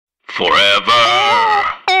Forever.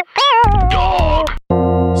 Dog.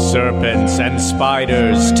 Serpents and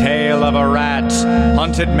spiders, tale of a rat.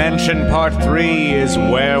 Haunted Mansion Part 3 is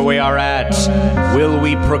where we are at. Will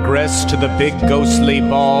we progress to the big ghostly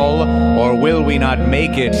ball, or will we not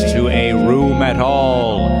make it to a room at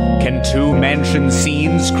all? Can two mansion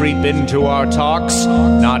scenes creep into our talks?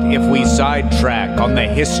 Not if we sidetrack on the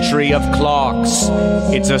history of clocks.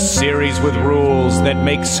 It's a series with rules that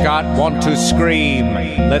make Scott want to scream.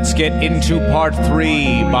 Let's get into Part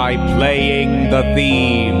 3 by playing the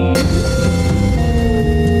theme.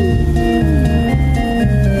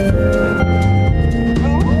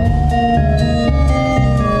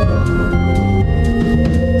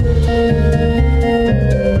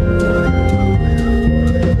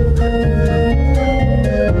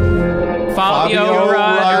 Fabio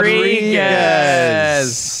Rodriguez.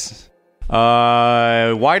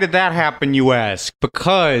 Why did that happen, you ask?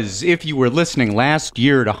 Because if you were listening last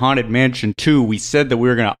year to Haunted Mansion 2, we said that we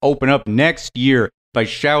were going to open up next year by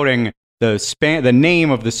shouting the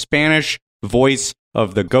name of the Spanish voice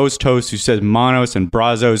of the ghost host who says Manos and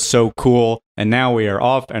Brazos so cool. And now we are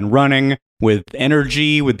off and running with the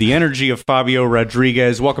energy of Fabio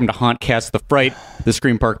Rodriguez. Welcome to Hauntcast the Fright, the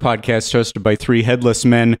Scream Park podcast hosted by three headless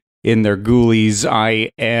men in their ghoulies.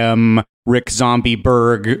 I am Rick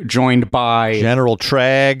Zombieberg, joined by General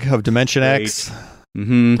Trag of Dimension X.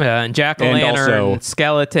 Mm-hmm. And Jack-o'-lantern,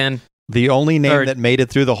 Skeleton. The only name that made it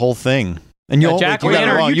through the whole thing. And you got it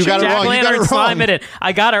wrong. You got it wrong. You got it wrong. Slime-It-In.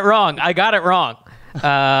 I got it wrong.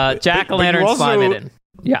 Jack-o'-lantern, Slime-It-In.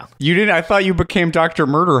 Yeah. You didn't. I thought you became Dr.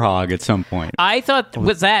 Murderhog at some point. I thought,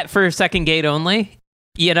 was that for Second Gate only?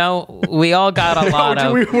 You know, we all got a lot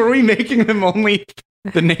of... Were we making them only...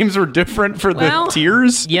 The names were different for the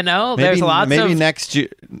tiers? You know, there's lots of next year,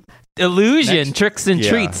 illusion, tricks and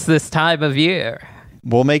treats this time of year.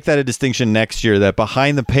 We'll make that a distinction next year, that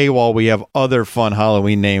behind the paywall we have other fun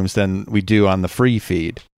Halloween names than we do on the free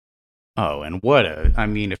feed. Oh, and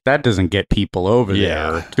if that doesn't get people over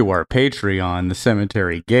there to our Patreon, the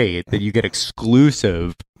Cemetery Gate, that you get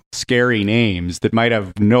exclusive scary names that might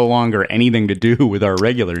have no longer anything to do with our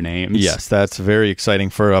regular names. Yes, that's very exciting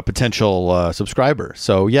for a potential subscriber.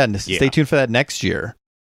 So stay tuned for that next year.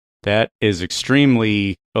 That is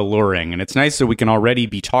extremely alluring, and it's nice that we can already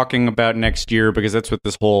be talking about next year, because that's what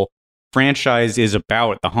this whole franchise is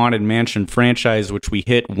about, the Haunted Mansion franchise, which we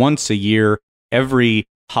hit once a year, every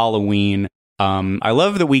Halloween. I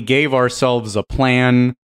love that we gave ourselves a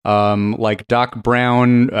plan, like Doc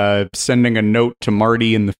Brown sending a note to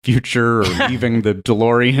Marty in the future, or leaving the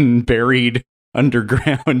DeLorean buried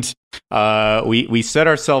underground. We set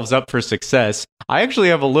ourselves up for success. I actually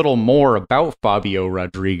have a little more about Fabio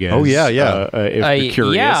Rodriguez. Oh yeah. If you're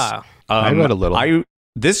curious, I read a little.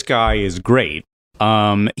 This guy is great.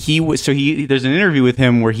 There's an interview with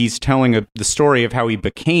him where he's telling the story of how he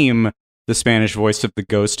became the Spanish voice of the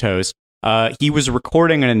ghost host. He was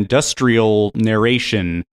recording an industrial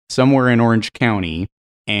narration somewhere in Orange County,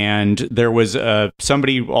 and there was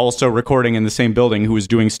somebody also recording in the same building who was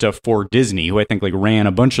doing stuff for Disney, who I think ran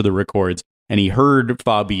a bunch of the records, and he heard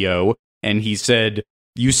Fabio, and he said,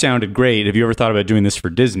 "You sounded great. Have you ever thought about doing this for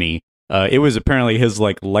Disney?" It was apparently his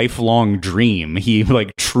lifelong dream. He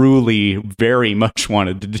truly very much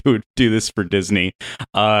wanted to do this for Disney,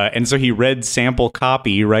 and so he read sample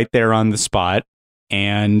copy right there on the spot,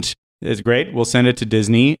 and it's great. We'll send it to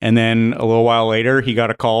Disney. And then a little while later, he got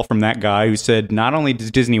a call from that guy who said, not only does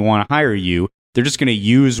Disney want to hire you, they're just going to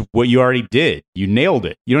use what you already did. You nailed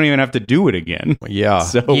it. You don't even have to do it again. Yeah.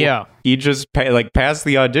 So he just passed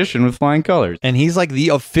the audition with flying colors. And he's the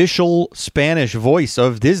official Spanish voice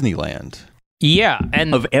of Disneyland. Yeah.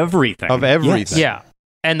 And of everything. Yes. Yeah.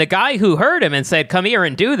 And the guy who heard him and said, come here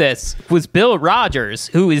and do this, was Bill Rogers,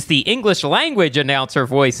 who is the English language announcer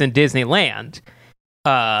voice in Disneyland. He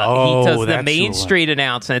does the Main Street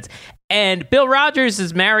announcements. And Bill Rogers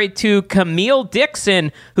is married to Camille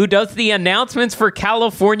Dixon, who does the announcements for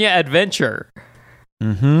California Adventure.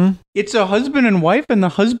 Mm-hmm. It's a husband and wife, and the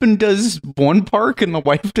husband does one park and the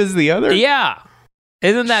wife does the other? Yeah.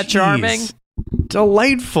 Isn't that charming?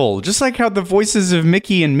 Delightful. Just like how the voices of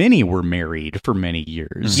Mickey and Minnie were married for many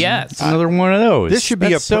years. Yes. It's another one of those. This should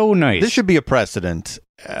be so nice. This should be a precedent.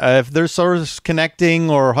 If they're sort of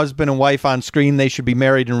connecting or husband and wife on screen, they should be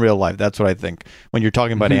married in real life. That's what I think when you're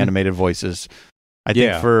talking about animated voices. I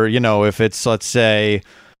think for, if it's, let's say,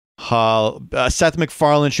 Seth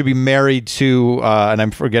MacFarlane should be married to, and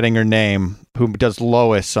I'm forgetting her name, who does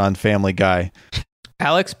Lois on Family Guy.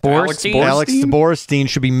 Alex Borstein? Alex Borstein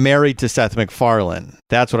should be married to Seth MacFarlane.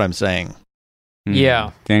 That's what I'm saying.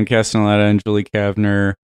 Yeah. Dan Castellaneta and Julie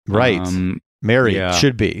Kavner. Right. Married.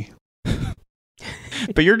 Should be.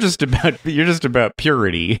 But you're just about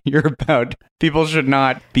purity. You're about people should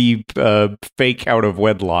not be fake out of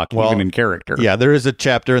wedlock, even in character. Yeah, there is a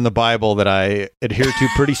chapter in the Bible that I adhere to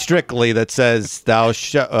pretty strictly that says thou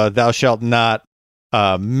shalt not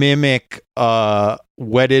mimic a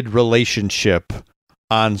wedded relationship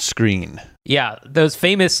on screen. Yeah, those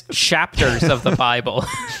famous chapters of the Bible.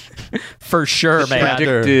 For sure, man.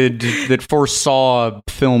 Predicted that foresaw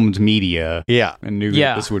filmed media. Yeah. And knew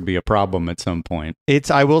that this would be a problem at some point.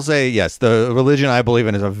 I will say, yes, the religion I believe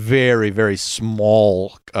in is a very, very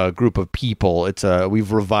small group of people.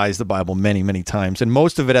 We've revised the Bible many, many times, and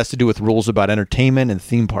most of it has to do with rules about entertainment and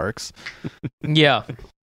theme parks. Yeah.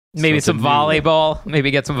 Maybe some volleyball.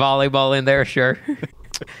 Maybe get some volleyball in there, sure.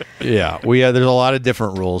 Yeah, there's a lot of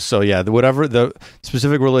different rules. So yeah, whatever the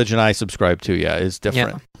specific religion I subscribe to, is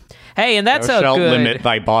different. Yeah. Hey, and that's Thou shalt good limit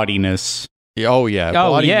thy bodiness. Oh yeah.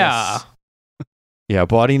 Oh bodiness. yeah. Yeah,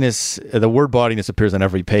 bodiness. The word bodiness appears on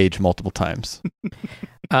every page multiple times.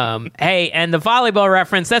 Hey, and the volleyball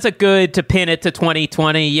reference, that's a good to pin it to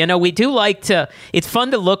 2020. You know, we do like to, it's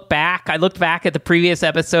fun to look back. I looked back at the previous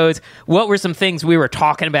episodes. What were some things we were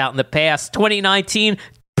talking about in the past? 2019,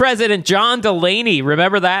 President John Delaney.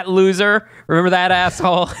 Remember that loser? Remember that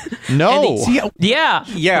asshole? No. Yeah.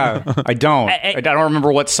 I don't. I don't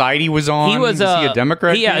remember what side he was on. Was he a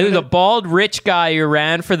Democrat? Yeah, he was a bald rich guy who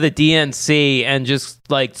ran for the DNC and just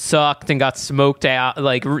like sucked and got smoked out.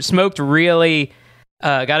 Like smoked really,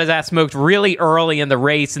 got his ass smoked really early in the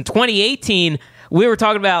race. In 2018, we were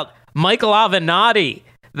talking about Michael Avenatti,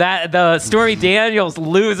 that the Stormy Daniels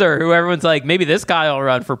loser, who everyone's like, maybe this guy will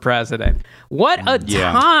run for president. What a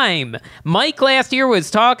time. Mike last year was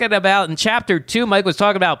talking about, in chapter 2, Mike was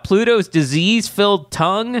talking about Pluto's disease-filled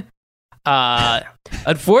tongue.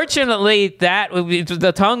 Unfortunately,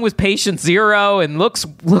 the tongue was patient 0, and look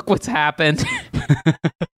what's happened.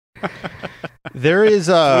 There is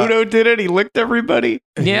Pluto did it. He licked everybody.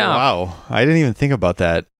 Yeah. Wow. I didn't even think about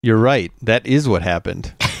that. You're right. That is what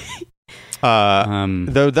happened.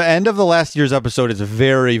 The end of the last year's episode is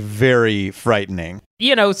very, very frightening.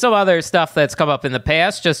 You know, some other stuff that's come up in the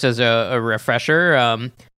past, just as a refresher.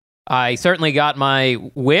 I certainly got my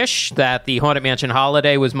wish that the Haunted Mansion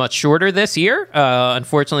holiday was much shorter this year.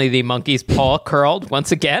 Unfortunately, the monkey's paw curled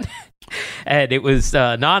once again, and it was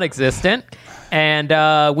non-existent.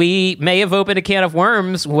 And we may have opened a can of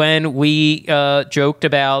worms when we joked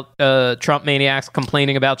about Trump maniacs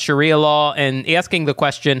complaining about Sharia law and asking the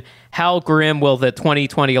question, how grim will the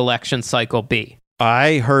 2020 election cycle be?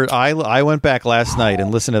 I went back last night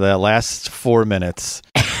and listened to the last 4 minutes.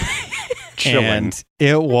 And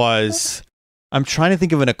it was, I'm trying to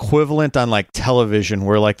think of an equivalent on like television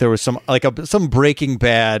where like there was some Breaking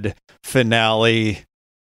Bad finale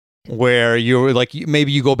where you're like,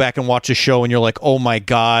 maybe you go back and watch a show and you're like, oh my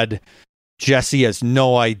God, Jesse has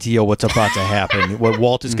no idea what's about to happen, what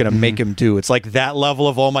Walt is going to make him do. It's like that level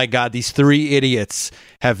of, oh my God, these 3 idiots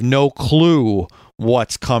have no clue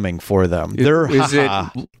what's coming for them.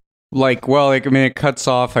 It cuts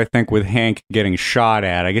off, I think, with Hank getting shot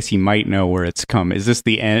at. I guess he might know where it's come. Is this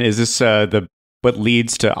the end? Is this what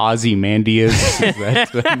leads to Ozymandias?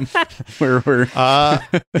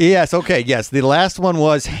 Yes. Okay. Yes. The last one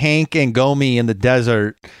was Hank and Gomi in the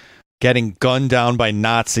desert getting gunned down by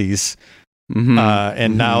Nazis.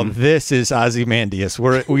 And now this is Ozymandias.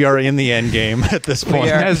 We are in the end game at this point.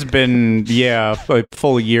 It has been, a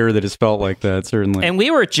full year that has felt like that, certainly. And we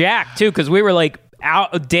were jacked, too, because we were like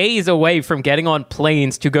days away from getting on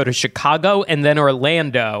planes to go to Chicago and then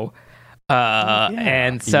Orlando.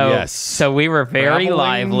 And so we were very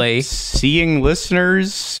lively. Seeing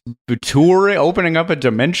listeners, opening up a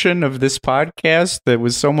dimension of this podcast that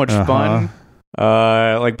was so much fun.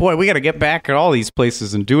 Boy, we got to get back at all these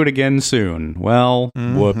places and do it again soon. Well,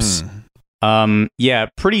 whoops.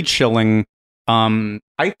 Pretty chilling.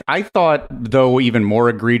 I thought, though, even more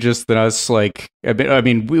egregious than us,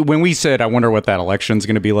 when we said, I wonder what that election's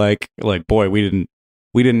going to be like, boy, we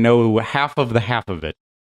didn't know half of it.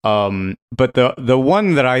 But the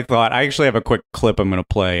one that I thought, I actually have a quick clip I'm going to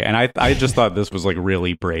play, and I just thought this was like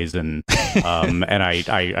really brazen, and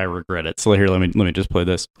I regret it. So here, let me just play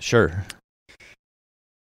this. Sure.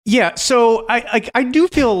 Yeah, so I do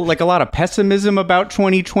feel like a lot of pessimism about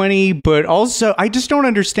 2020, but also I just don't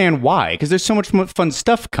understand why, because there's so much fun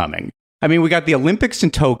stuff coming. I mean, we got the Olympics in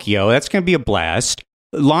Tokyo. That's going to be a blast.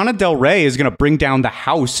 Lana Del Rey is going to bring down the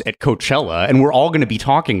house at Coachella, and we're all going to be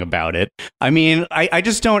talking about it. I mean, I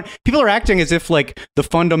just don't... People are acting as if, like, the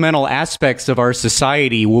fundamental aspects of our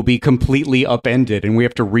society will be completely upended, and we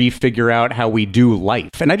have to refigure out how we do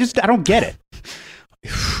life. And I don't get it.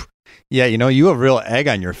 Yeah, you have real egg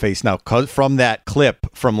on your face now from that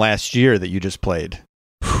clip from last year that you just played.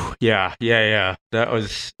 Yeah. That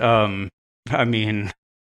was. I mean,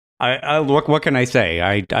 I what can I say?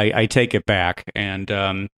 I take it back,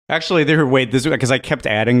 and actually, this because I kept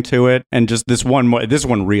adding to it, and just this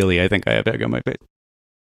one really, I think I have egg on my face.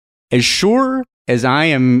 As sure as I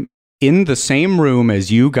am in the same room as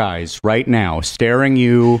you guys right now, staring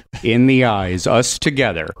you in the eyes, us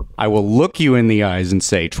together, I will look you in the eyes and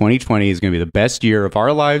say 2020 is going to be the best year of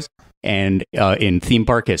our lives and in theme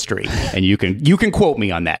park history. And you can quote me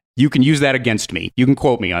on that. You can use that against me. You can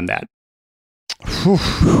quote me on that.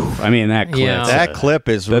 I mean, that clip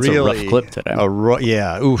is really a rough clip today.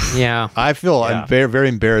 Oof. Yeah. I feel I'm very, very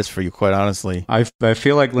embarrassed for you, quite honestly. I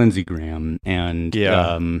feel like Lindsey Graham, and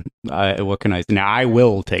what can I say? Now, I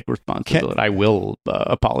will take responsibility. I will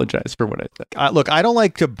apologize for what I said. Look, I don't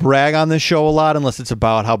like to brag on this show a lot unless it's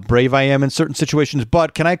about how brave I am in certain situations,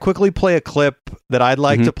 but can I quickly play a clip that I'd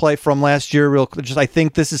like to play from last year? I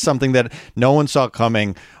think this is something that no one saw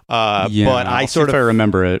coming. But I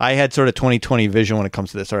remember it. I had sort of 2020 vision when it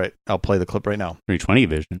comes to this. All right, I'll play the clip right now. 2020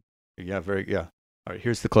 vision. Yeah. All right,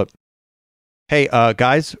 here's the clip. Hey,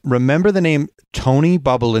 guys, remember the name Tony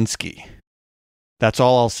Bobulinski? That's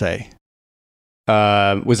all I'll say.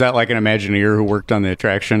 Was that like an Imagineer who worked on the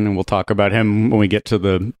attraction? And we'll talk about him when we get to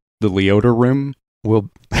the Leota room. We'll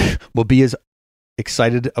be as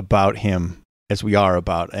excited about him as we are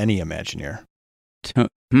about any Imagineer.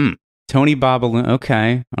 Tony Bobolin.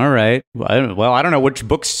 Okay, all right. Well, I don't know which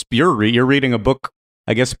books you're reading. A book,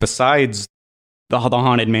 I guess, besides the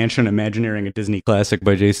Haunted Mansion, Imagineering a Disney Classic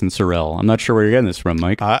by Jason Sorrell. I'm not sure where you're getting this from,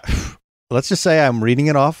 Mike. Let's just say I'm reading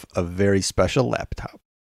it off a very special laptop.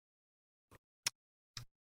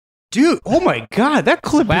 Dude, oh my God, that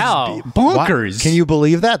clip is bonkers. What? Can you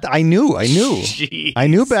believe that? I knew. Jeez. I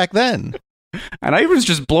knew back then. And I was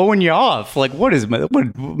just blowing you off. Like, what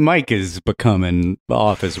Mike is becoming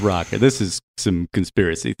off his rocker? This is some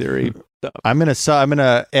conspiracy theory stuff. I'm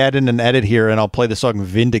gonna add in an edit here, and I'll play the song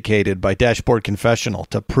 "Vindicated" by Dashboard Confessional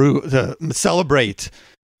to celebrate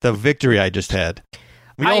the victory I just had.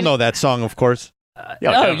 We all know that song, of course.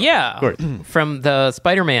 Of course. From the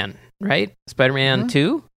Spider-Man, right? Spider-Man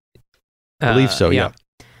 2? I believe so. Yeah.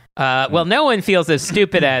 Well, no one feels as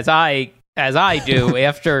stupid as I do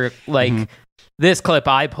after this clip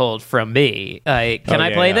I pulled from me. Can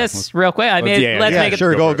I play this real quick? I mean, let's make it.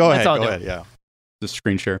 Sure, go ahead. Yeah. The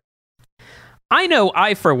screen share. I know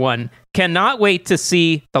I, for one, cannot wait to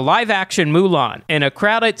see the live-action Mulan in a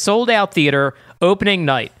crowded, sold-out theater opening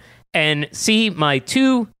night and see my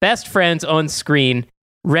two best friends on screen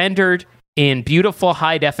rendered in beautiful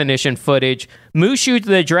high-definition footage, Mushu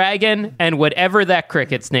the Dragon and whatever that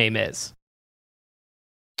cricket's name is.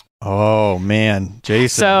 Oh, man,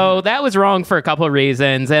 Jason. So that was wrong for a couple of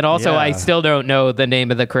reasons. And also, I still don't know the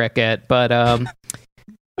name of the cricket. But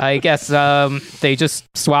I guess they just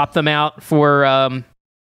swapped them out for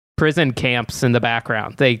prison camps in the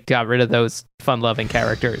background. They got rid of those fun-loving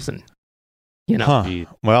characters. And,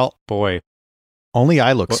 Well, boy, only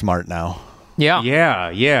I look smart now.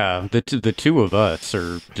 Yeah. The two of us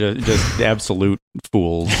are just absolute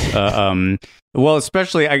fools. Well,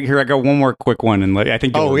 especially I got one more quick one, and I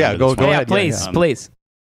think. Go ahead, please.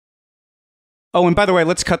 Oh, and by the way,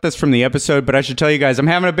 let's cut this from the episode. But I should tell you guys, I'm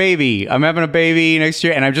having a baby. next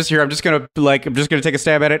year, and I'm just gonna take a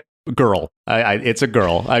stab at it. Girl, it's a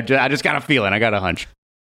girl. I just got a feeling. I got a hunch.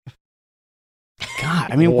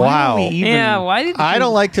 God, I mean, wow. Why did I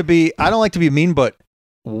don't like to be mean, but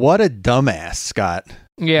what a dumbass, Scott.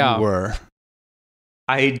 Yeah. You were.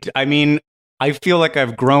 I mean, I feel like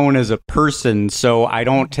I've grown as a person, so I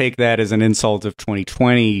don't take that as an insult of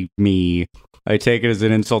 2020 me. I take it as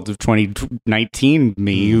an insult of 2019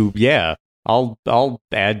 me. Who, I'll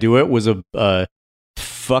add to it, was a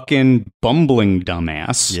fucking bumbling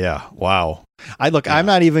dumbass. Yeah. Wow. I'm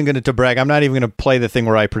not even going to brag. I'm not even going to play the thing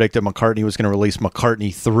where I predicted McCartney was going to release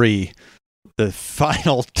McCartney 3, the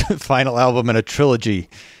final album in a trilogy.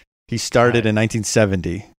 He started in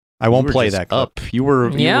 1970. I won't play that clip. You were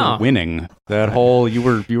winning that whole. You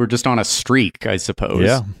were just on a streak, I suppose.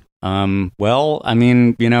 Yeah. Well, I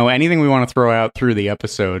mean, anything we want to throw out through the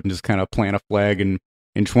episode and just kind of plant a flag in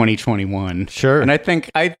 2021. Sure. And I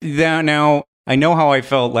think now I know how I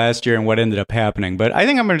felt last year and what ended up happening, but I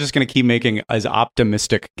think I'm just going to keep making as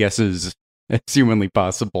optimistic guesses as humanly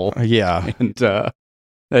possible. Yeah. And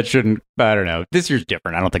that shouldn't. I don't know. This year's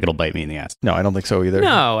different. I don't think it'll bite me in the ass. No, I don't think so either.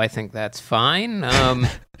 No, I think that's fine.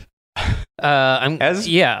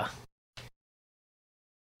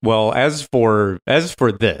 Well, as for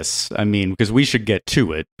this, I mean, because we should get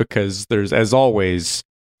to it, because there's a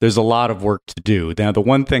lot of work to do. Now, the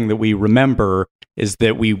one thing that we remember is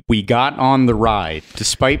that we got on the ride.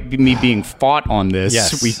 Despite me being fought on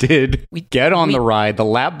this, we get on the ride. The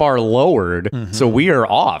lap bar lowered, so we are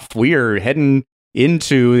off. We are heading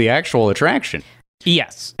into the actual attraction.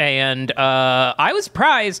 Yes, and I was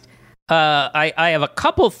surprised. I have a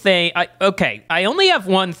couple things. I only have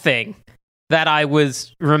one thing that I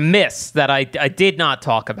was remiss that I did not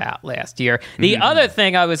talk about last year. The other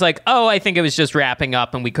thing I was like, I think it was just wrapping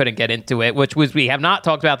up and we couldn't get into it, which was we have not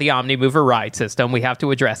talked about the OmniMover ride system. We have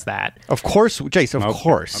to address that. Of course, Jason, of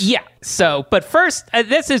course. Yeah. So, but first,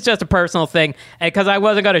 this is just a personal thing because I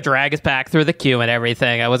wasn't going to drag us back through the queue and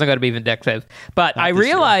everything. I wasn't going to be vindictive, but I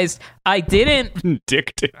realized I didn't.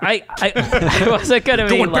 Vindictive. I wasn't going to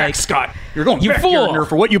be going like, back, Scott. You're going you back fool. here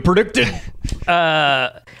for what you predicted.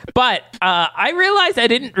 But I realized I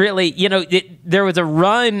didn't really, there was a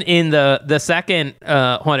run in the second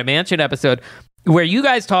Haunted Mansion episode where you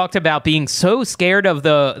guys talked about being so scared of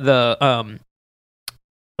the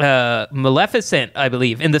Maleficent, I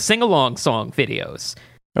believe, in the sing-along song videos.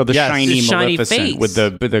 Oh, the shiny Maleficent face. with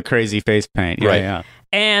the crazy face paint. Yeah, Right. yeah.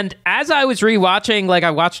 And as I was rewatching, like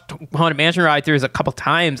I watched Haunted Mansion ride-throughs a couple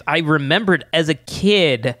times, I remembered as a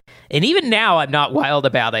kid, and even now I'm not wild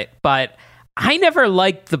about it, but I never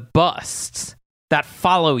liked the busts that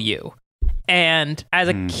follow you. And as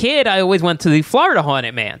a kid, I always went to the Florida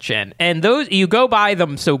Haunted Mansion. And those, you go by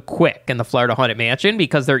them so quick in the Florida Haunted Mansion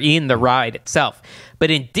because they're in the ride itself.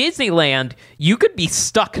 But in Disneyland, you could be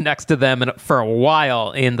stuck next to them for a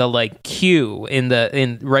while in the queue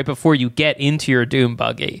in right before you get into your Doom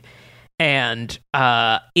buggy. And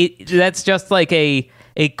that's just like a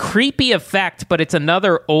creepy effect, but it's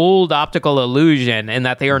another old optical illusion in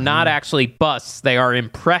that they are not actually busts, they are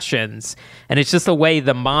impressions. And it's just the way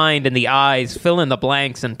the mind and the eyes fill in the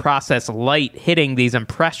blanks and process light hitting these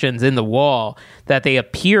impressions in the wall that they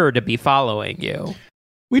appear to be following you.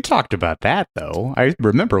 We talked about that, though. I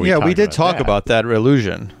remember we did talk about that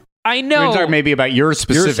illusion. I know. We're talking maybe about your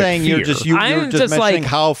specific You're saying fear. you're just mentioning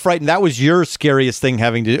how frightened. That was your scariest thing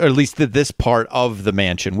having to, or at least this part of the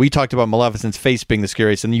mansion. We talked about Maleficent's face being the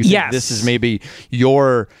scariest, and you think this is maybe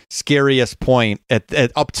your scariest point at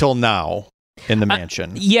up till now in the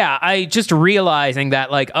mansion. I just realizing that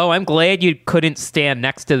I'm glad you couldn't stand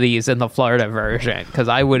next to these in the Florida version because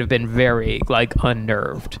I would have been very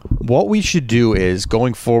unnerved. What we should do is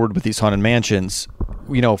going forward with these haunted mansions,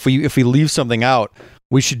 if we leave something out,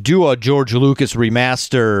 we should do a George Lucas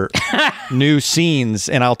remaster, new scenes,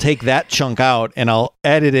 and I'll take that chunk out and I'll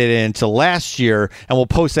edit it into last year, and we'll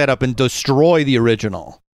post that up and destroy the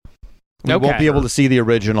original. We won't be able to see the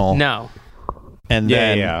original. No. And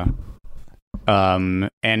then,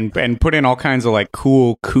 and put in all kinds of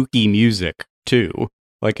cool, kooky music too.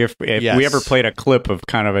 Like if we ever played a clip of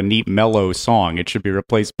kind of a neat mellow song, it should be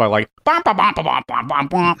replaced by bom, bom, bom, bom, bom, bom,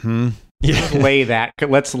 bom.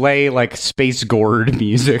 Let's lay Space Gourd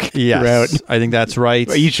music. Yes, I think that's right.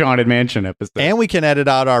 Each Haunted Mansion episode, and we can edit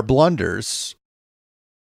out our blunders.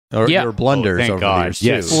 Your blunders over the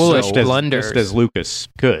years too. Foolish blunders, just as Lucas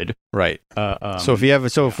could. Right. So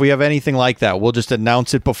if we have anything like that, we'll just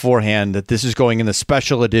announce it beforehand that this is going in the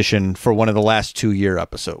special edition for one of the last year's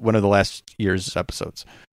episodes.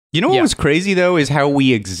 You know what was crazy, though, is how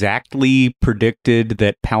we exactly predicted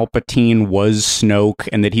that Palpatine was Snoke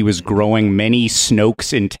and that he was growing many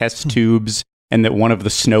Snokes in test tubes and that one of the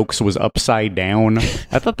Snokes was upside down.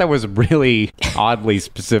 I thought that was really oddly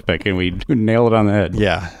specific, and we nailed it on the head.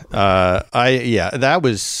 Yeah. That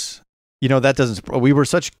was, that doesn't, we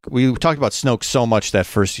talked about Snoke so much that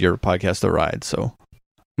first year podcast, The Ride, so.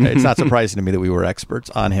 It's not surprising to me that we were experts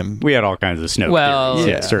on him. We had all kinds of Snoke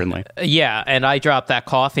theories, certainly. Yeah, and I dropped that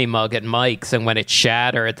coffee mug at Mike's, and when it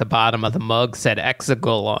shattered at the bottom of the mug said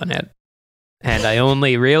Exegol on it. And I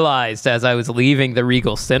only realized as I was leaving the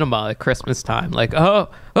Regal Cinema at Christmas time, it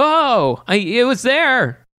was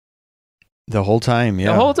there. The whole time,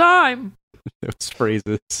 yeah. The whole time. Those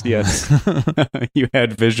phrases, yes. You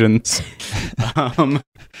had visions.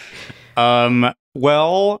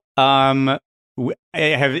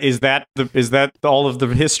 Is that all of the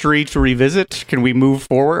history to revisit? Can we move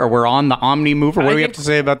forward? Or we're on the OmniMover? What do we have to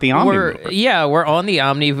say about the OmniMover? We're on the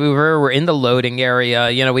OmniMover. We're in the loading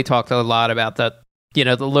area. We talked a lot about the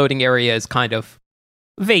loading area is kind of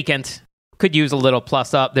vacant. Could use a little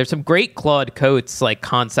plus up. There's some great Claude Coates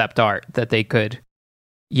concept art that they could,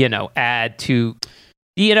 add to.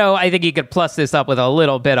 I think you could plus this up with a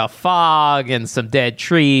little bit of fog and some dead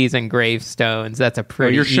trees and gravestones. That's a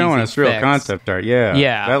pretty you're showing easy us real fix. concept art.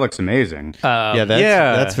 Yeah. That looks amazing.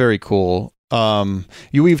 That's very cool.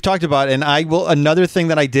 We've talked about, and another thing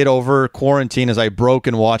that I did over quarantine is I broke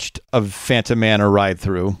and watched a Phantom Manor ride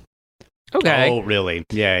through. Okay. Oh, really?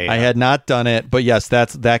 Yeah. I had not done it, but yes,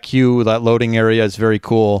 that loading area is very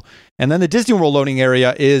cool. And then the Disney World loading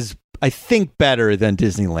area is, I think, better than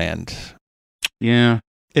Disneyland. Yeah.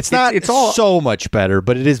 It's not all so much better,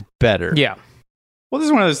 but it is better. Yeah. Well, this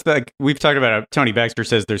is one of those, like, we've talked about. Tony Baxter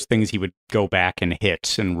says there's things he would go back and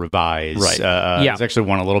hit and revise. Right. There's actually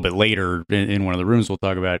one a little bit later in one of the rooms we'll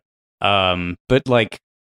talk about. But like,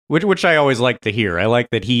 which I always like to hear. I like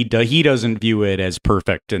that he doesn't view it as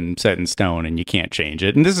perfect and set in stone and you can't change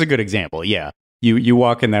it. And this is a good example. Yeah. You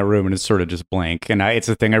walk in that room and it's sort of just blank. And it's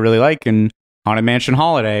a thing I really like in Haunted Mansion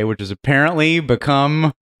Holiday, which has apparently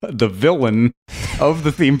become the villain of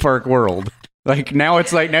the theme park world. Like now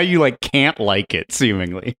you like can't like it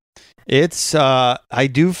seemingly. It's I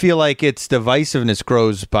do feel like its divisiveness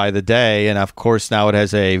grows by the day, and of course now it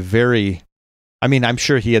has a very, I mean, I'm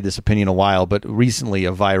sure he had this opinion a while, but recently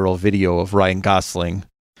a viral video of Ryan Gosling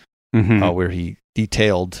where he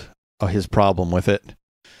detailed his problem with it.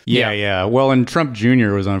 Yeah. Well, and Trump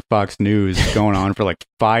Jr. was on Fox News going on for like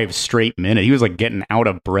 5 straight minutes. He was like getting out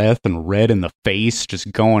of breath and red in the face,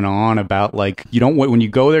 just going on about like, when you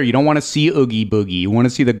go there, you don't want to see Oogie Boogie. You want to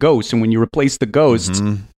see the ghost. And when you replace the ghost,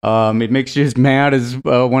 it makes you as mad as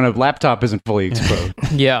when a laptop isn't fully exposed.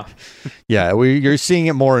 Yeah. Yeah. You're seeing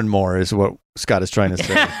it more and more is what Scott is trying to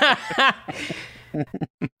say.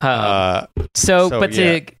 To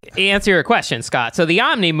answer your question, Scott, so the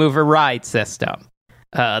OmniMover ride system.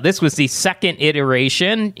 This was the second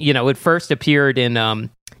iteration. It first appeared in the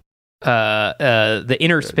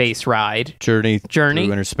Inner Space ride. Journey through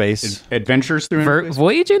Inner Space. Adventures through Inner Space?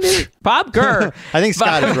 Voyage into Bob Gurr. I think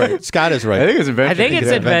Scott is right. Scott is right. I think it's Adventures. I think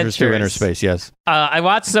it's Adventures through Inner Space, yes. I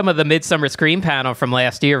watched some of the Midsummer Screen panel from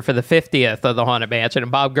last year for the 50th of the Haunted Mansion,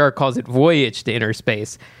 and Bob Gurr calls it Voyage to Inner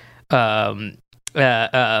Space. But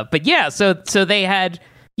yeah, so they had...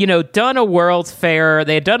 done a World's Fair.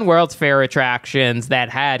 They had done World's Fair attractions that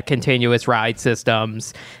had continuous ride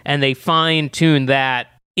systems, and they fine-tuned that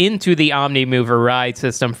into the OmniMover ride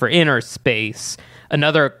system for Inner Space,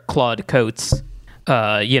 another Claude Coates,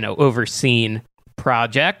 overseen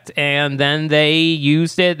project. And then they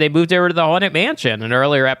used it. They moved over to the Haunted Mansion. In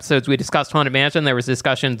earlier episodes, we discussed Haunted Mansion. There was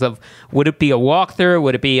discussions of would it be a walkthrough?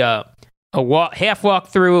 Would it be a half walk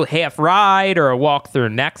through, half ride, or a walk through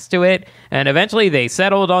next to it, and eventually they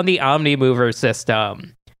settled on the OmniMover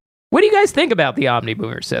system. What do you guys think about the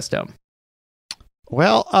OmniMover system?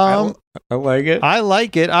 Well, I like it. I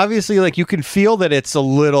like it. Obviously, like you can feel that it's a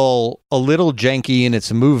little janky in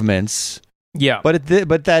its movements. Yeah, but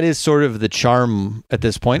that is sort of the charm at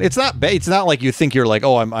this point. It's not like you think you're like,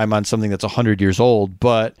 oh, I'm on something that's 100 years old,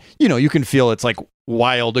 but you can feel it's like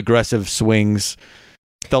wild, aggressive swings.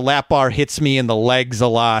 The lap bar hits me in the legs a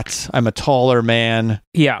lot. I'm a taller man.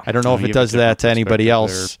 Yeah. I don't know if it does that to anybody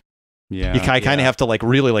else. Yeah. I kind of have to like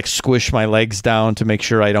really like squish my legs down to make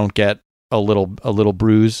sure I don't get a little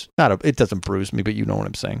bruise. It doesn't bruise me, but you know what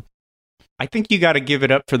I'm saying. I think you got to give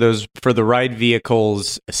it up for the ride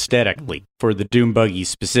vehicles aesthetically, for the Doom Buggy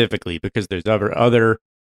specifically, because there's other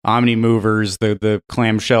OmniMovers, the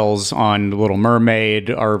clamshells on The Little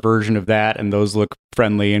Mermaid are a version of that, and those look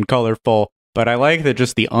friendly and colorful. But I like that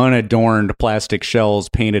just the unadorned plastic shells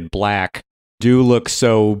painted black do look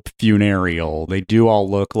so funereal. They do all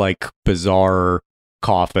look like bizarre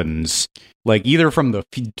coffins, like either from the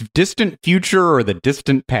distant future or the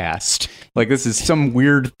distant past. Like this is some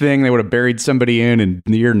weird thing they would have buried somebody in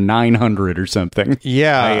the year 900 or something.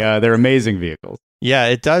 Yeah. They're amazing vehicles. Yeah,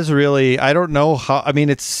 it does really. I don't know how. I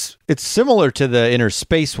mean, it's similar to the Inner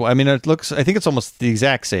Space one. I mean, I think it's almost the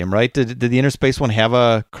exact same, right? Did the Inner Space one have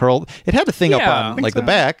a curl? It had a thing up on like the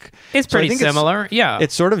back. It's pretty similar. Yeah,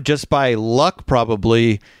 it's sort of just by luck,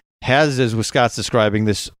 probably has, as Scott's describing,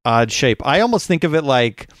 this odd shape. I almost think of it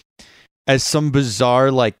like as some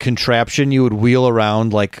bizarre like contraption you would wheel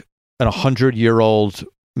around like an 100-year-old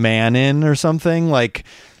man in or something like.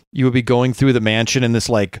 You would be going through the mansion in this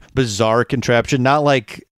like bizarre contraption, not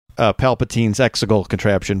like Palpatine's Exegol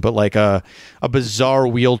contraption, but like a bizarre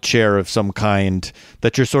wheelchair of some kind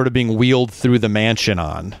that you're sort of being wheeled through the mansion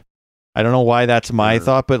on. I don't know why that's my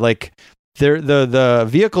thought, but like the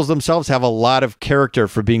vehicles themselves have a lot of character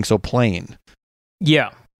for being so plain.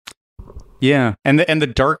 Yeah. Yeah, and the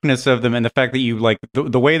darkness of them, and the fact that you like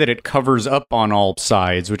the way that it covers up on all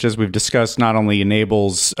sides, which, as we've discussed, not only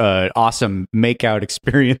enables awesome makeout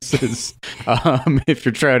experiences if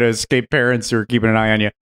you're trying to escape parents who are keeping an eye on you,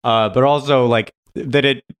 but also like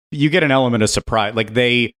that you get an element of surprise. Like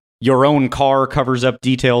your own car covers up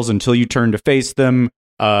details until you turn to face them.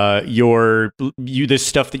 This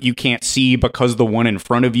stuff that you can't see because the one in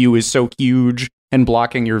front of you is so huge and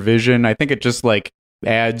blocking your vision. I think it just like.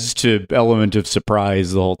 adds to element of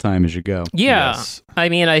surprise the whole time as you go. Yeah. Yes. I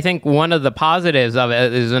mean, I think one of the positives of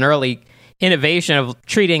it is an early innovation of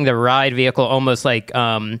treating the ride vehicle almost like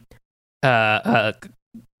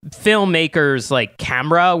filmmakers like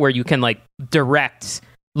camera, where you can like direct,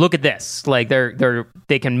 look at this, like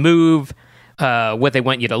they can move what they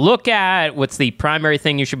want you to look at, what's the primary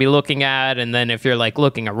thing you should be looking at, and then if you're like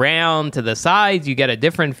looking around to the sides, you get a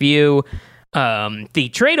different view. The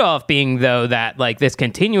trade-off being, though, that like this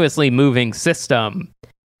continuously moving system,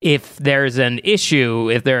 if there's an issue,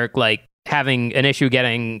 if they're like having an issue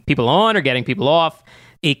getting people on or getting people off,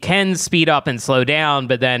 it can speed up and slow down,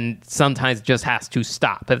 but then sometimes just has to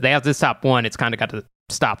stop. If they have to stop one, it's kind of got to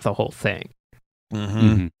stop the whole thing.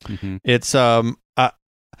 It's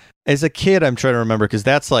as a kid, I'm trying to remember, because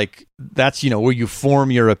that's where you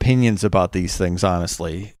form your opinions about these things.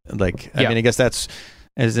 Honestly, like I mean, I guess that's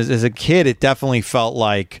as a kid, it definitely felt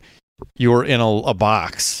like you were in a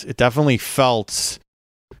box. It definitely felt,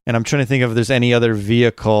 and I'm trying to think if there's any other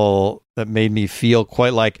vehicle that made me feel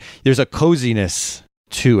quite like there's a coziness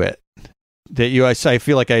to it that I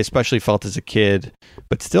feel like I especially felt as a kid,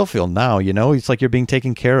 but still feel now. It's like you're being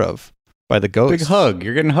taken care of by the ghost. Big hug.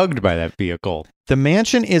 You're getting hugged by that vehicle. The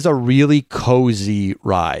mansion is a really cozy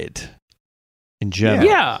ride in general.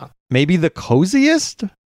 Yeah. Maybe the coziest?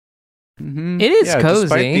 It is cozy.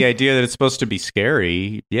 Despite the idea that it's supposed to be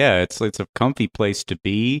scary, it's a comfy place to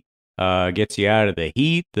be. Gets you out of the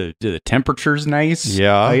heat. The temperature's nice.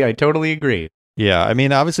 Yeah. I totally agree. Yeah, I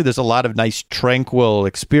mean, obviously there's a lot of nice, tranquil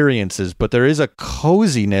experiences, but there is a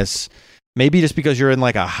coziness, maybe just because you're in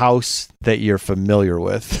like a house that you're familiar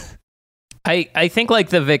with. I think like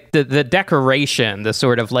the decoration, the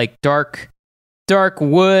sort of like dark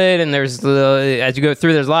wood, and there's as you go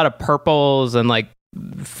through, there's a lot of purples and like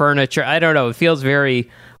furniture. I don't know. It feels very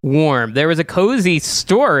warm. There was a cozy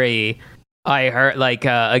story I heard, like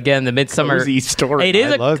again, the Midsummer cozy story. It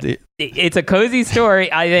is. I loved it. It's a cozy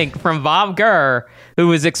story, I think, from Bob Gurr, who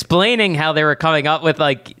was explaining how they were coming up with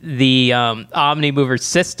like the Omnimover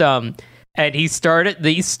system. And he started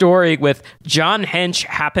the story with John Hench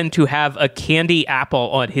happened to have a candy apple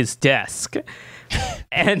on his desk.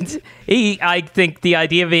 And I think the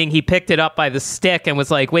idea being he picked it up by the stick and was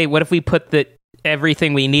like, wait, what if we put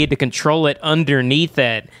everything we need to control it underneath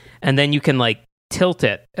it? And then you can like tilt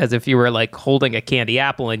it as if you were like holding a candy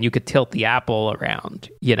apple, and you could tilt the apple around,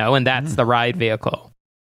 and that's the ride vehicle.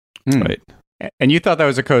 Right. And you thought that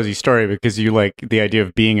was a cozy story because you like the idea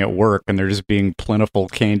of being at work and there just being plentiful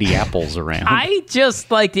candy apples around. I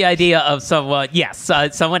just like the idea of someone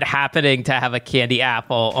happening to have a candy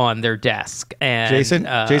apple on their desk. And Jason,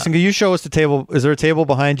 can you show us the table? Is there a table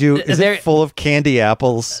behind you? Is it full of candy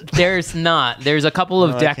apples? There's not. There's a couple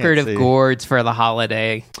of decorative gourds for the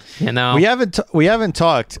holiday. We haven't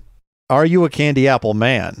talked. Are you a candy apple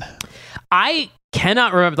man? I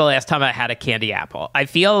cannot remember the last time I had a candy apple. I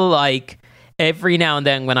feel like every now and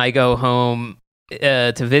then when I go home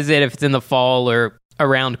to visit, if it's in the fall or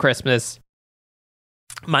around Christmas,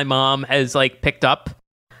 my mom has like picked up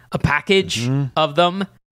a package of them.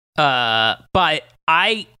 But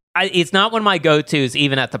it's not one of my go-tos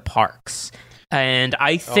even at the parks. And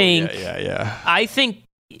I think, I think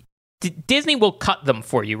Disney will cut them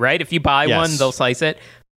for you, right? If you buy one, they'll slice it.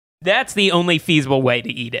 That's the only feasible way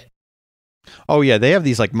to eat it. Oh, yeah. They have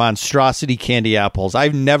these like monstrosity candy apples.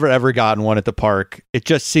 I've never, ever gotten one at the park. It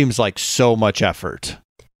just seems like so much effort.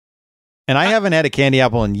 And I haven't had a candy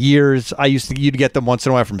apple in years. You'd get them once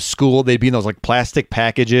in a while from school. They'd be in those like plastic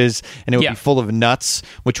packages, and it would be full of nuts,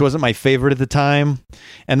 which wasn't my favorite at the time.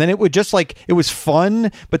 And then it would just like, it was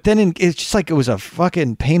fun, but then it's just like it was a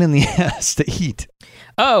fucking pain in the ass to eat.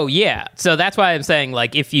 Oh, yeah. So that's why I'm saying,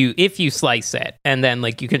 like, if you slice it and then,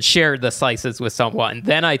 like, you can share the slices with someone,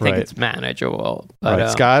 then I think it's manageable.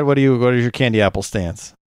 But, Scott, what is your candy apple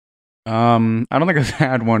stance? I don't think I've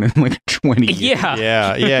had one in like 20 years.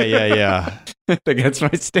 Yeah. I think that's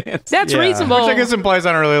my stance. That's reasonable. Which I guess implies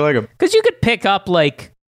I don't really like them. Because you could pick up,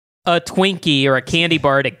 like, a Twinkie or a candy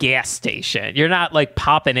bar at a gas station. You're not like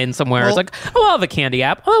popping in somewhere. It's like, oh, I'll have a candy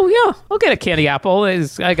apple. Oh yeah, I'll get a candy apple.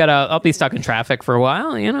 I'll be stuck in traffic for a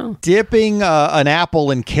while. Dipping an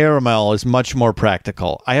apple in caramel is much more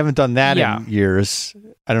practical. I haven't done that in years.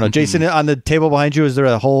 I don't know, Jason. On the table behind you, is there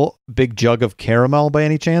a whole big jug of caramel by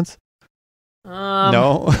any chance?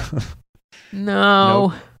 No. No.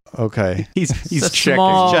 Nope. Okay. He's checking.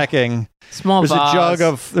 Small, checking. Small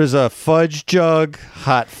vase. There's a fudge jug,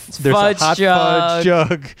 fudge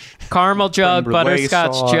jug, caramel jug,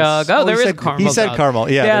 butterscotch jug. Oh, there is caramel. He said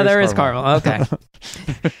caramel. Yeah, there is caramel. Okay.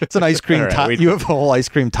 It's an ice cream top. You have a whole ice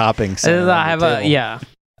cream topping. I have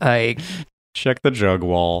Check the jug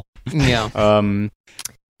wall. Yeah.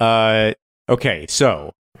 Okay,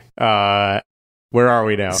 so where are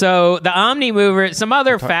we now? So the Omni Mover, some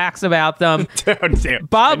other facts about them. Damn.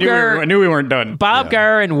 Bob I knew we weren't done. Bob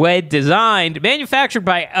Gurr and Wed designed, manufactured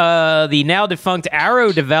by the now defunct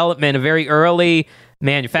Arrow Development, a very early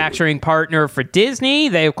manufacturing partner for Disney.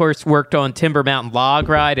 They, of course, worked on Timber Mountain Log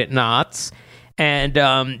Ride at Knott's. And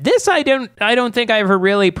this I don't think I ever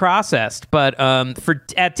really processed, but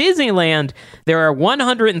at Disneyland there are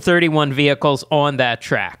 131 vehicles on that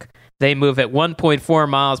track. They move at 1.4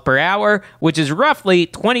 miles per hour, which is roughly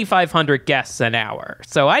 2,500 guests an hour.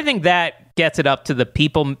 So I think that gets it up to the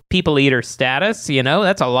people eater status. You know,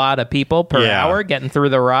 that's a lot of people per hour getting through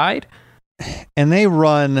the ride. And they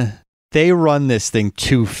run this thing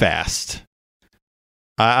too fast.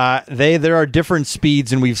 There are different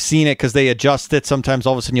speeds, and we've seen it because they adjust it. Sometimes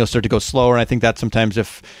all of a sudden you'll start to go slower, and I think that sometimes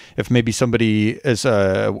if maybe somebody is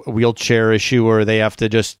a wheelchair issue, or they have to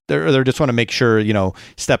they just want to make sure, you know,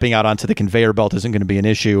 stepping out onto the conveyor belt isn't going to be an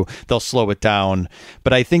issue, they'll slow it down.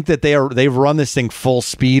 But I think that they've run this thing full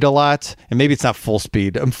speed a lot, and maybe it's not full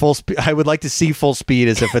speed. Full speed. I would like to see full speed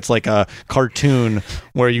as if it's like a cartoon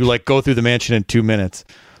where you like go through the mansion in 2 minutes.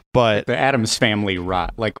 But the Addams Family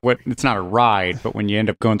ride, like what? It's not a ride, but when you end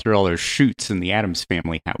up going through all those chutes in the Addams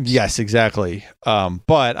Family house. Yes, exactly.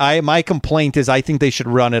 But my complaint is I think they should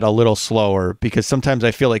run it a little slower, because sometimes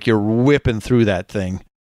I feel like you're whipping through that thing.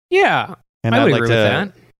 Yeah, and I would I'd like agree to with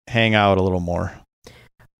that. Hang out a little more.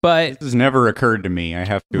 But this has never occurred to me. I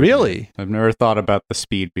have to really. Admit. I've never thought about the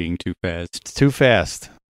speed being too fast. It's too fast.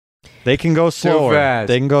 They can go slower. Too fast.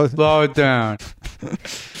 They can go slow it down.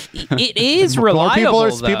 It is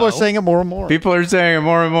reliable. People are saying it more and more. People are saying it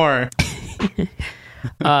more and more.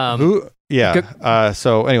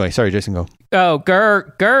 So anyway, sorry, Jason, go. Oh,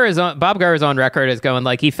 Bob Gurr is on record as going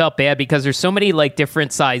like he felt bad because there's so many like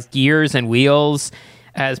different sized gears and wheels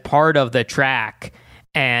as part of the track,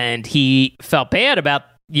 and he felt bad about,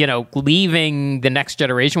 you know, leaving the next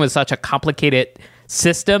generation with such a complicated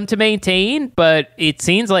system to maintain. But it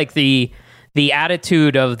seems like the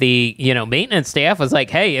attitude of the, you know, maintenance staff was like,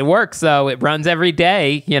 hey, it works though, it runs every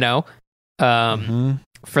day, you know.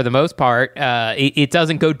 For the most part, it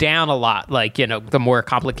doesn't go down a lot like, you know, the more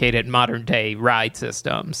complicated modern day ride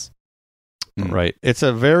systems. Right. It's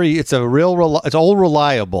all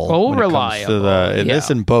reliable. This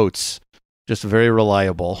and boats, just very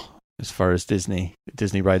reliable as far as Disney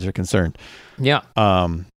rides are concerned. Yeah.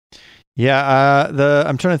 I'm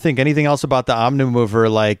trying to think anything else about the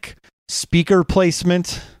Omnimover, like speaker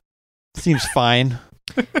placement seems fine.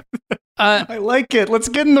 I like it. Let's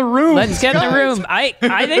get in the room. Let's get in the room. I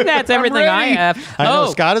think that's everything I have. I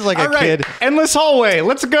know, Scott is like a kid. Endless hallway.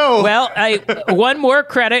 Let's go. Well, one more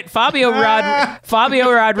credit. Fabio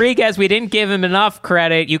Rodriguez, we didn't give him enough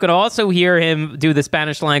credit. You can also hear him do the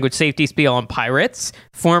Spanish language safety spiel on Pirates,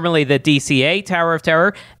 formerly the DCA Tower of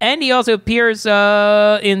Terror. And he also appears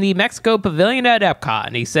in the Mexico Pavilion at Epcot.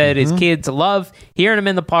 And he said his kids love hearing him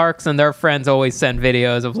in the parks, and their friends always send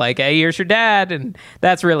videos of like, hey, here's your dad. And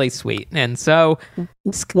that's really sweet. And so,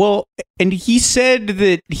 well, and he said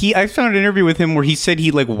that I found an interview with him where he said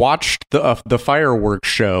he like watched the fireworks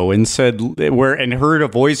show and heard a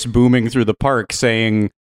voice booming through the park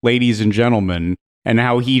saying, ladies and gentlemen, and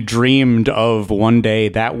how he dreamed of one day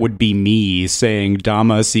that would be me saying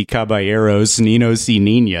damas y caballeros, ninos y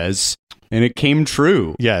niñas. And it came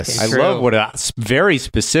true. Yes. I love what a very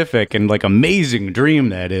specific and like amazing dream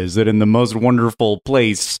that is, that in the most wonderful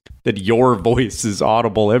place that your voice is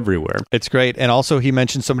audible everywhere. It's great. And also he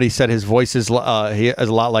mentioned somebody said his voice is a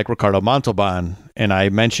lot like Ricardo Montalban. And I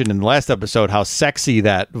mentioned in the last episode how sexy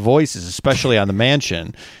that voice is, especially on the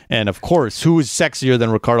mansion. And of course, who is sexier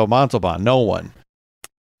than Ricardo Montalban? No one.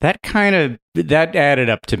 That added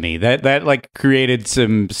up to me. That like created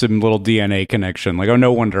some little DNA connection. Like, oh,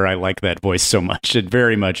 no wonder I like that voice so much. It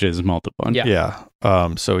very much is Montalban. Yeah.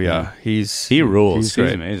 He rules.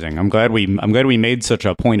 He's amazing. I'm glad we made such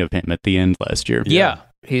a point of him at the end last year. Yeah.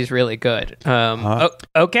 He's really good.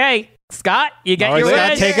 Okay. Scott, you got your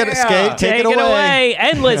Scott, take it away.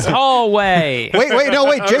 Endless hallway.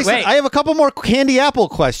 Wait, Jason, I have a couple more candy apple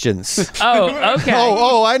questions. Oh, okay.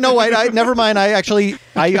 I know. Never mind.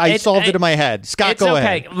 I solved it in my head. Scott, go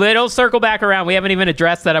ahead. It'll circle back around. We haven't even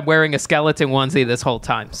addressed that I'm wearing a skeleton onesie this whole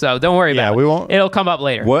time, so don't worry about it. We won't. It'll come up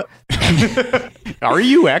later. What? Are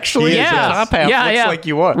you actually? Yeah. The top half looks like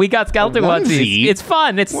you are. We got skeleton onesies. It's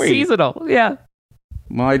fun. It's seasonal. Yeah.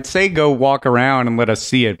 Well, I'd say go walk around and let us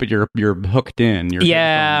see it, but you're hooked in.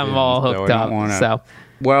 I'm all hooked up.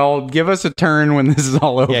 Well, give us a turn when this is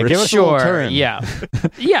all over. Yeah, give us a little turn. Yeah.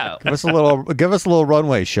 Give us a little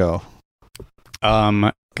runway show.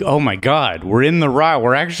 oh my God, we're in the ride.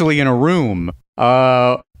 We're actually in a room.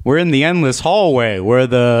 We're in the endless hallway where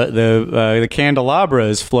the candelabra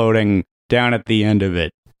is floating down at the end of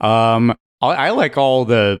it. I like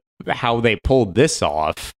all how they pulled this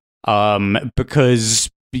off. Because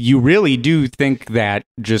you really do think that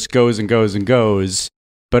just goes and goes and goes,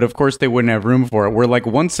 but of course they wouldn't have room for it. We're like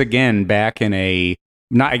once again back in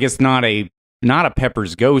not a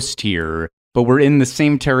Pepper's Ghost here, but we're in the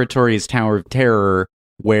same territory as Tower of Terror,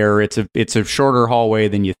 where it's a shorter hallway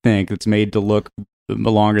than you think. It's made to look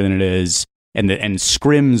longer than it is, and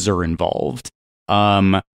scrims are involved.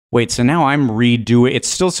 Wait, so now I'm redoing. It's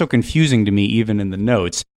still so confusing to me, even in the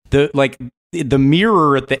notes. The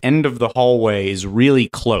mirror at the end of the hallway is really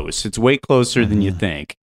close. It's way closer than you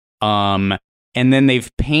think. And then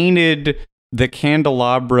they've painted the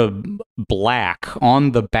candelabra black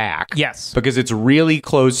on the back. Yes. Because it's really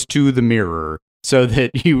close to the mirror, so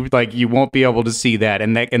that you won't be able to see that.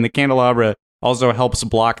 And the candelabra also helps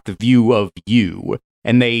block the view of you.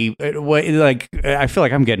 And I feel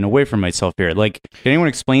like I'm getting away from myself here. Like, can anyone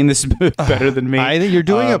explain this better than me? I think you're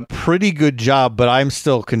doing a pretty good job, but I'm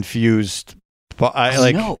still confused. But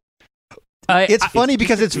it's funny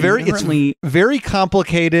because it's very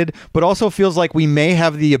complicated, but also feels like we may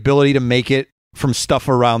have the ability to make it from stuff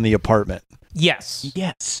around the apartment. Yes.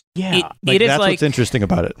 Yeah. That's what's interesting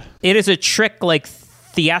about it. It is a trick like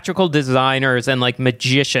theatrical designers and like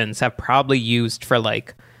magicians have probably used for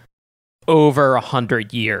like over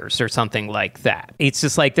 100 years or something like that. It's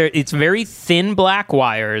just like it's very thin black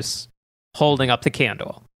wires holding up the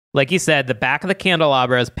candle. Like you said, the back of the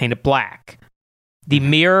candelabra is painted black. The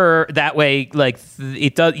mirror, that way, like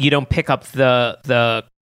it does, you don't pick up the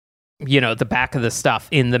back of the stuff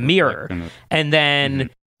in the mirror, and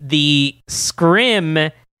then the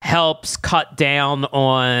scrim helps cut down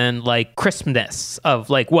on like crispness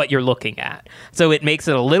of like what you're looking at. So it makes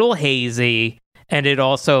it a little hazy, and it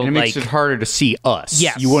also makes it harder to see us.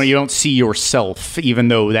 Yes, you don't see yourself, even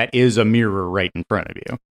though that is a mirror right in front of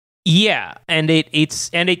you. Yeah, and it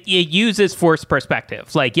uses forced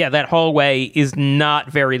perspective. Like, yeah, that hallway is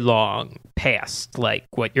not very long past like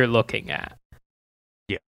what you're looking at.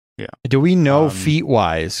 Yeah. Do we know feet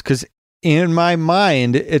wise? Because in my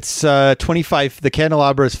mind, it's 25. The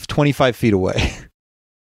candelabra is 25 feet away.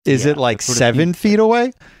 Is it like 7 feet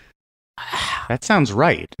away? That sounds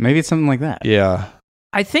right. Maybe it's something like that. Yeah.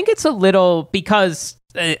 I think it's a little because,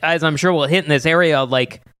 as I'm sure we'll hit in this area,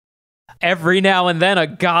 like, every now and then a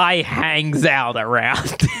guy hangs out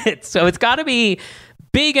around it. So it's got to be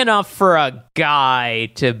big enough for a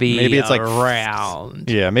guy to be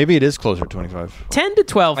around. Yeah, maybe it is closer to 25. 10 to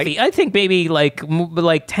 12 feet. I think maybe like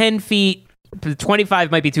 10 feet.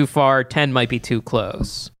 25 might be too far. 10 might be too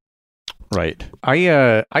close. Right.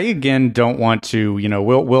 I again don't want to,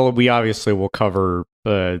 we obviously will cover,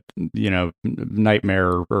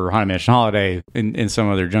 Nightmare or Haunted Mansion Holiday in some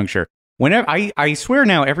other juncture. Whenever I swear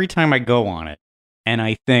now, every time I go on it, and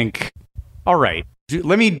I think, all right,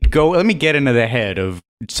 let me get into the head of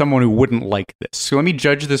someone who wouldn't like this. So let me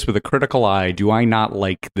judge this with a critical eye. Do I not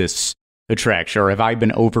like this attraction, or have I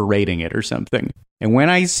been overrating it or something? And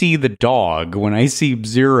when I see the dog, when I see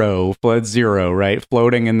Flood Zero, right,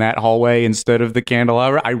 floating in that hallway instead of the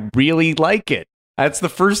candelabra, I really like it. That's the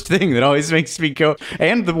first thing that always makes me go.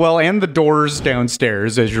 And the doors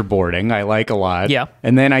downstairs as you're boarding, I like a lot. Yeah.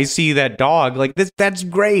 And then I see that dog, like this. That's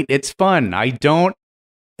great. It's fun. I don't.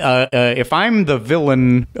 If I'm the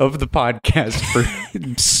villain of the podcast for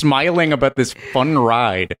smiling about this fun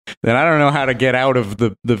ride, then I don't know how to get out of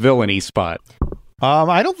the villainy spot.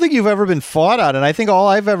 I don't think you've ever been fought on, and I think all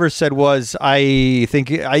I've ever said was I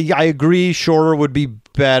think I agree shorter would be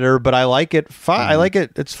better, but I like it. I like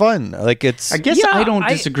it. It's fun. Like it's. I guess I don't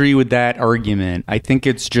disagree with that argument. I think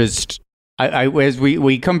it's just as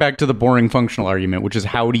we come back to the boring functional argument, which is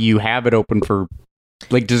how do you have it open for?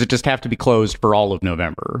 Like, does it just have to be closed for all of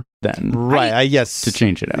November then? Right. Yes. To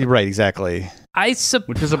change it out. Right. Exactly.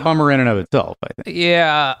 Which is a bummer in and of itself, I think.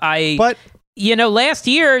 Yeah. But. Last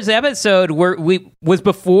year's episode was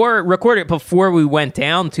recorded before we went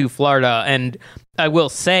down to Florida, and I will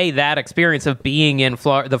say that experience of being in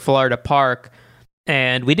the Florida park,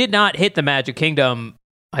 and we did not hit the Magic Kingdom,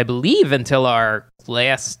 I believe, until our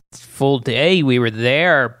last full day we were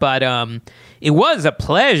there, but it was a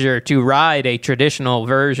pleasure to ride a traditional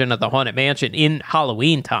version of the Haunted Mansion in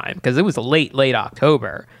Halloween time, because it was late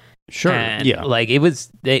October. Sure, and, yeah. Like, it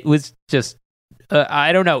was just...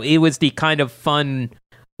 I don't know. It was the kind of fun.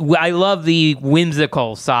 I love the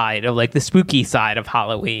whimsical side of like the spooky side of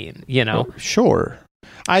Halloween. Sure,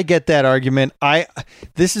 I get that argument.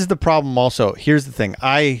 This is the problem. Also, here's the thing.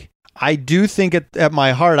 I do think at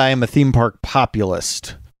my heart I am a theme park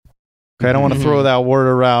populist. Okay, I don't want to throw that word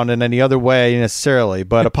around in any other way necessarily,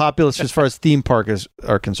 but a populist as far as theme parks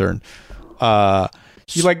are concerned.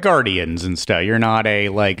 You like Guardians and stuff. You're not a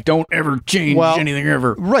don't ever change anything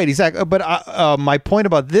ever. Right, exactly. But my point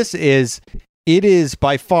about this is, it is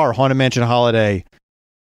by far Haunted Mansion Holiday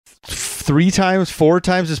 4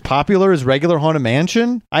 times as popular as regular Haunted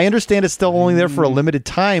Mansion. I understand it's still only there for a limited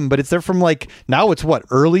time, but it's there from now it's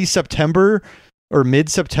early September or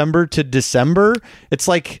mid-September to December. It's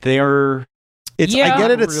like I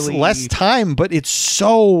get it, it's really less time, but it's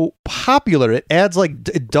so popular. It adds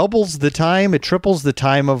it doubles the time, it triples the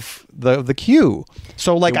time of the queue.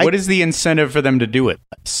 So what is the incentive for them to do it?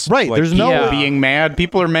 Right, there's no being mad.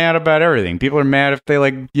 People are mad about everything. People are mad if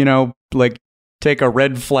they take a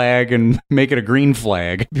red flag and make it a green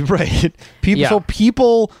flag. Right. So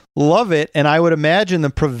people love it, and I would imagine the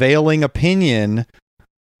prevailing opinion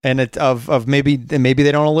of maybe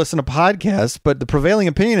they don't listen to podcasts, but the prevailing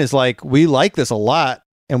opinion is we like this a lot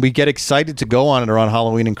and we get excited to go on it around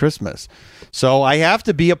Halloween and Christmas. So I have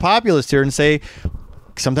to be a populist here and say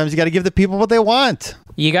sometimes you got to give the people what they want.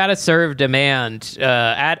 You got to serve demand.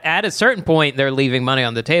 At a certain point, they're leaving money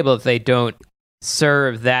on the table if they don't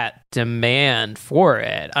serve that demand for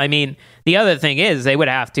it. I mean, the other thing is they would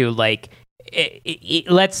have to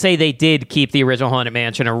let's say they did keep the original Haunted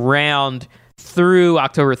Mansion around through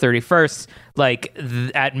October 31st,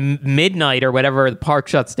 at midnight or whatever the park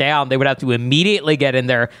shuts down, they would have to immediately get in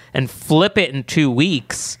there and flip it in 2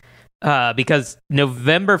 weeks, because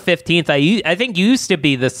November 15th, I think used to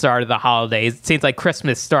be the start of the holidays. It seems like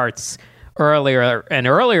Christmas starts earlier and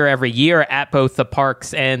earlier every year at both the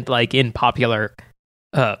parks and in popular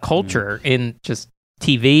culture, in just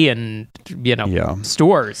TV and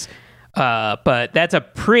stores. But that's a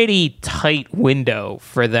pretty tight window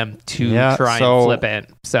for them to try and flip it.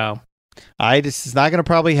 So it's not going to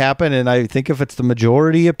probably happen. And I think if it's the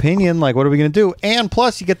majority opinion, what are we going to do? And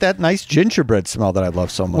plus, you get that nice gingerbread smell that I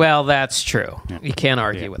love so much. Well, that's true. You can't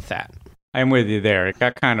argue with that. I'm with you there. It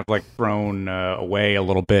got kind of thrown away a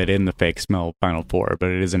little bit in the fake smell Final Four, but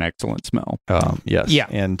it is an excellent smell. Yes. Yeah.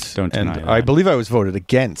 And don't deny that. I believe I was voted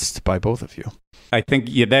against by both of you. I think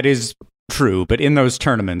that is true, but in those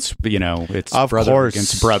tournaments, it's of brother course.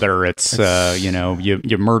 Against brother. It's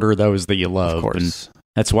you murder those that you love, of course. And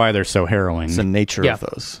that's why they're so harrowing. It's the nature of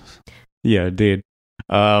those. Yeah, dude.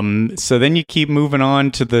 So then you keep moving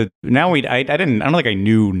on to the I don't think I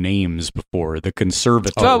knew names before. The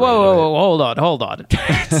conservatory. Whoa, hold on.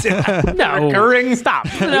 No, recurring. Stop.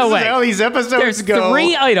 No way. How these episodes go. There's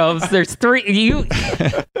 3 items. There's 3.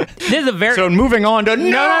 This is a very. So moving on to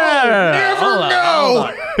no. Hold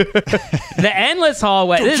on. The endless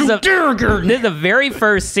hallway. This is the very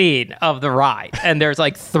first scene of the ride, and there's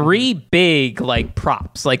 3 big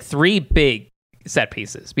props, 3 big set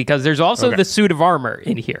pieces, because there's also the suit of armor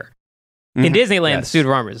in here. In Disneyland, the suit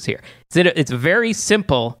of armor is here. It's a very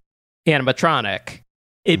simple animatronic.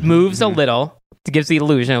 It moves a little. It gives the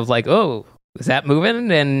illusion of oh, is that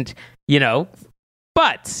moving? And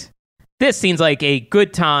but this seems like a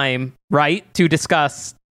good time, right, to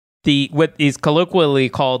discuss what is colloquially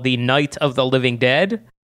called the Night of the Living Dead.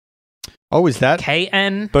 Oh, is that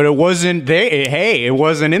KN? But it wasn't. It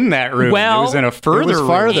wasn't in that room. Well, it was in a further. It was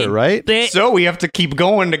farther, room. Right? So we have to keep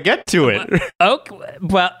going to get to it. Okay.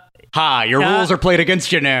 Well, your rules are played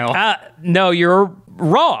against you now. No, you're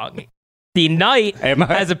wrong. The Knight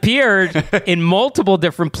has appeared in multiple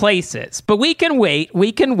different places, but we can wait.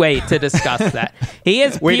 We can wait to discuss that. He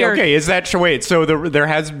has appeared. Okay, is that wait? So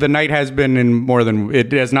the Knight has been in more than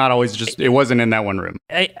it has not always just. It wasn't in that one room.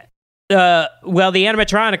 Well, the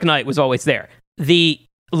animatronic Knight was always there. The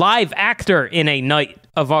live actor in a Knight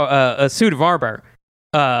of a suit of armor,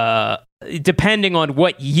 depending on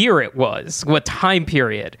what year it was, what time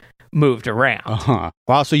period, moved around.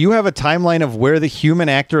 Wow, so you have a timeline of where the human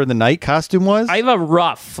actor in the Knight costume was? I have a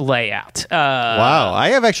rough layout. Wow, I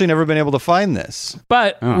have actually never been able to find this.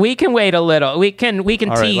 But we can wait a little. We can All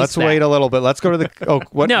right, tease let's that. wait a little bit. Let's go to the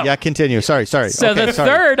what? No. Yeah, continue. Sorry. So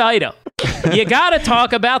third item. You got to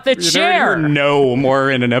talk about the chair. No more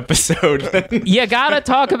in an episode. You got to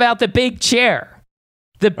talk about the big chair.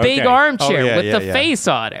 The big armchair with the face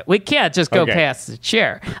on it. We can't just go past the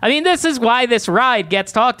chair. I mean, this is why this ride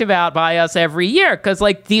gets talked about by us every year, because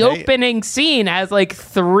the opening scene has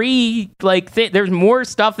 3 there's more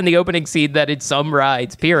stuff in the opening scene than in some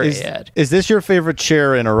rides. Period. Is this your favorite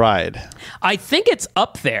chair in a ride? I think it's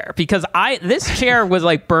up there because this chair was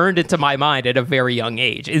burned into my mind at a very young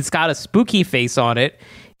age. It's got a spooky face on it.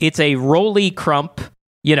 It's a Rolly Crump.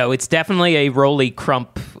 It's definitely a Rolly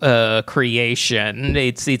Crump creation.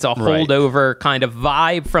 It's a holdover kind of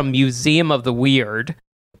vibe from Museum of the Weird.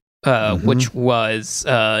 which was,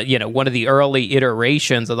 one of the early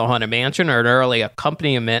iterations of the Haunted Mansion, or an early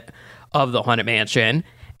accompaniment of the Haunted Mansion.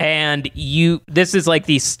 And this is like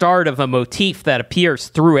the start of a motif that appears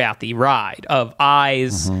throughout the ride of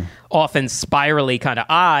eyes, often spirally kind of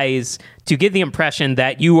eyes, to give the impression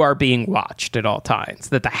that you are being watched at all times,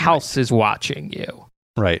 that the house is watching you.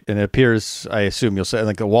 Right. And it appears, I assume you'll say,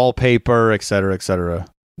 like the wallpaper, et cetera, et cetera.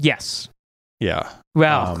 Yes. Yeah.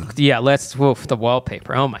 Well, the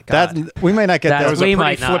wallpaper. Oh my God. We might not get that. That was a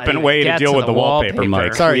pretty flippant way to deal with the wallpaper,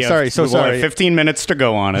 Mike. Sorry. 15 minutes to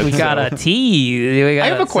go on it. We got a tea. I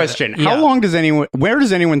have a question. Where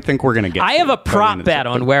does anyone think we're going to get I have a prop bet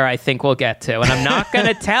on where I think we'll get to, and I'm not going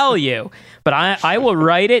to tell you, but I will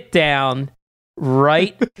write it down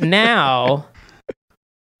right now.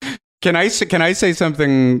 Can I say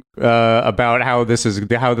something about how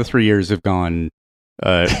the 3 years have gone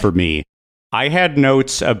for me? I had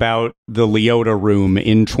notes about the Leota room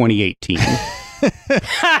in 2018.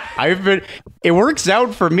 It works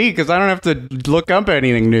out for me because I don't have to look up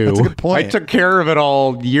anything new. That's a good point. I took care of it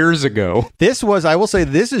all years ago. I will say,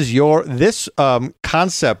 this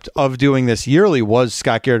concept of doing this yearly was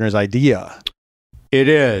Scott Gardner's idea. It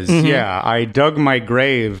is, yeah. I dug my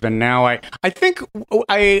grave, and now I think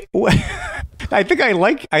I like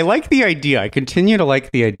the idea. I continue to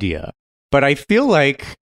like the idea, but I feel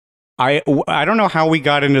like I don't know how we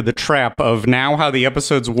got into the trap of now how the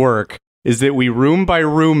episodes work is that we room by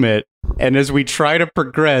room it, and as we try to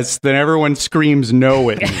progress, then everyone screams no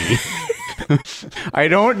at me. I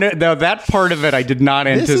don't know. Now, that part of it I did not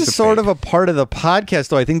anticipate. This is sort of a part of the podcast,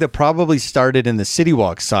 though, I think that probably started in the City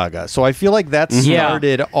Walk saga. So I feel like that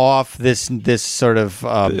started off this sort of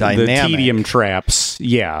dynamic. The tedium traps.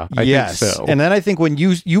 Yeah, I think so. And then I think when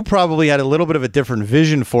you probably had a little bit of a different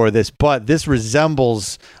vision for this, but this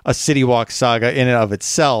resembles a City Walk saga in and of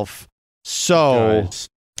itself. So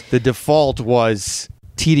the default was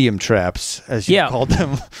tedium traps, as you called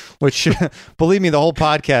them, which, believe me, the whole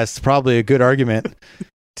podcast is probably a good argument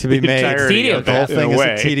to be made. The whole thing is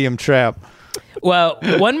a tedium trap. Well,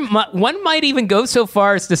 one might even go so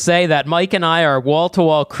far as to say that Mike and I are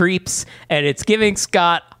wall-to-wall creeps, and it's giving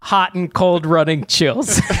Scott hot and cold running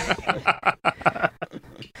chills.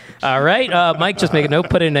 All right, Mike, just make a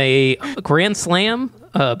note. Put in a grand slam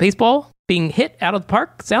baseball being hit out of the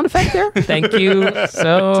park sound effect there. Thank you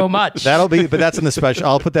so much. But that's in the special.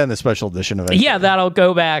 I'll put that in the special edition of it. Yeah, that'll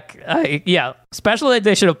go back. Special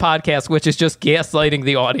edition of podcast, which is just gaslighting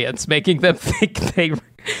the audience, making them think they.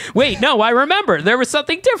 Wait, no, I remember. There was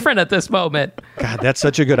something different at this moment. God, that's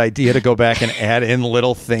such a good idea to go back and add in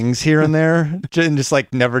little things here and there and just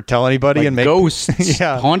like never tell anybody like and make ghosts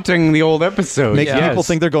haunting the old episode. Make people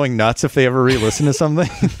think they're going nuts if they ever re-listen to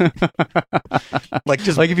something. like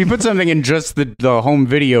if you put something in just the home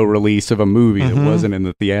video release of a movie that wasn't in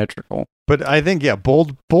the theatrical. But I think,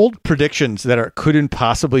 bold predictions that couldn't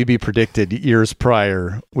possibly be predicted years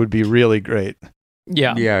prior would be really great.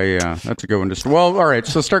 Yeah. That's a good one. Well, all right.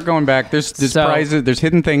 So start going back. There's prizes. There's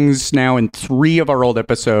hidden things now in 3 of our old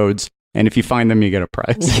episodes, and if you find them, you get a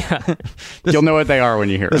prize. Yeah. You'll know what they are when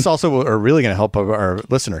you hear them. This also are really going to help our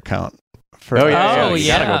listener count. You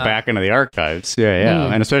gotta go back into the archives.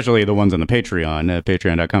 And especially the ones on the Patreon,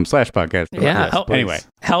 patreon.com/podcast. Yeah. Anyway,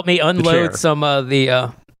 help me unload some of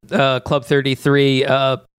the Club 33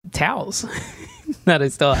 towels that I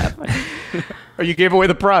still have. Or you gave away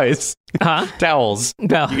the prize. Huh? Towels.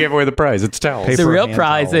 Well, you gave away the prize. It's towels. The real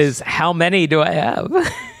prize is how many do I have?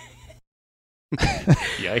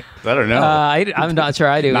 Yikes. I don't know. I'm not sure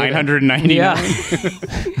I do. 999. Yeah.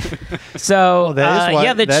 So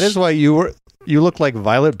that is why you look like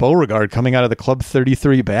Violet Beauregard coming out of the Club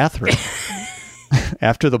 33 bathroom.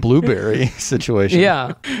 After the blueberry situation.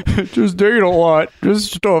 Yeah. Just date a lot.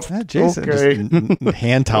 Just stuff. Jason, okay. Just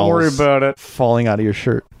hand towels. Don't worry about it. Falling out of your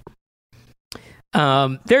shirt.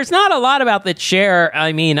 There's not a lot about the chair.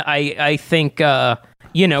 I mean, I think,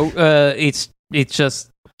 it's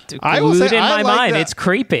just glued in my mind. It's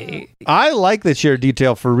creepy. I like the chair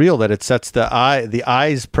detail for real, that it sets the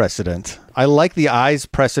eyes precedent. I like the eyes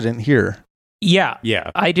precedent here. Yeah,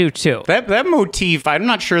 I do too. That motif, I'm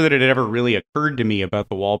not sure that it ever really occurred to me about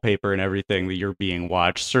the wallpaper and everything that you're being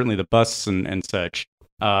watched. Certainly the busts and such.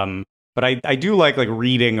 But I do like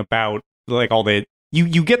reading about like all the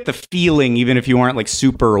you get the feeling even if you aren't like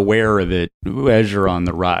super aware of it as you're on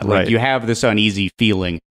the ride. Like you have this uneasy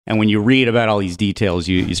feeling. And when you read about all these details,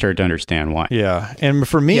 you start to understand why. Yeah. And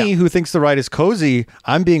for me, who thinks the ride is cozy,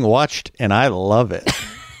 I'm being watched and I love it.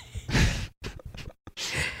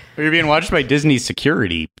 You're being watched by Disney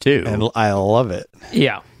security, too. And I love it.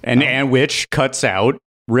 Yeah. And which cuts out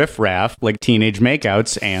riffraff like teenage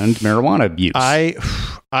makeouts and marijuana use.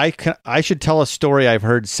 I should tell a story I've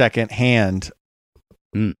heard secondhand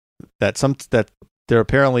that there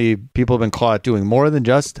apparently people have been caught doing more than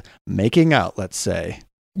just making out, let's say.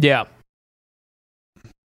 Yeah.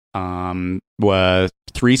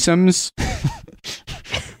 Threesomes?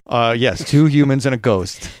 Yes, 2 humans and a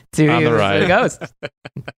ghost. 2 on the humans ride. and a ghost.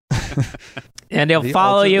 And he'll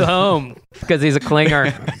follow you home because he's a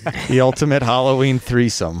clinger. The ultimate Halloween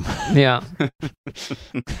threesome. Yeah.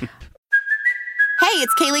 Hey,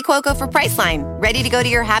 it's Kaylee Cuoco for Priceline. Ready to go to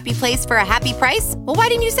your happy place for a happy price? Well, why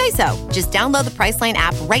didn't you say so? Just download the Priceline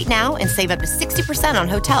app right now and save up to 60% on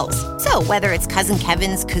hotels. So whether it's Cousin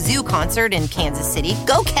Kevin's Kazoo Concert in Kansas City,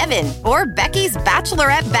 go Kevin, or Becky's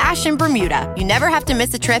Bachelorette Bash in Bermuda, you never have to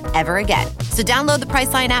miss a trip ever again. So download the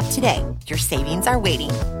Priceline app today. Your savings are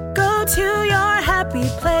waiting. Go to your happy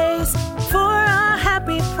place for a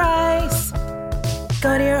happy price.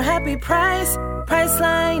 Go to your happy price,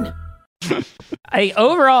 Priceline.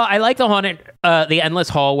 I like the haunted, the endless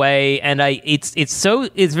hallway, and it's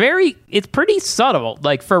pretty subtle.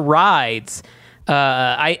 Like for rides,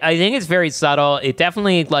 I think it's very subtle. It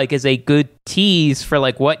definitely like is a good tease for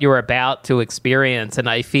like what you're about to experience, and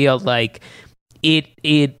I feel like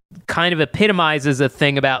it kind of epitomizes a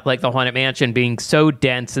thing about like the Haunted Mansion being so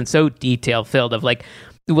dense and so detail filled. Of like,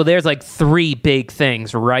 well, there's like 3 big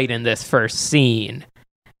things right in this first scene.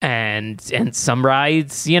 And some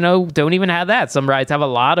rides, don't even have that. Some rides have a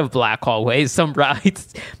lot of black hallways. Some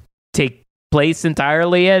rides take place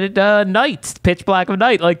entirely at night, pitch black of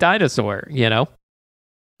night, like Dinosaur,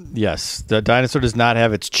 Yes, the Dinosaur does not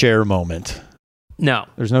have its chair moment. No.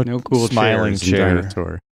 There's no cool smiling chair in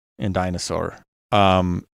Dinosaur. In Dinosaur.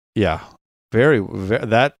 Yeah. Very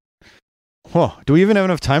that. Whoa, do we even have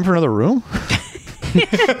enough time for another room?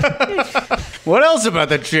 What else about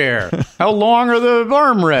the chair? How long are the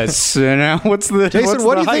armrests? And what's the Jason? what's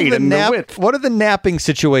What the do you think height and the width? What are the napping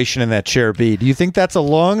situation in that chair be? Do you think that's a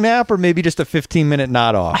long nap or maybe just a 15-minute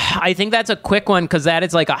nod off? I think that's a quick one because that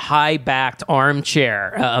is like a high-backed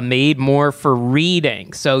armchair made more for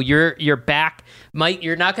reading. So your back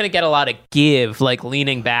you're not going to get a lot of give like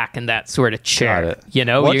leaning back in that sort of chair. You're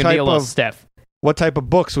going to be a little stiff. What type of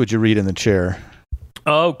books would you read in the chair?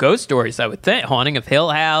 Oh, ghost stories, I would think. Haunting of Hill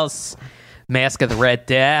House, Mask of the Red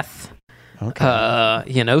Death.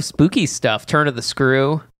 Okay. Spooky stuff. Turn of the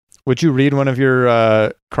Screw. Would you read one of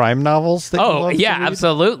your crime novels? Yeah,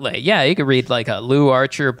 absolutely. Yeah, you could read like a Lou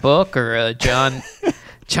Archer book or a John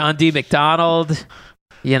D. McDonald.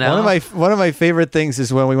 One of my favorite things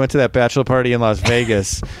is when we went to that bachelor party in Las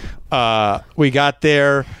Vegas. We got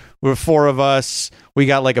there. We were 4 of us. We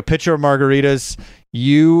got like a pitcher of margaritas.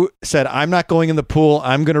 You said, I'm not going in the pool.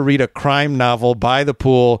 I'm going to read a crime novel by the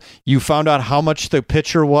pool. You found out how much the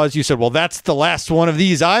pitcher was. You said, well, that's the last one of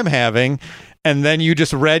these I'm having. And then you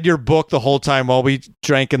just read your book the whole time while we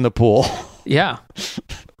drank in the pool. Yeah.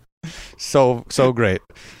 So great.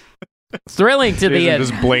 Thrilling to the end.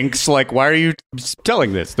 Just blinks like, why are you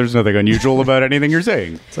telling this? There's nothing unusual about anything you're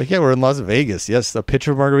saying. It's like, yeah, we're in Las Vegas. Yes, the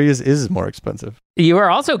pitcher of margaritas is more expensive. You were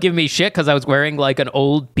also giving me shit because I was wearing like an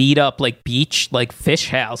old beat up like beach like Fish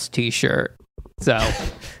House t-shirt. So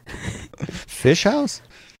Fish House?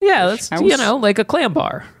 Yeah, that's like a clam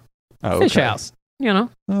bar. Oh, Fish House.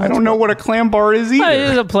 I don't know what a clam bar is either.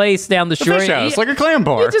 There's a place down the shore. Fish House, like a clam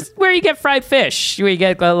bar. Just where you get fried fish. Where you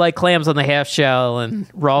get like clams on the half shell and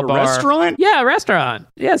raw bar. Restaurant? Yeah, restaurant.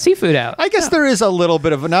 Yeah, seafood out. I guess there is a little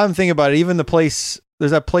bit of, now I'm thinking about it, even the place,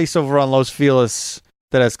 there's that place over on Los Feliz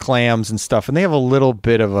that has clams and stuff, and they have a little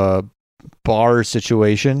bit of a bar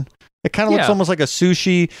situation. It kind of looks almost like a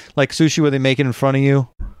sushi where they make it in front of you.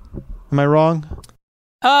 Am I wrong?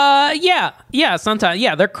 Yeah, sometimes.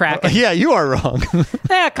 Yeah, they're cracking. Yeah, you are wrong.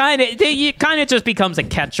 Yeah, kind of. It kind of just becomes a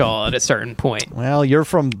catch-all at a certain point. Well, you're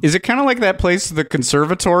from... Is it kind of like that place, the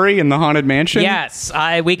conservatory in the Haunted Mansion? Yes,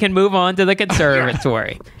 we can move on to the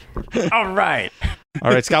conservatory. All right.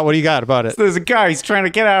 All right, Scott, what do you got about it? So there's a guy, he's trying to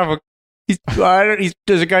get out of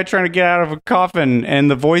there's a guy trying to get out of a coffin, and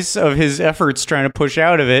the voice of his efforts trying to push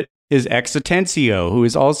out of it is Ex Atencio, who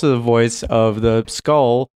is also the voice of the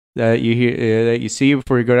skull that you hear, that you see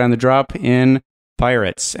before you go down the drop in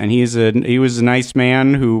Pirates. And he was a nice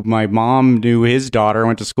man who my mom knew his daughter,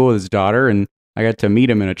 went to school with his daughter, and I got to meet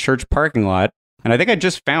him in a church parking lot. And I think I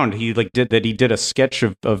just found he did a sketch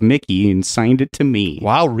of Mickey and signed it to me.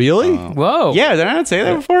 Wow, really? Whoa. Yeah, did I not say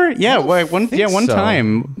that before? Yeah, one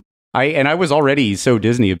time. I was already so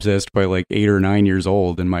Disney obsessed by like 8 or 9 years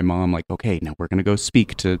old, and my mom like, okay, now we're gonna go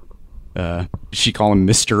speak to She call him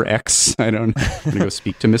Mr. X. I don't. I'm gonna go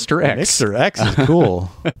speak to Mr. X. Mr. X is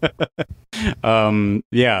cool.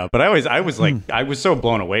 Yeah, but I was like, I was so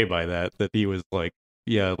blown away by that he was like,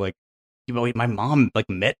 yeah, like, you know, my mom like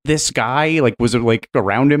met this guy, like was like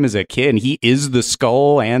around him as a kid, and he is the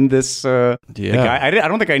skull and this the guy. I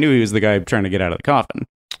don't think I knew he was the guy trying to get out of the coffin.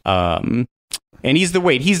 And he's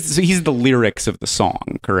the lyrics of the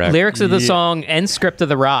song, correct? Lyrics of the song and script of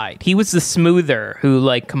the ride. He was the smoother who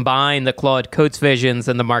like combined the Claude Coates visions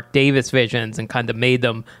and the Mark Davis visions and kind of made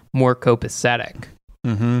them more copacetic.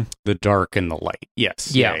 Mm-hmm. The dark and the light.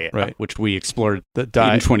 Yes. Yeah. Right. Which we explored in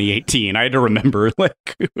 2018. I had to remember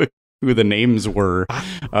like who the names were.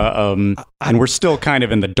 And we're still kind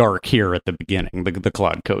of in the dark here at the beginning, the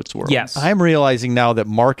Claude Coates world. Yes. I'm realizing now that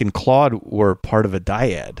Mark and Claude were part of a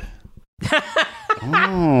dyad.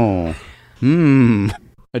 Oh,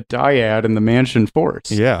 a dyad in the Mansion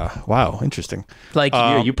Force. Yeah. Wow. Interesting. Like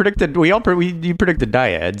you predicted. You predicted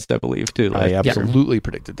dyads, I believe, too. I absolutely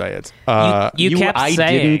predicted dyads. You kept I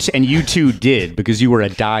saying, didn't, and you two did because you were a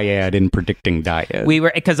dyad in predicting dyads. We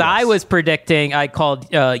were because I was predicting. I called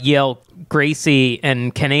Yale Gracie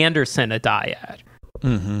and Ken Anderson a dyad,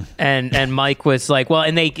 and Mike was like, well,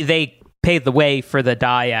 and they paved the way for the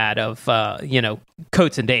dyad of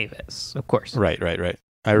Coates and Davis, of course. Right.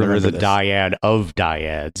 I remember the dyad of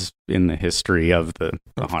dyads in the history of the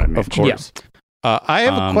Haunted Mansion. Of course. Yeah. I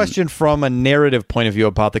have a question from a narrative point of view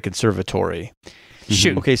about the conservatory.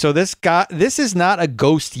 Shoot. Okay, so this is not a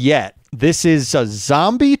ghost yet. This is a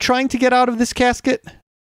zombie trying to get out of this casket?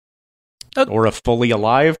 Or a fully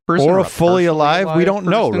alive person? Or a fully alive? We don't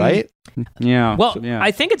know, right? Yeah. Well,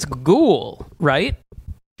 I think it's ghoul, right?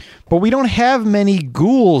 But we don't have many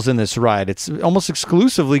ghouls in this ride. It's almost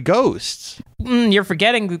exclusively ghosts. You're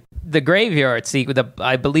forgetting the graveyard. See,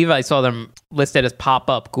 I believe I saw them listed as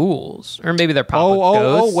pop-up ghouls. Or maybe they're pop-up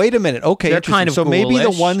ghosts. Oh, wait a minute. Okay, they're kind of so maybe the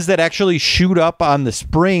ghoulish. ones that actually shoot up on the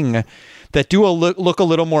spring that do look a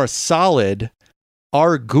little more solid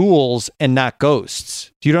are ghouls and not ghosts.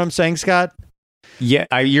 Do you know what I'm saying, Scott?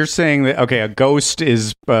 Yeah, you're saying that, okay, a ghost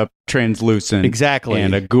is translucent. Exactly.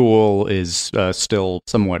 And a ghoul is still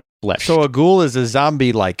somewhat fleshed. So a ghoul is a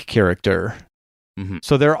zombie-like character. Mm-hmm.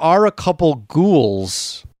 So there are a couple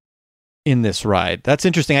ghouls in this ride. That's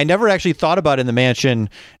interesting. I never actually thought about it in the mansion.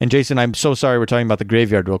 And Jason, I'm so sorry we're talking about the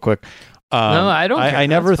graveyard real quick. No, I don't care. I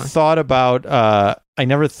never thought about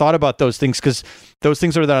those things because those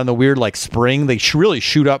things are that on the weird like spring. They really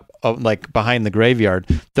shoot up like behind the graveyard.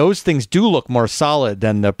 Those things do look more solid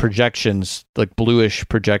than the projections, like bluish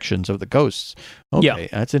projections of the ghosts. Okay,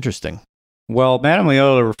 that's interesting. Well, Madame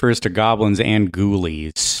Leota refers to goblins and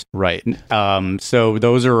ghoulies. Right. So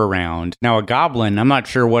those are around. Now, a goblin, I'm not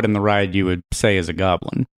sure what in the ride you would say is a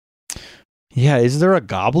goblin. Yeah, is there a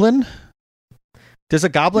goblin? Does a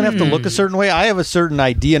goblin have to look a certain way? I have a certain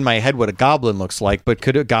idea in my head what a goblin looks like, but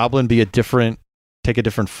could a goblin be take a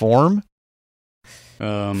different form?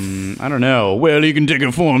 I don't know. Well, you can take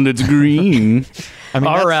a form that's green. I mean,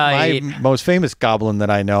 All that's right. my most famous goblin that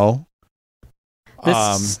I know.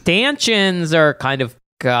 The stanchions are kind of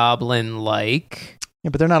goblin-like.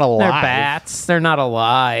 Yeah, but they're not alive. They're bats. They're not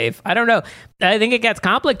alive. I don't know. I think it gets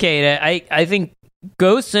complicated. I think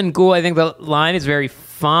ghosts and ghoul, I think the line is very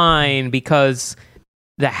fine because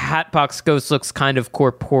the Hatbox Ghost looks kind of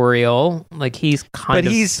corporeal. Like he's kind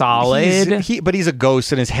of solid. But he's a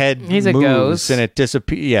ghost and his head He's moves a ghost. and it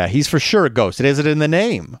disappears. Yeah, he's for sure a ghost. It has it in the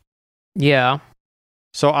name. Yeah.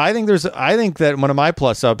 So I think that one of my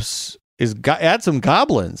plus-ups is add some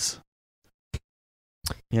goblins.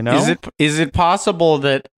 You know? Is it possible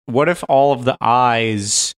that what if all of the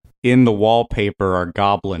eyes in the wallpaper are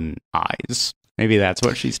goblin eyes? Maybe that's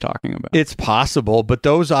what she's talking about. It's possible, but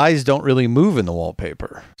those eyes don't really move in the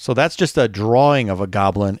wallpaper. So that's just a drawing of a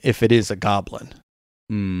goblin if it is a goblin.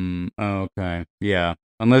 Okay. Yeah.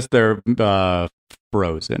 Unless they're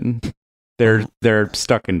frozen. They're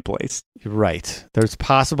stuck in place. Right. There's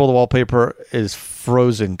possible the wallpaper is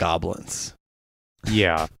frozen goblins.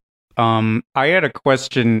 Yeah. I had a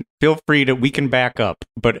question. Feel free we can back up,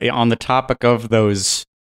 but on the topic of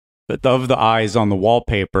the eyes on the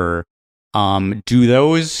wallpaper, do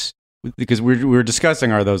those, because we're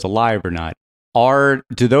discussing are those alive or not?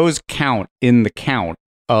 Do those count in the count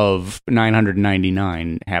of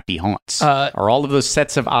 999 happy haunts? Are all of those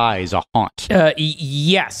sets of eyes a haunt?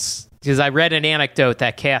 Yes. Because I read an anecdote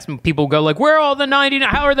that people go like, where are all the 99?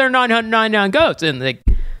 How are there 999 ghosts? And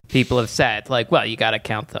people have said like, well, you got to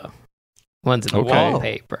count the ones in the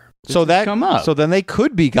wallpaper. So then they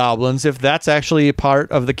could be goblins if that's actually a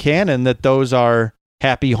part of the canon that those are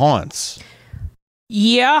happy haunts.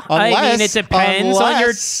 Yeah, I mean it depends on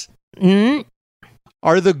your.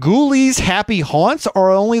 Are the ghoulies happy haunts or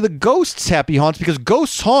are only the ghosts happy haunts? Because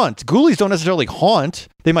ghosts haunt. Ghoulies don't necessarily haunt.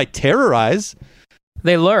 They might terrorize.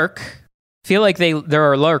 They lurk. Feel like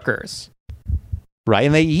there are lurkers. Right,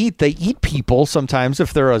 and they eat people sometimes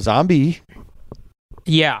if they're a zombie.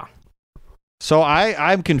 Yeah. So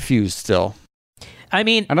I'm confused still. I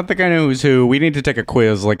mean, I don't think I know who's who. We need to take a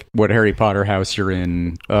quiz, like what Harry Potter house you're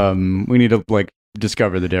in. We need to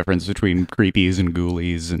discover the difference between creepies and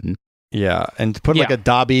ghoulies, and and put a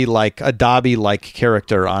Dobby like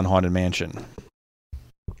character on Haunted Mansion.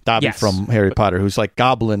 Dobby from Harry Potter, who's like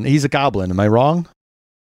goblin. He's a goblin. Am I wrong?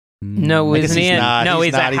 No, isn't he? No,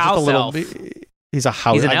 he's a house elf. He's a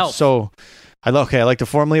house. He's an elf. So, I'd like to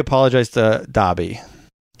formally apologize to Dobby.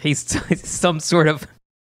 He's some sort of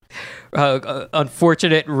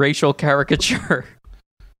unfortunate racial caricature.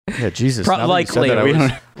 Yeah, Jesus. Likely. You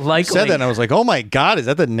said that, and I was like, oh my God, is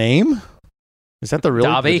that the name? Is that the real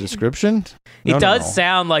Dobby? description? It does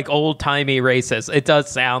sound like old-timey racist. It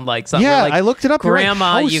does sound like something like... I looked it up.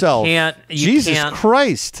 Grandma, you can't... Jesus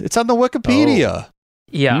Christ. It's on the Wikipedia. Oh.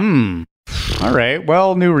 Yeah. All right.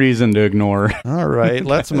 Well, new reason to ignore. All right.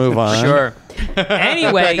 Let's move on. Sure.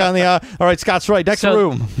 Anyway. Back on the, all right, Scott's right. Next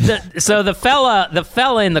room. So the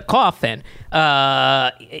fella in the coffin,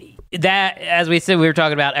 that, as we said, we were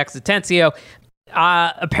talking about Existencio.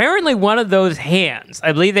 Apparently one of those hands,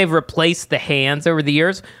 I believe they've replaced the hands over the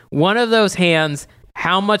years. One of those hands,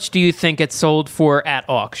 how much do you think it sold for at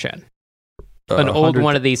auction? An old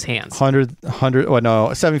one of these hands.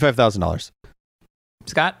 $75,000.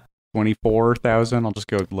 Scott? 24,000. I'll just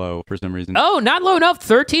go low for some reason. Oh, not low enough.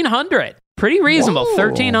 1,300. Pretty reasonable. Whoa.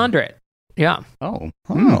 1,300. Yeah. Oh.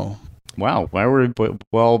 Wow.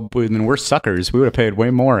 Then we're suckers. We would have paid way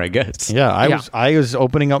more, I guess. Yeah, I was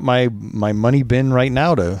opening up my money bin right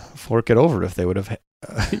now to fork it over if they would have.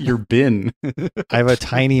 Your bin. I have a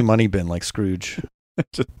tiny money bin like Scrooge.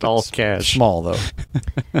 Just all cash. Small though.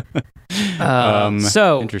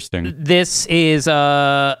 So interesting. This is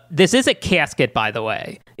a casket, by the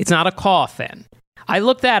way. It's not a coffin. I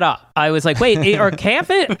looked that up. I was like, wait, are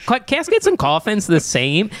caskets and coffins the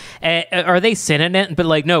same? Are they synonym?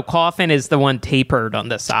 But no, coffin is the one tapered on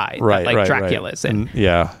the side, right? That, right, Dracula's right. in.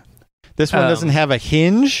 Yeah, this one doesn't have a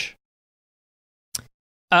hinge.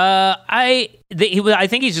 I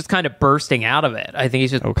think he's just kind of bursting out of it. I think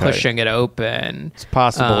he's just pushing it open. It's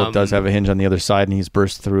possible it does have a hinge on the other side, and he's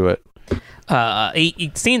burst through it.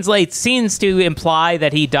 It seems to imply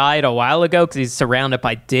that he died a while ago because he's surrounded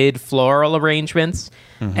by floral arrangements.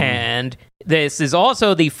 Mm-hmm. And this is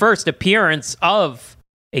also the first appearance of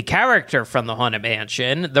a character from the Haunted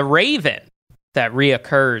Mansion, the Raven, that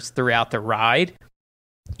reoccurs throughout the ride.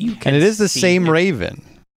 And it is the same Raven.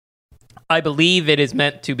 I believe it is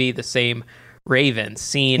meant to be the same Raven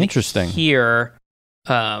seen here.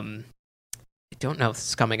 I don't know if this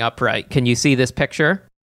is coming up right. Can you see this picture?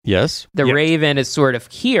 Yes. The Raven is sort of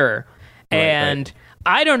here. Right.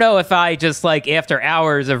 I don't know if I just after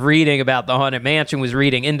hours of reading about the Haunted Mansion was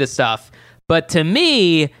reading into stuff, but to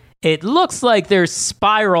me, it looks like there's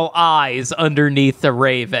spiral eyes underneath the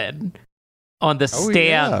Raven on the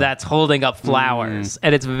stand that's holding up flowers.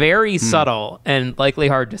 And it's very subtle and likely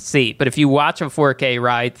hard to see. But if you watch a 4K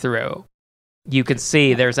ride through, you can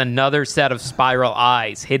see there's another set of spiral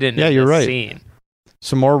eyes hidden in this scene.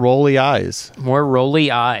 Some more rolly eyes. More rolly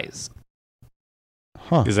eyes.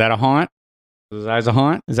 Huh. Is that a haunt? Is his eyes a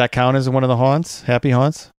haunt? Does that count as one of the haunts? Happy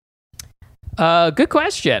haunts? Good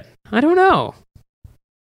question. I don't know.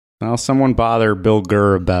 Well, someone bother Bill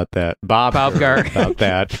Gurr about that. Bob Gurr about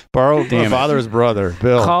that. Borrow my father's brother,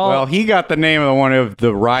 Bill. Well, he got the name of the one of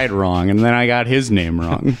the ride wrong, and then I got his name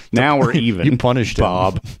wrong. Now we're even. You punished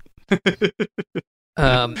Bob.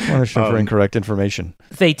 Punished him for incorrect information.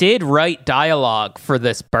 They did write dialogue for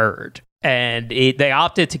this bird, and they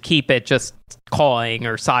opted to keep it just cawing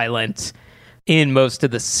or silent in most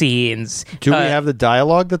of the scenes. Do we have the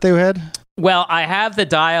dialogue that they had? Well, I have the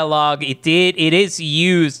dialogue.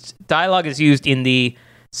 Dialogue is used in the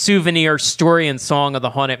souvenir story and song of the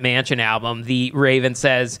Haunted Mansion album. The Raven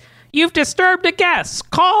says, "You've disturbed a guest.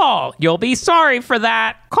 Call. You'll be sorry for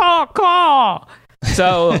that. Call.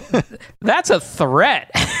 So that's a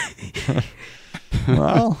threat.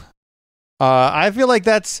 Well, I feel like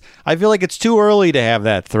it's too early to have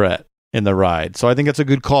that threat in the ride. So I think it's a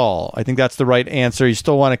good call. I think that's the right answer. You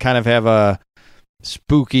still want to kind of have a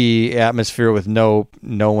spooky atmosphere with no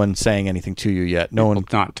one saying anything to you yet. No one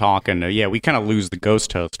not talking. We kind of lose the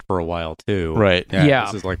ghost host for a while too. Right.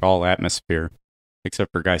 Yeah. This is all atmosphere,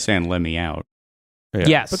 except for a guy saying, "Let me out." Yeah.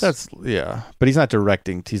 Yes. But but he's not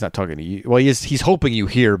directing. He's not talking to you. Well, he's hoping you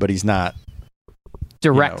hear, but he's not.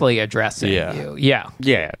 directly addressing you. Yeah.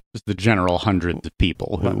 Yeah. Just the general hundreds of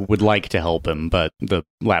people who would like to help him, but the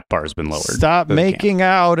lap bar has been lowered. Stop making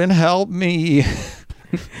out and help me.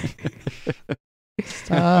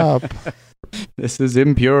 Stop. This is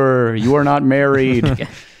impure. You are not married.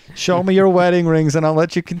 Show me your wedding rings and I'll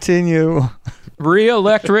let you continue.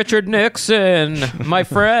 Re-elect Richard Nixon, my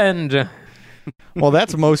friend. Well,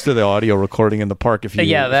 that's most of the audio recording in the park. If you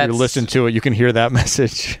listen to it, you can hear that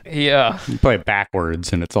message. Yeah. You play it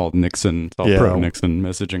backwards and it's all Nixon. It's all pro-Nixon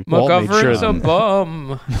messaging. McGovern's a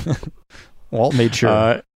bum. Walt made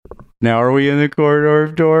sure. Now, are we in the corridor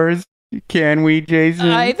of doors? Can we, Jason?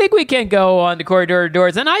 I think we can go on the corridor of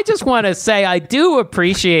doors. And I just want to say I do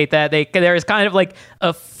appreciate that there's kind of like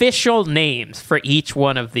official names for each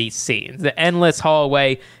one of these scenes. The endless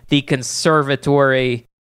hallway, the conservatory.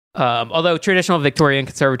 Although traditional Victorian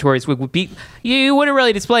conservatories would be, you wouldn't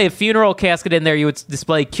really display a funeral casket in there. You would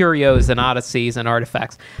display curios and oddities and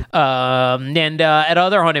artifacts. And at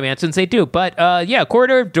other haunted mansions, they do. But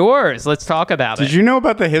corridor of doors. Let's talk about it. Did you know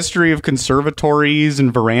about the history of conservatories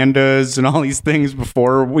and verandas and all these things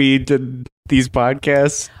before we did these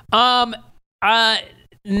podcasts?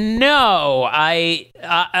 No, I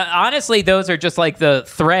honestly, those are just like the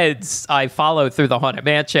threads I follow through the Haunted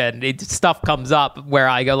Mansion. Stuff comes up where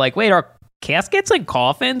I go like, wait, are caskets and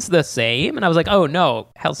coffins the same? And I was like, oh no,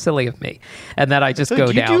 how silly of me. And then I just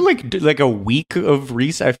go down. You do like a week of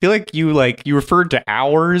research? I feel like you referred to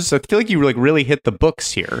hours. I feel like you really hit the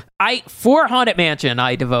books here. For Haunted Mansion,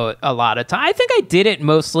 I devote a lot of time. I think I did it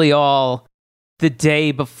mostly all the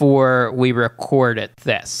day before we recorded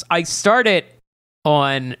this. I started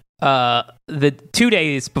on the 2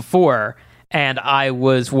 days before, and I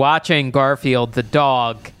was watching Garfield the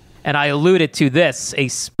dog, and I alluded to this, a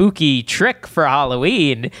spooky trick for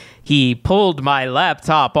Halloween. He pulled my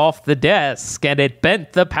laptop off the desk, and it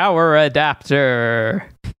bent the power adapter.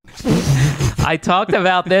 I talked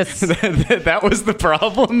about this. That was the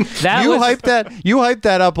problem? You hyped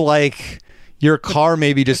that up like your car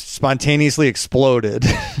maybe just spontaneously exploded.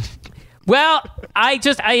 Well, I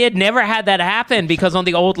had never had that happen because on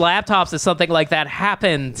the old laptops, if something like that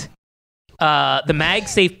happened, the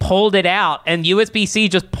MagSafe pulled it out and USB-C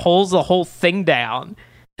just pulls the whole thing down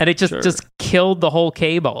and it just killed the whole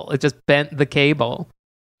cable. It just bent the cable.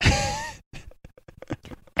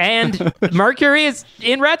 And Mercury is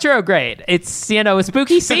in retrograde. It's, a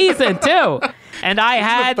spooky season too. And I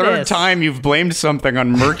had the third time you've blamed something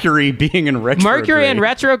on Mercury being in retrograde. Mercury in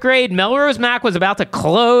retrograde. Melrose Mac was about to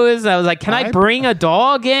close. I was like, can I bring a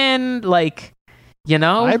dog in? Like,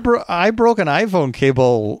 I broke an iPhone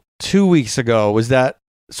cable 2 weeks ago. Was that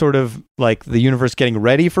sort of like the universe getting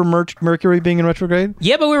ready for Mercury being in retrograde?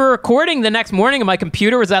 Yeah, but we were recording the next morning and my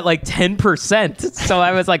computer was at like 10%. So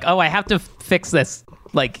I was like, oh, I have to fix this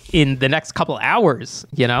like in the next couple hours,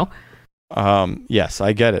 Yes,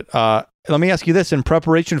 I get it. Let me ask you this. In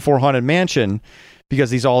preparation for Haunted Mansion, because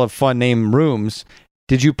these all have fun name rooms,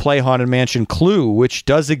 did you play Haunted Mansion Clue, which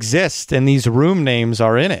does exist, and these room names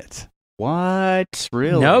are in it? What?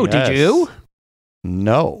 Really? No, yes. Did you?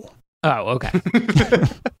 No. Oh, okay.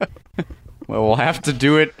 Well, we'll have to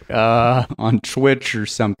do it on Twitch or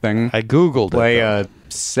something. I Googled Play a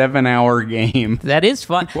 7-hour game. That is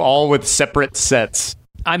fun. All with separate sets.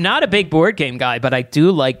 I'm not a big board game guy, but I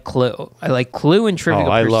do like Clue. I like Clue and Trivial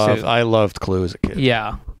Pursuit. I loved Clue as a kid.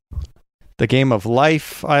 Yeah. The Game of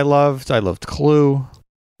Life I loved. I loved Clue.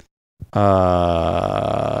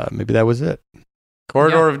 Maybe that was it.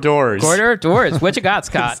 Corridor of Doors. Corridor of Doors. What you got,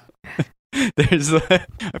 Scott? I feel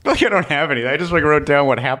like I don't have any. I just wrote down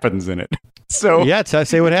what happens in it. So yeah,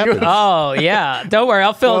 say what happens. Oh yeah, don't worry,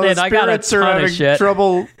 I'll fill it in. I got a ton of shit.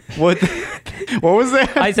 Trouble. What was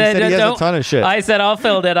that? I said he has a ton of shit. I said I'll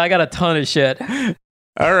fill it in. I got a ton of shit.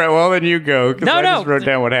 All right, well then you go. I just wrote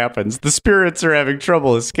down what happens. The spirits are having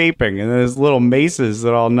trouble escaping, and there's little maces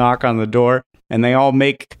that all knock on the door, and they all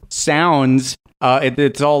make sounds.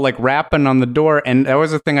 It's all like rapping on the door, and that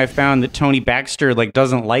was the thing I found that Tony Baxter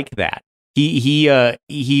doesn't like that. He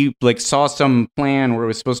saw some plan where it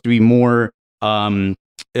was supposed to be more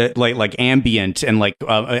like ambient and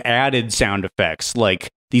added sound effects, like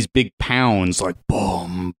these big pounds, like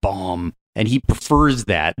boom, boom. And he prefers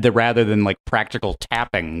that rather than practical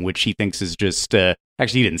tapping, which he thinks is just,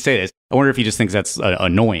 actually he didn't say this. I wonder if he just thinks that's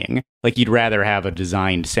annoying. Like he'd rather have a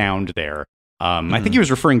designed sound there. I think he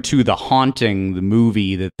was referring to The Haunting, the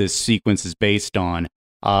movie that this sequence is based on.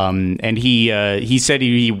 And he said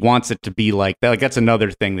he wants it to be like that. Like that's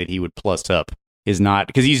another thing that he would plus up, is not,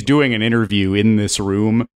 because he's doing an interview in this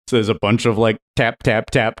room. So there's a bunch of tap, tap,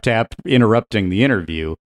 tap, tap interrupting the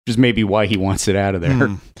interview. is maybe why he wants it out of there.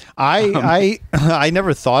 I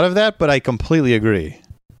never thought of that, but I completely agree.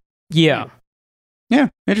 Yeah. Yeah,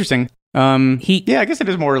 interesting. I guess it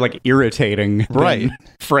is more like irritating than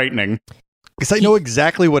frightening. Because I know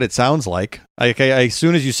exactly what it sounds like. As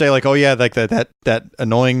soon as you say like, oh yeah, like that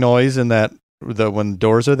annoying noise and when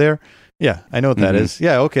doors are there. Yeah, I know what that is.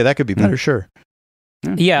 Yeah, okay, that could be better, sure.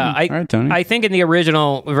 Yeah, all right, Tony. I think in the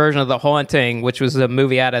original version of The Haunting, which was a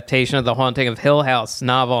movie adaptation of The Haunting of Hill House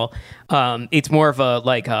novel, it's more of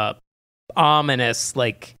a ominous,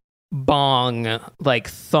 like bong, like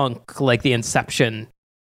thunk, like the Inception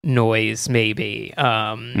noise, maybe.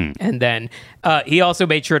 And then he also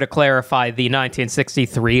made sure to clarify the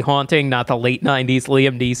 1963 Haunting, not the late 90s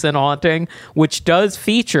Liam Neeson Haunting, which does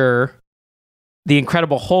feature the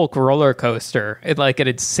Incredible Hulk roller coaster in like an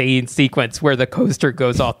insane sequence where the coaster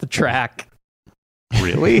goes off the track.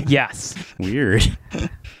 Really? Yes. Weird.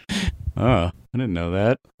 Oh, I didn't know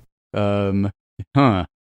that. That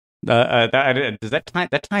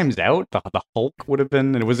times out? The Hulk would have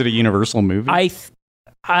been. Was it a Universal movie?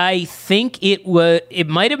 I think it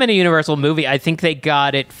might have been a Universal movie. I think they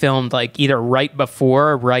got it filmed like either right before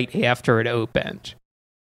or right after it opened.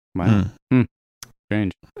 Wow.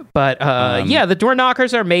 Strange. But the door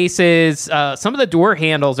knockers are maces. Some of the door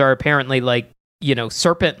handles are apparently like,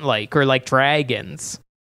 serpent-like or like dragons.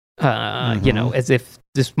 As if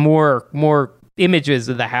just more images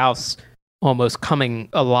of the house almost coming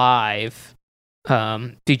alive.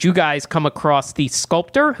 Did you guys come across the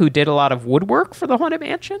sculptor who did a lot of woodwork for the Haunted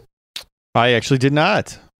Mansion? I actually did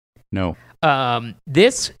not. No.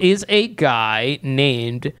 This is a guy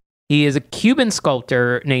he is a Cuban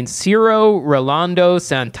sculptor named Ciro Rolando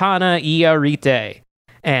Santana Iarrite.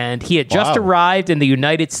 And he had just arrived in the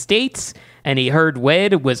United States, and he heard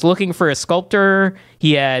WED was looking for a sculptor.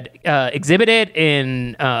 He had exhibited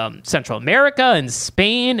in Central America and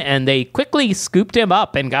Spain, and they quickly scooped him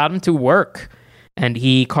up and got him to work. And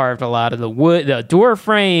he carved a lot of the wood, the door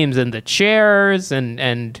frames and the chairs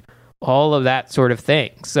and all of that sort of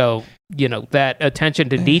thing. So, that attention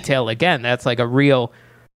to detail, again, that's like a real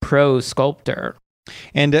pro sculptor.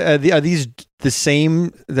 And are these the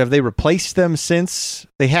same? Have they replaced them since?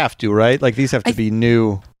 They have to, right? Like these have to be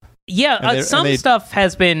new. Yeah, some stuff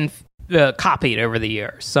has been copied over the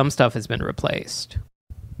years. Some stuff has been replaced.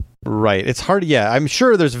 Right. It's hard. Yeah, I'm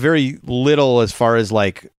sure there's very little as far as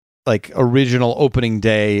like original opening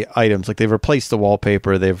day items. Like they've replaced the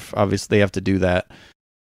wallpaper. They have to do that.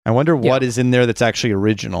 I wonder what is in there that's actually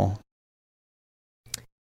original.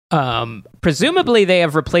 Presumably they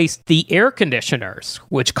have replaced the air conditioners,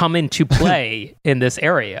 which come into play in this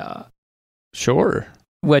area. Sure.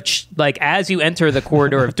 Which, like, as you enter the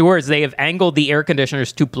corridor of doors, they have angled the air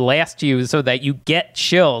conditioners to blast you so that you get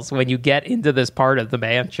chills when you get into this part of the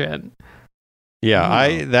mansion.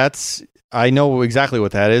 Yeah, I know exactly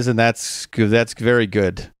what that is, and that's very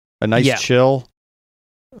good. A nice chill.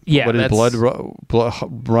 Yeah, what is blood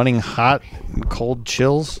running hot and cold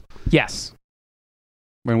chills? Yes.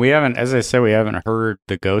 When we haven't, as I said, we haven't heard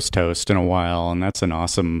the ghost toast in a while, and that's an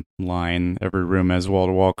awesome line. Every room has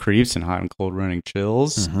wall-to-wall creeps and hot and cold running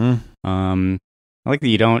chills. Mm-hmm. I like that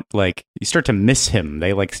you start to miss him.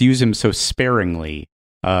 They use him so sparingly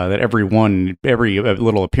that every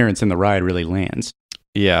little appearance in the ride really lands.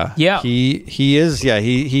 Yeah. Yeah. He is. Yeah.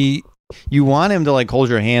 He. You want him to hold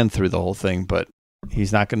your hand through the whole thing, but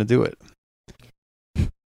he's not going to do it.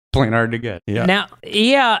 Plain hard to get. Yeah. Now,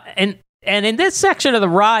 and in this section of the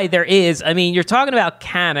ride, you're talking about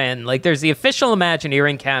canon. Like, there's the official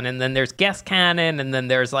Imagineering canon, then there's guest canon, and then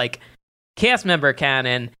there's, cast member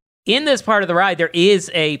canon. In this part of the ride, there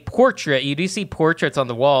is a portrait. You do see portraits on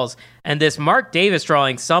the walls. And this Mark Davis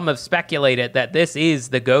drawing, some have speculated that this is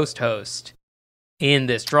the ghost host in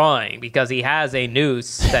this drawing because he has a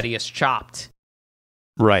noose that he has chopped.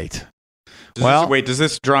 Right. Does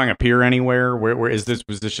this drawing appear anywhere? Where is this?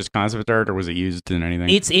 Was this just concept art, or was it used in anything?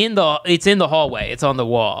 It's in the hallway. It's on the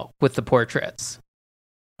wall with the portraits.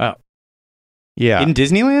 Oh, yeah. In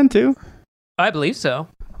Disneyland too? I believe so.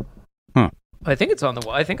 Huh. I think it's on the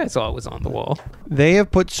wall. I think I saw it was on the wall. They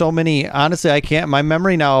have put so many. Honestly, I can't. My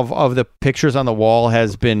memory now of the pictures on the wall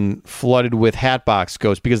has been flooded with Hatbox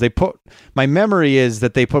ghosts because my memory is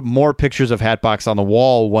that they put more pictures of Hatbox on the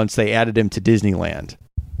wall once they added him to Disneyland.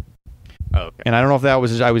 Oh, okay. And I don't know if that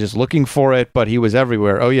was I was just looking for it, but he was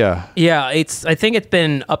everywhere. Oh yeah. Yeah, I think it's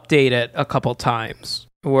been updated a couple times,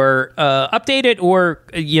 or updated, or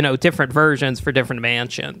different versions for different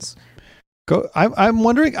mansions. I'm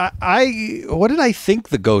wondering. What did I think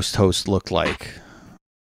the ghost host looked like?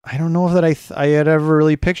 I don't know that I had ever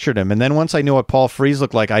really pictured him. And then once I knew what Paul Frees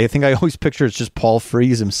looked like, I think I always pictured it's just Paul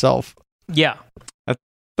Frees himself. Yeah.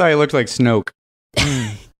 Thought he looked like Snoke.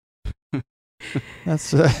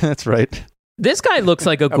 That's right. This guy looks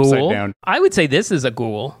like a ghoul. Down. I would say this is a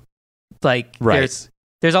ghoul. Like, there's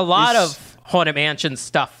a lot of Haunted Mansion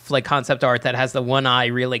stuff, like concept art, that has the one eye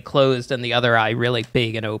really closed and the other eye really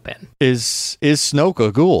big and open. Is Snoke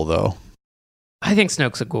a ghoul, though? I think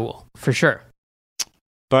Snoke's a ghoul, for sure.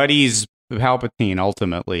 But he's Palpatine,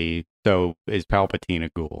 ultimately, so is Palpatine a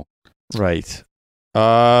ghoul? Right.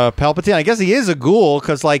 Palpatine, I guess he is a ghoul,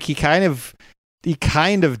 because, like, he kind of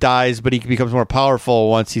dies, but he becomes more powerful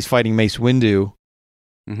once he's fighting Mace Windu.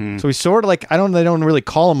 Mm-hmm. So he's sort of like, they don't really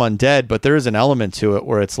call him undead, but there is an element to it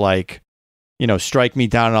where it's like, strike me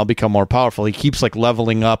down and I'll become more powerful. He keeps like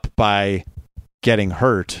leveling up by getting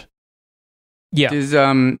hurt. Yeah. Is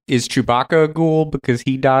Chewbacca a ghoul because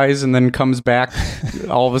he dies and then comes back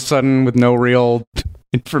all of a sudden with no real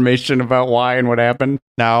information about why and what happened?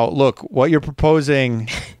 Now, look, what you're proposing,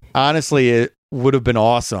 honestly, it would have been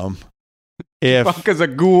awesome if Chewbacca's a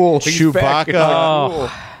ghoul.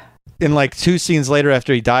 Chewbacca, in like 2 scenes later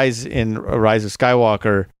after he dies in Rise of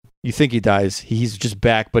Skywalker, you think he dies. He's just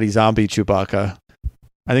back, but he's zombie Chewbacca.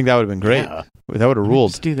 I think that would have been great. Yeah. That would have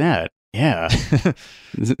ruled. Let's do that. Yeah.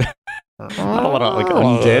 Not a lot of like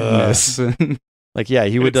undeadness. Like, yeah,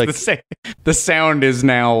 he would like the sound is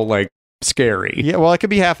now like scary. Yeah, well, it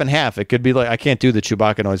could be half and half. It could be like, I can't do the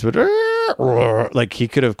Chewbacca noise, but like he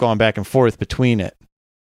could have gone back and forth between it.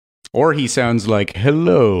 Or he sounds like,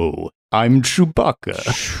 "Hello, I'm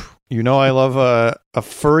Chewbacca." I love a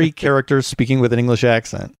furry character speaking with an English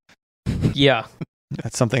accent. Yeah.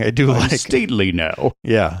 That's something I do I'm like. stately now.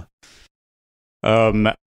 Yeah.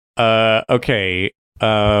 Okay.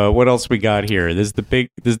 What else we got here? There's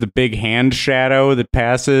the big hand shadow that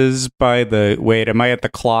passes by the. Wait, am I at the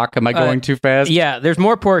clock? Am I going too fast? Yeah, there's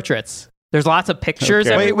more portraits. There's lots of pictures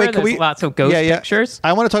everywhere. There's lots of ghost pictures.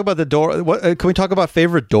 I want to talk about the door. Can we talk about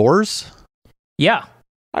favorite doors? Yeah.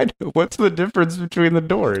 What's the difference between the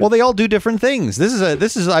doors? Well, they all do different things. This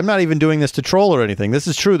is. I'm not even doing this to troll or anything. This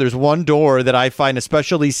is true. There's one door that I find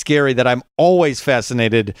especially scary that I'm always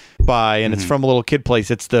fascinated by, and it's from a little kid place.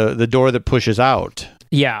 It's the door that pushes out.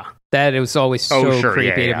 Yeah, that was always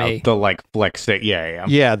creepy to me. The like flex it. Yeah.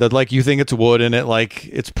 Yeah, that like you think it's wood and it like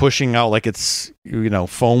it's pushing out like it's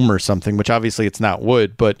foam or something, which obviously it's not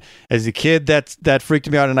wood. But as a kid, that freaked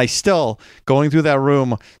me out, and I still going through that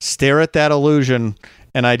room stare at that illusion.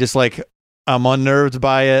 And I just I'm unnerved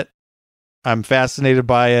by it. I'm fascinated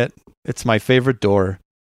by it. It's my favorite door.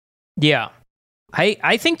 Yeah.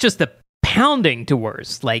 I think just the pounding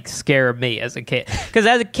doors scared me as a kid. Because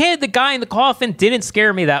as a kid, the guy in the coffin didn't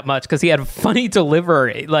scare me that much because he had a funny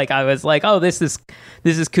delivery. I was like, oh, this is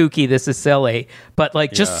kooky, this is silly. But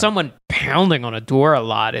just someone pounding on a door a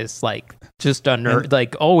lot is just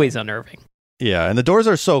always unnerving. Yeah, and the doors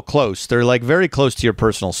are so close. They're very close to your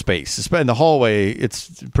personal space. In the hallway,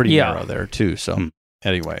 it's pretty narrow there too. So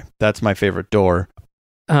anyway, that's my favorite door.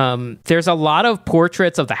 There's a lot of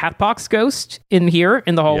portraits of the Hatbox Ghost in here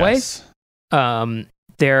in the hallway. Yes.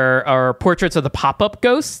 There are portraits of the pop-up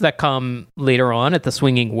ghosts that come later on at the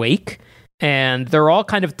Swinging Wake. And they're all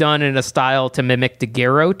kind of done in a style to mimic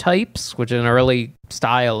daguerreotypes, which is an early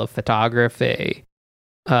style of photography.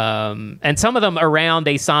 And some of them around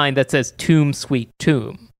a sign that says "Tomb, Sweet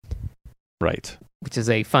Tomb," right? Which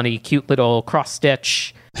is a funny, cute little cross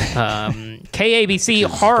stitch. KABC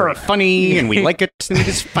horror, funny, and we like it. And it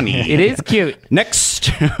is funny. It is cute.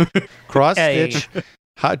 Next, cross stitch.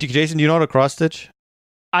 Jason, do you know how to cross stitch?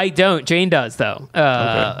 I don't. Jane does though,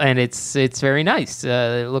 and it's very nice.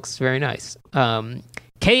 It looks very nice.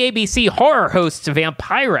 KABC horror host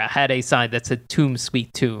Vampira had a sign that said "Tomb,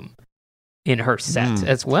 Sweet Tomb" in her set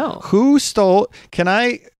as well. Who stole?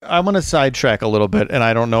 I want to sidetrack a little bit, and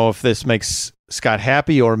I don't know if this makes Scott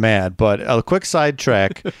happy or mad, but a quick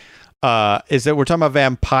sidetrack is that we're talking about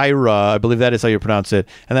Vampira. I believe that is how you pronounce it.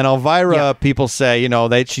 And then Elvira, people say,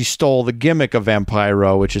 that she stole the gimmick of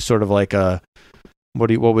Vampira, which is sort of like a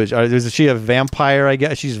is she a vampire? I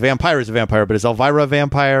guess Vampira's a vampire, but is Elvira a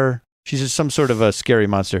vampire? She's just some sort of a scary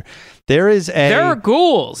monster. There are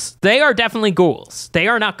ghouls. They are definitely ghouls. They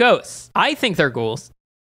are not ghosts. I think they're ghouls.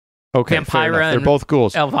 Okay, Vampira. They're both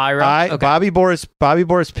ghouls. Elvira. Okay. Bobby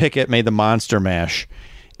Boris Pickett made the Monster Mash,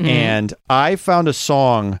 and I found a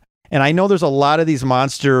song. And I know there's a lot of these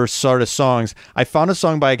monster sort of songs. I found a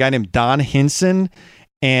song by a guy named Don Hinson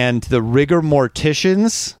and the Rigor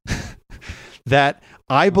Morticians that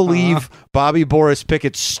I believe Bobby Boris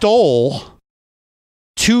Pickett stole.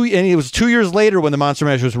 And it was 2 years later when the Monster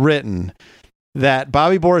Mash was written. that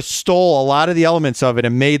Bobby Boris stole a lot of the elements of it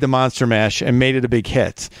and made the Monster Mash and made it a big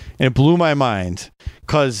hit. And it blew my mind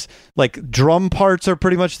because like drum parts are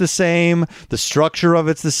pretty much the same. The structure of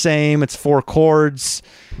it's the same. It's 4 chords.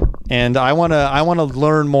 And I want to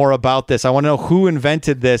learn more about this. I want to know who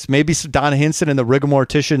invented this. Maybe Don Hinson and the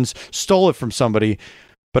Rigamorticians stole it from somebody.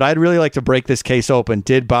 But I'd really like to break this case open.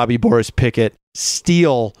 Did Bobby Boris Pickett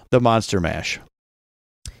steal the Monster Mash?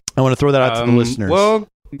 I want to throw that out to the listeners. Well,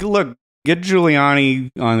 look, get Giuliani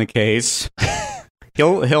on the case.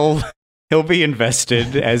 He'll be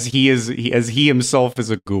invested as he himself is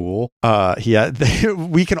a ghoul. Yeah,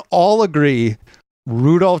 we can all agree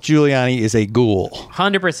Rudolph Giuliani is a ghoul.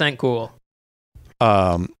 100% cool.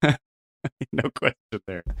 No question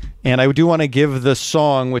there. And I do want to give the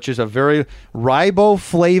song, which is a very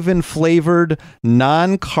riboflavin flavored,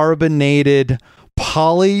 non-carbonated,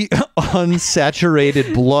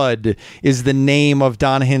 polyunsaturated blood is the name of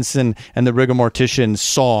Don Hinson and the Rigamorticians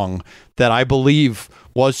song that I believe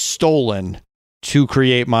was stolen to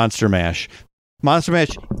create Monster Mash. Monster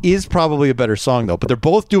Mash is probably a better song though, but they're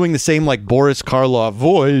both doing the same like Boris Karloff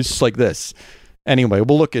voice like this. Anyway,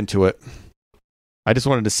 we'll look into it. I just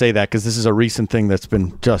wanted to say that because this is a recent thing that's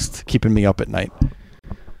been just keeping me up at night.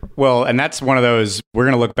 Well, and that's one of those, we're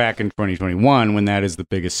going to look back in 2021 when that is the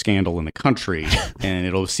biggest scandal in the country, and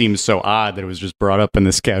it'll seem so odd that it was just brought up in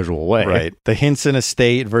this casual way. Right. The Hinson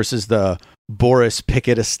estate versus the Boris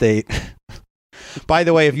Pickett estate. By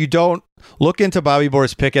the way, if you don't, look into Bobby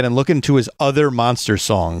Boris Pickett and look into his other monster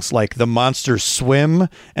songs, like the Monster Swim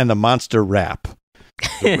and the Monster Rap.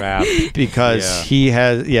 The rap. Because he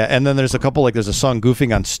has, and then there's a couple, like there's a song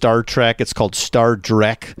goofing on Star Trek. It's called Star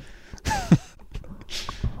Drek.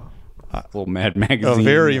 Little Mad Magazine. A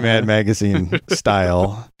very Mad Magazine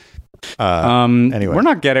style. Anyway, we're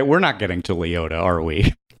not getting to Leota, are we?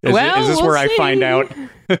 Is this we'll where see. I find out?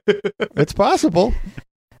 It's possible.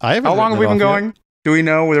 I haven't. How long have we been going? Yet. Do we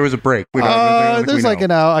know? There was a break. There's like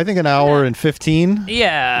an hour. I think an hour and 15.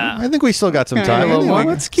 Yeah. I think we still got some time. Anyway,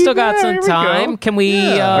 let's keep still got some time. Can we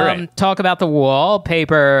talk about the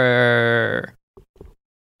wallpaper?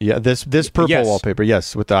 Yeah, this purple wallpaper.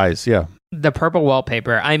 Yes, with the eyes. Yeah. The purple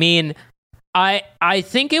wallpaper. I mean, I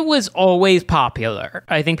think it was always popular.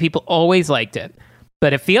 I think people always liked it.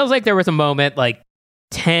 But it feels like there was a moment like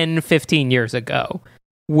 10, 15 years ago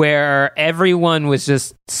where everyone was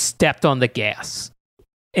just stepped on the gas.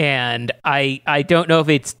 And I don't know if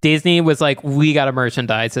it's Disney was like, we got to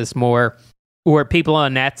merchandise this more, or people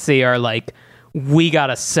on Etsy are like, we got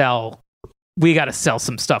to sell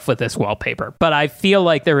some stuff with this wallpaper. But I feel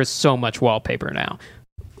like there is so much wallpaper now.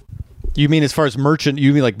 You mean as far as merchant,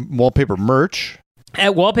 you mean like wallpaper merch?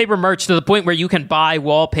 At wallpaper merch to the point where you can buy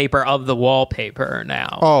wallpaper of the wallpaper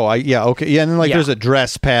now. Oh, okay. Yeah, and then there's a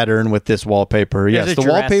dress pattern with this wallpaper. There's yes, the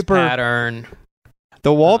wallpaper pattern.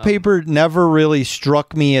 The wallpaper never really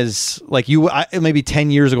struck me as like maybe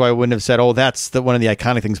 10 years ago I wouldn't have said, "Oh, that's one of the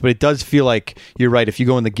iconic things," but it does feel like you're right. If you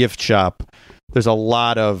go in the gift shop, there's a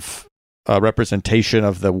lot of representation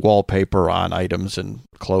of the wallpaper on items and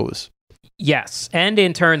clothes. Yes, and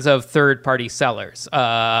in terms of third-party sellers.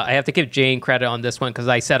 I have to give Jane credit on this one because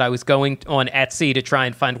I said I was going on Etsy to try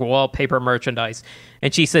and find wallpaper merchandise,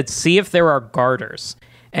 and she said, see if there are garters.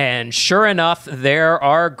 And sure enough, there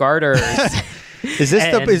are garters. Is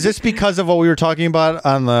this because of what we were talking about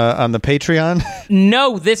on the Patreon?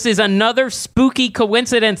 No, this is another spooky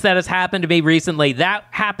coincidence that has happened to me recently. That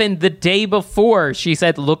happened the day before. She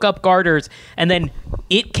said, look up garters, and then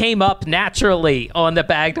it came up naturally on the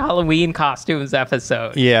Bagged Halloween Costumes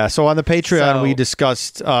episode. Yeah, so on the Patreon we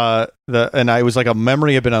discussed and I was like a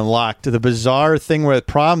memory had been unlocked. The bizarre thing where at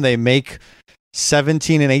prom they make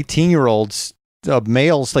 17 and 18-year-olds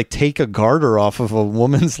males like take a garter off of a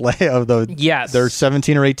woman's leg of their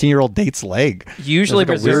 17 or 18-year-old date's leg. Usually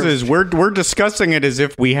we're discussing it as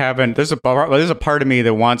if we haven't. There's a part of me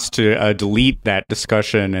that wants to delete that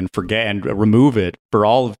discussion and forget and remove it for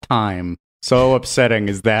all of time. So upsetting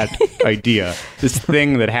is that idea. This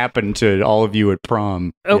thing that happened to all of you at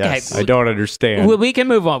prom. Okay. Yes, I don't understand. Well, we can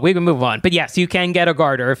move on. But yes, you can get a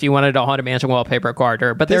garter if you wanted a Haunted Mansion wallpaper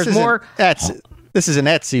garter. But there's more. This is an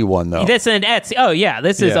Etsy one, though. This is an Etsy. Oh, yeah.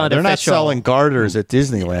 This is unofficial. They're not selling garters at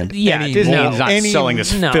Disneyland. Yeah, Disneyland's not selling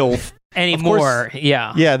this filth anymore.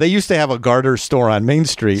 Yeah. Yeah, they used to have a garter store on Main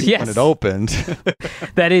Street when it opened.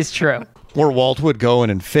 That is true. Where Walt would go in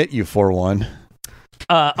and fit you for one.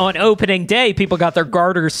 On opening day, people got their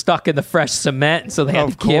garters stuck in the fresh cement, so they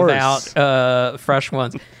had to give out fresh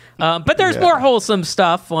ones. But there's more wholesome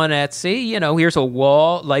stuff on Etsy. You know, here's a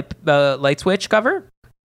wall light switch cover.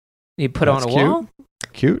 You put on a wall.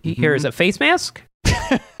 Cute. Here's a face mask.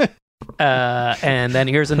 And then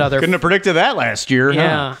here's another. Couldn't have predicted that last year.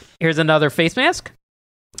 Yeah. Huh? Here's another face mask.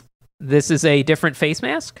 This is a different face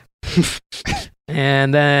mask.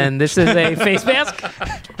 And then this is a face mask.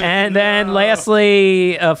 And then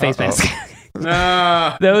lastly, a face mask.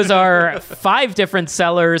 Those are 5 different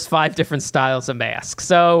sellers, 5 different styles of masks.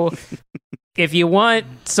 So if you want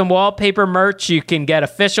some wallpaper merch, you can get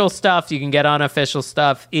official stuff, you can get unofficial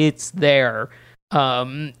stuff. It's there.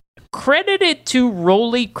 Credited to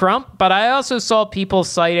Rolly Crump, but I also saw people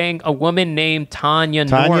citing a woman named Tanya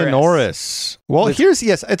Norris. Well, it's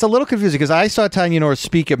a little confusing because I saw Tanya Norris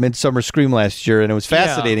speak at Midsummer Scream last year, and it was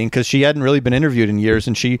fascinating because she hadn't really been interviewed in years,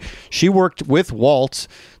 and she worked with Walt,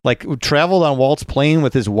 like traveled on Walt's plane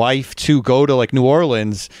with his wife to go to like New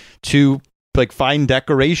Orleans to like find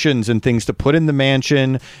decorations and things to put in the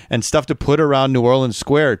mansion and stuff to put around New Orleans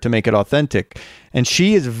Square to make it authentic. And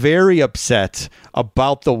she is very upset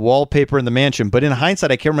about the wallpaper in the mansion. But in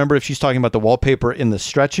hindsight, I can't remember if she's talking about the wallpaper in the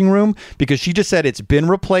stretching room because she just said it's been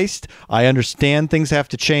replaced. I understand things have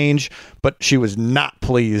to change, but she was not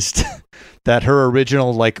pleased that her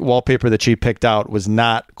original like wallpaper that she picked out was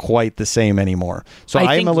not quite the same anymore. So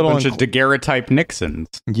I am a little bunch of daguerreotype Nixons.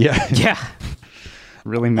 Yeah. Yeah.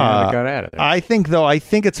 Really mad I got out of there. I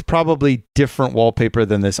think it's probably different wallpaper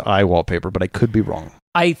than this eye wallpaper, but I could be wrong.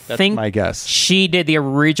 That's think my guess. She did the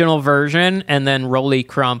original version, and then Rolly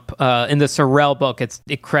Crump in the Sorrell book.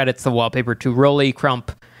 It credits the wallpaper to Rolly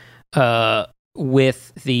Crump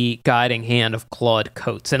with the guiding hand of Claude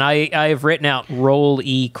Coates, and I have written out Roll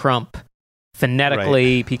E Crump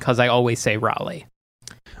phonetically because I always say Raleigh.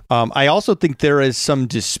 I also think there is some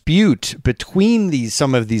dispute between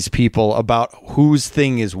some of these people about whose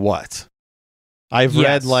thing is what. I've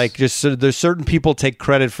read there's certain people take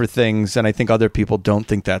credit for things, and I think other people don't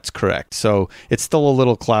think that's correct. So it's still a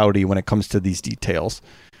little cloudy when it comes to these details.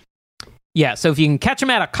 Yeah, so if you can catch them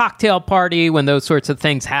at a cocktail party when those sorts of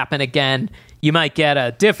things happen again, you might get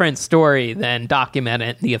a different story than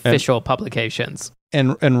documented in the official publications.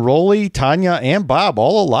 And Rolly, Tanya, and Bob,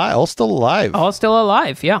 all still alive. All still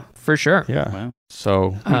alive, yeah, for sure. Yeah. Wow.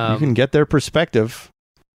 So you can get their perspective.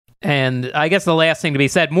 And I guess the last thing to be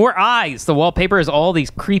said, more eyes. The wallpaper is all these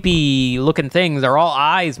creepy looking things. They're all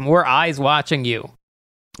eyes, more eyes watching you.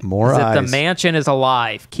 More eyes. The mansion is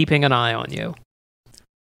alive, keeping an eye on you.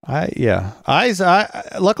 Eyes.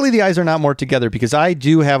 Luckily, the eyes are not more together because I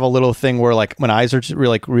do have a little thing where, like, when eyes are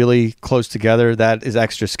really close together, that is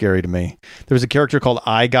extra scary to me. There was a character called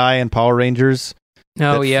Eye Guy in Power Rangers.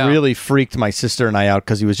 Oh, yeah. Really freaked my sister and I out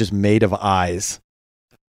because he was just made of eyes.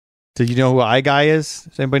 Did you know who Eye Guy is?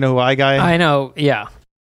 Does anybody know who Eye Guy is? I know. Yeah.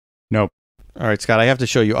 Nope. All right, Scott. I have to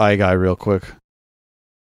show you Eye Guy real quick.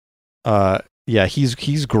 Yeah,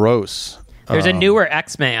 he's gross. There's a newer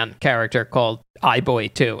X-Man character called Eye-Boy,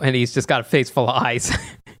 too, and he's just got a face full of eyes.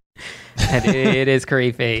 And it is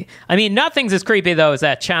creepy. I mean, nothing's as creepy, though, as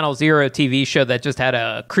that Channel Zero TV show that just had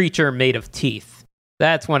a creature made of teeth.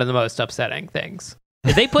 That's one of the most upsetting things.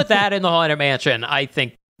 If they put that in the Haunted Mansion, I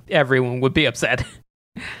think everyone would be upset.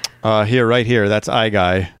 Right here. That's Eye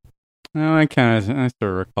Guy. Oh, I sort of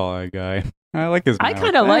recall Eye Guy. I like his mouth. I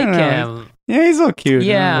kind of like him. Yeah, he's a little cute.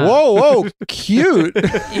 Yeah. Whoa, cute.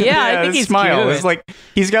 Yeah, I think he's smile. cute. It's like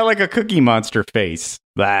he's got like a Cookie Monster face.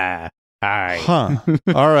 Blah. Hi. Huh.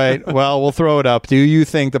 All right. Well, we'll throw it up. Do you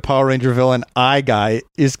think the Power Ranger villain Eye Guy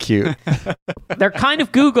is cute? They're kind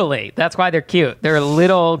of googly. That's why they're cute. They're a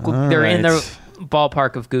little. They're in the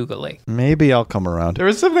ballpark of googly. Maybe I'll come around. There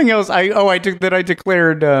was something else. I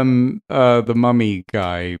declared the Mummy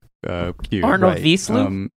guy cute. Arnold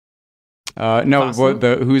Wieslow. No,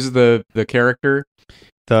 who's the character?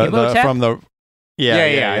 From the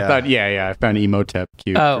I thought I found Emotep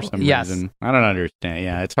cute for some reason. I don't understand.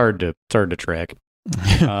 Yeah, it's hard to track.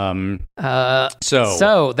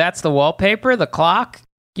 So that's the wallpaper, the clock.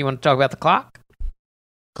 You want to talk about the clock?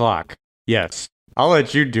 Clock. Yes. I'll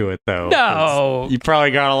let you do it though. No, you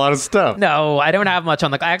probably got a lot of stuff. No, I don't have much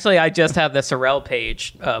on the. Actually, I just have the Sorrell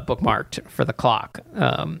page bookmarked for the clock.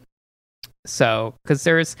 So because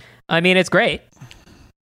it's great.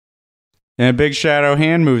 And a big shadow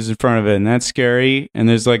hand moves in front of it, and that's scary. And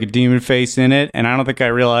there's like a demon face in it, and I don't think I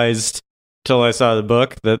realized till I saw the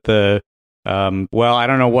book that I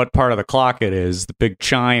don't know what part of the clock it is. The big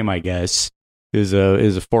chime, I guess, is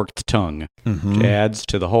a forked tongue, which adds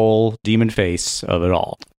to the whole demon face of it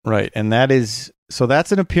all. Right, and that's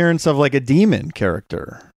an appearance of like a demon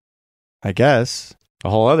character, I guess. A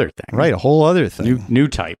whole other thing, right? A whole other thing, new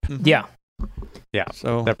type. Yeah. Yeah,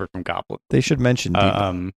 so separate from Goblin. They should mention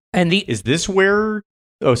demon. Is this where?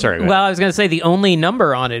 Oh, sorry. Well, I was going to say the only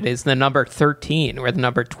number on it is the number 13, where the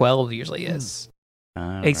number 12 usually is.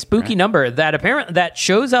 A spooky number that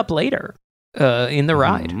shows up later in the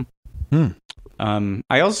ride.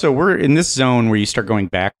 We're in this zone where you start going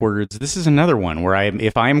backwards. This is another one where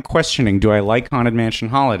if I am questioning, do I like Haunted Mansion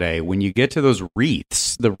Holiday? When you get to those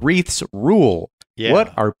wreaths, the wreaths rule. Yeah.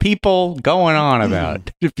 What are people going on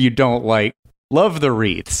about if you don't love the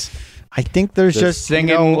wreaths? I think there's just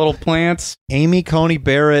singing little plants. Amy Coney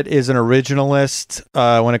Barrett is an originalist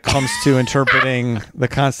when it comes to interpreting the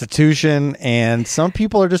Constitution, and some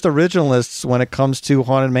people are just originalists when it comes to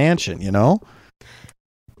Haunted Mansion, you know?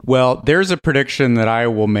 Well, there's a prediction that I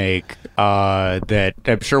will make that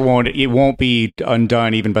I'm sure won't be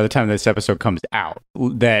undone even by the time this episode comes out,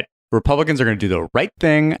 that Republicans are going to do the right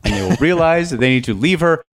thing, and they will realize that they need to leave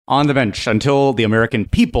her on the bench until the American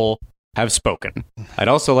people have spoken. I'd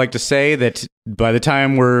also like to say that by the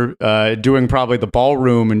time we're doing probably the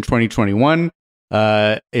ballroom in 2021,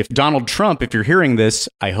 if Donald Trump, if you're hearing this,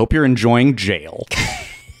 I hope you're enjoying jail.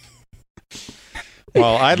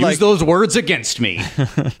 Well, I'd use those words against me.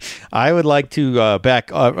 I would like to back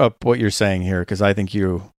up what you're saying here, because I think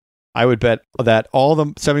I would bet that all the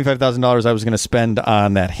 $75,000 I was going to spend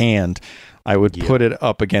on that hand, I would put it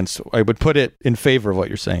in favor of what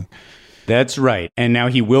you're saying. That's right. And now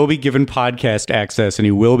he will be given podcast access, and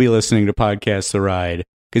he will be listening to Podcast The Ride,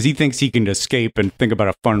 because he thinks he can escape and think about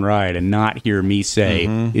a fun ride and not hear me say,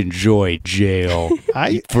 enjoy jail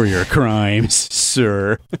for your crimes,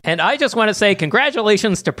 sir. And I just want to say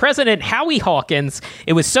congratulations to President Howie Hawkins.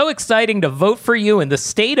 It was so exciting to vote for you in the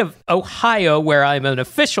state of Ohio, where I'm an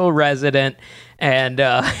official resident. And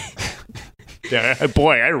yeah,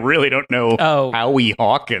 boy, I really don't know Howie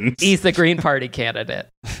Hawkins. He's the Green Party candidate.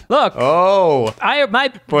 Look. Boy,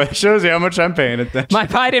 it shows you how much I'm paying attention. My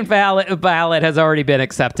Biden ballot has already been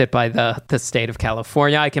accepted by the state of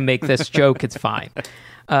California. I can make this joke. It's fine.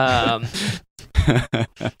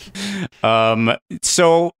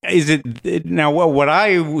 So is it now? What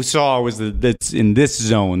I saw was that it's in this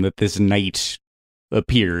zone that this knight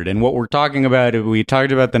appeared, and what we're talking about, we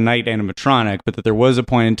talked about the knight animatronic, but that there was a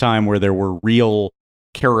point in time where there were real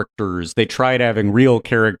characters. They tried having real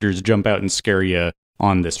characters jump out and scare you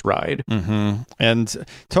on this ride. And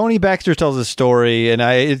Tony Baxter tells a story, and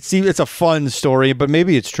it's a fun story, but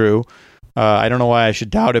maybe it's true. I don't know why I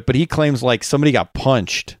should doubt it, but he claims somebody got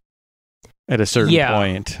punched at a certain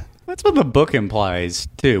point. That's what the book implies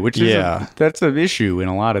too, which is that's an issue in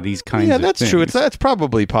a lot of these kinds of things. Yeah, that's true. That's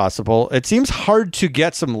probably possible. It seems hard to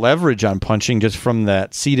get some leverage on punching just from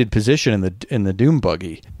that seated position in the Doom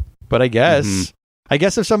buggy. But I guess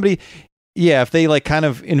if somebody, if they kind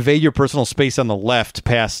of invade your personal space on the left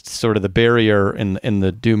past sort of the barrier in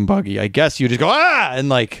the Doom buggy, I guess you just go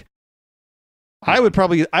and I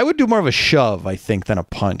would do more of a shove, I think, than a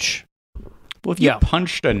punch. Well, if you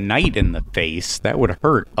punched a knight in the face, that would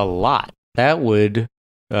hurt a lot. That would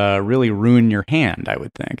really ruin your hand, I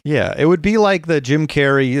would think. Yeah, it would be like the Jim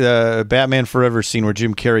Carrey Batman Forever scene where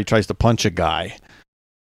Jim Carrey tries to punch a guy.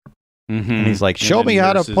 And he's like, show me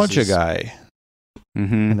how to punch a guy.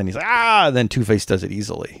 And then he's like, and then Two-Face does it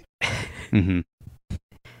easily.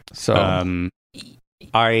 So...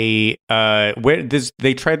 they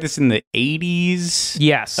tried this in the 80s.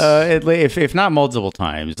 Yes. If not multiple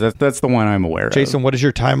times. That's the one I'm aware of. Jason, what is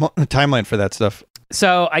your timeline for that stuff?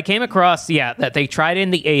 So I came across, that they tried it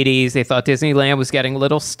in the 80s. They thought Disneyland was getting a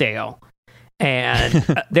little stale. And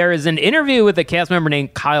there is an interview with a cast member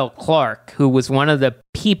named Kyle Clark, who was one of the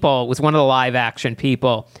live action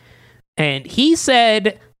people. And he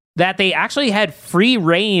said that they actually had free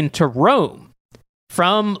reign to roam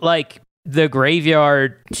from the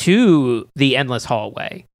graveyard to the endless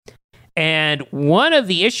hallway. And one of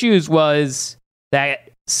the issues was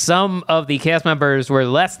that some of the cast members were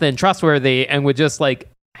less than trustworthy and would just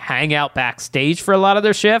hang out backstage for a lot of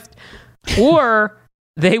their shift, or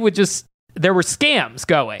there were scams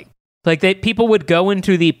going. People would go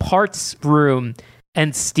into the parts room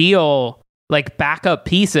and steal backup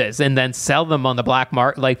pieces and then sell them on the black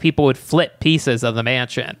market. People would flip pieces of the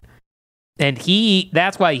mansion. And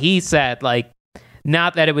that's why he said,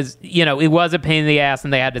 not that it was, it was a pain in the ass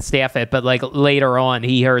and they had to staff it, but later on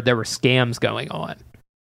he heard there were scams going on.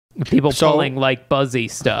 People pulling buzzy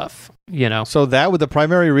stuff, So the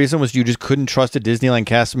primary reason was you just couldn't trust a Disneyland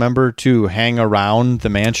cast member to hang around the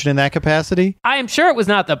mansion in that capacity? I am sure it was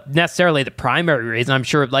not necessarily the primary reason. I'm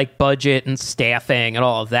sure budget and staffing and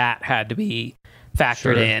all of that had to be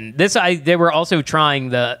factored in. They were also trying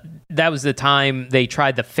that was the time they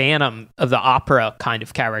tried the Phantom of the Opera kind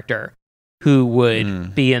of character who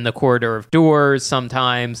would be in the corridor of doors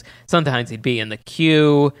sometimes he'd be in the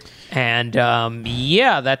queue, and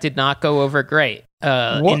that did not go over great.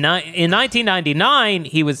 In 1999,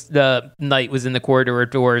 the Knight was in the Corridor of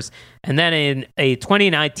Doors, and then in a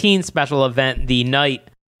 2019 special event, the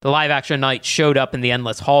live action Knight showed up in the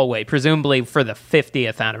Endless Hallway, presumably for the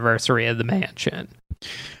 50th anniversary of the mansion.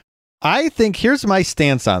 I think here's my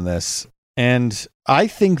stance on this, and I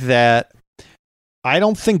think that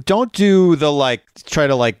don't do the try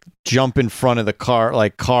to jump in front of the car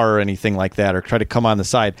or anything like that, or try to come on the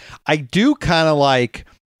side. I do kind of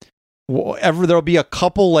there'll be a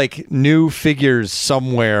couple new figures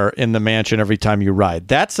somewhere in the mansion every time you ride.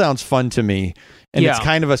 That sounds fun to me, and it's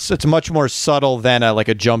kind of it's much more subtle than a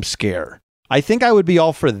jump scare. I think I would be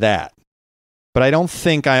all for that, but I don't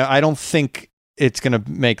think it's gonna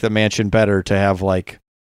make the mansion better to have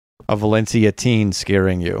a Valencia teen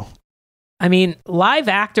scaring you. I mean, live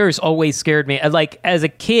actors always scared me. As a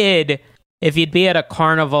kid, if you'd be at a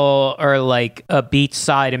carnival or a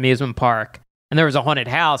beachside amusement park and there was a haunted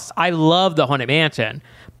house, I loved the Haunted Mansion.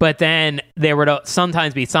 But then there would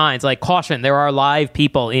sometimes be signs like, caution, there are live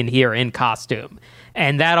people in here in costume.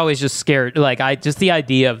 And that always just scared, just the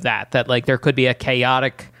idea of that there could be a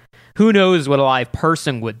chaotic, who knows what a live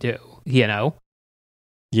person would do, you know?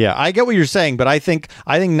 Yeah, I get what you're saying, but I think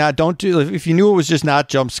not. Don't do, if you knew it was just not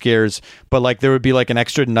jump scares, but there would be an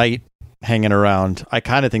extra Knight hanging around. I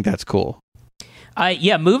kind of think that's cool.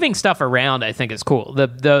 Moving stuff around, I think is cool.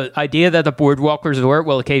 The idea that the Boardwalk Resort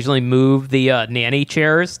will occasionally move the nanny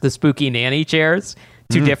chairs, the spooky nanny chairs,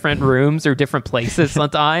 to different rooms or different places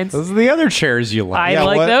sometimes. Those are the other chairs you like. I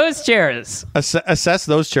like those chairs. Assess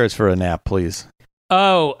those chairs for a nap, please.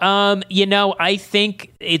 Oh, I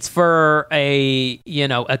think it's for a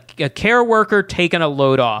care worker taking a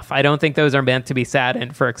load off. I don't think those are meant to be sat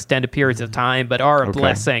in for extended periods of time, but are a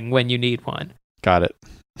blessing when you need one. Got it.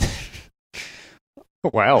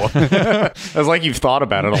 Wow. It's like you've thought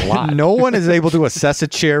about it a lot. No one is able to assess a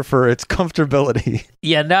chair for its comfortability.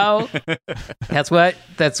 That's what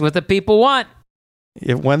the people want.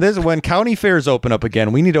 When county fairs open up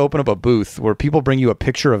again, we need to open up a booth where people bring you a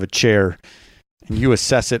picture of a chair and you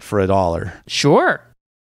assess it for $1. Sure.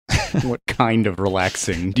 What kind of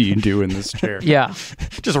relaxing do you do in this chair? Yeah.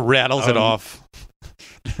 Just rattles it off.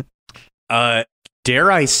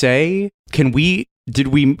 Dare I say, can we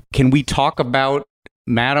talk about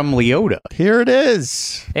Madame Leota? Here it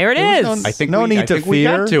is. There it is. I think no need to fear. We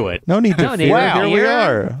got to it. No need to fear. Wow. Here we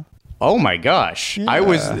are. Oh my gosh.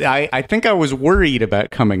 Yeah. I think I was worried about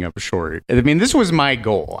coming up short. I mean, this was my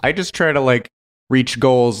goal. I just try to reach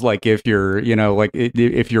goals if you're,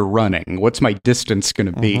 if you're running. What's my distance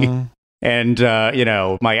going to be? Mm-hmm.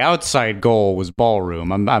 And my outside goal was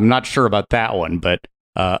ballroom. I'm not sure about that one, but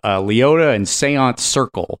Leota and Seance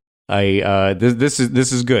Circle. This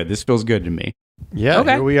is good. This feels good to me. Yeah,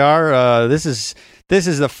 okay. Here we are. This is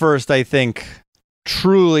the first, I think,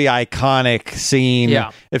 truly iconic scene.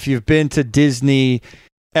 Yeah. If you've been to Disney,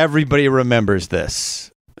 everybody remembers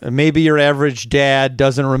this. Maybe your average dad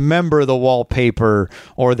doesn't remember the wallpaper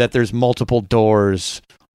or that there's multiple doors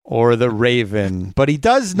or the Raven, but he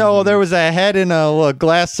does know there was a head in a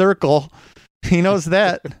glass circle. He knows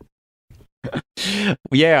that.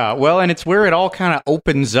 Yeah, well, and it's where it all kind of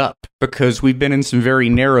opens up, because we've been in some very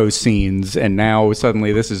narrow scenes, and now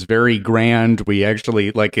suddenly this is very grand. We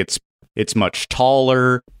actually it's much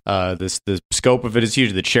taller. The scope of it is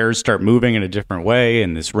huge. The chairs start moving in a different way,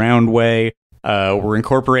 in this round way. We're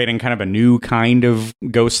incorporating kind of a new kind of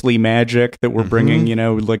ghostly magic that we're bringing,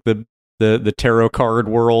 the tarot card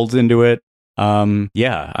world into it. I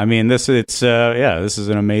mean, this is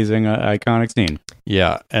an amazing, iconic scene.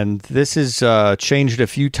 Yeah, and this is changed a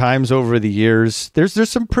few times over the years. There's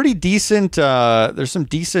some pretty decent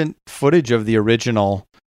footage of the original,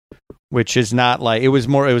 which is not it was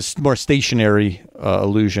more stationary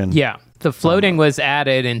illusion. Yeah. The floating was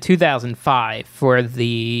added in 2005 for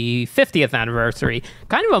the 50th anniversary.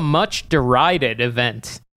 Kind of a much derided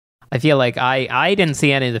event. I feel like I didn't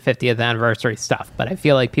see any of the 50th anniversary stuff, but I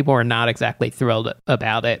feel like people were not exactly thrilled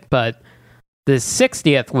about it. But the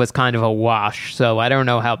 60th was kind of a wash, so I don't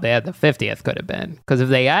know how bad the 50th could have been. Because if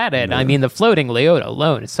they added, I mean, the floating Leota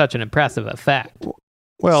alone is such an impressive effect.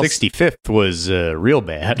 Well, 65th was real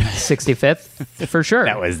bad. 65th, for sure.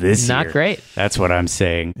 That was this year. Not great. That's what I'm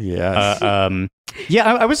saying. Yes.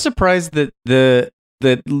 I was surprised that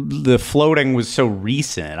the floating was so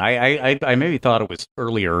recent. I maybe thought it was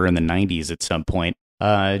earlier in the 90s at some point.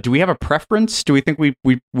 Do we have a preference? Do we think we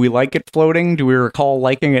like it floating? Do we recall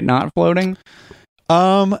liking it not floating?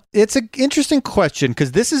 It's an interesting question,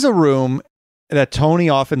 because this is a room that Tony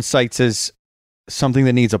often cites as something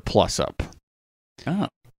that needs a plus up. Oh.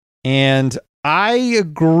 And I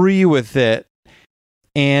agree with it.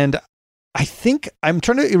 And I think I'm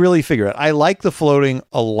trying to really figure it. I like the floating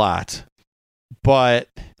a lot, but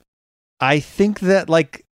I think that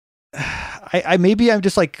like I maybe I'm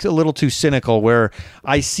just like a little too cynical where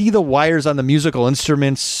I see the wires on the musical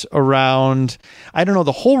instruments around. I don't know.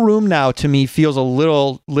 The whole room now to me feels a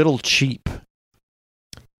little cheap.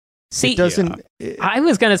 See, it doesn't. I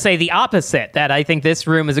was going to say the opposite, that I think this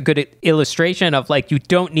room is a good illustration of like you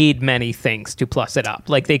don't need many things to plus it up.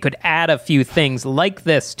 Like they could add a few things like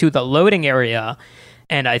this to the loading area,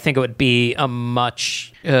 and I think it would be a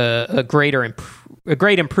much a great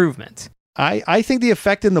improvement. I think the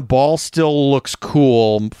effect in the ball still looks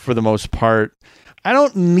cool for the most part. I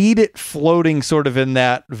don't need it floating sort of in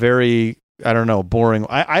that very, I don't know, boring.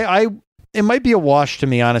 It might be a wash to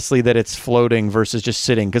me, honestly, that it's floating versus just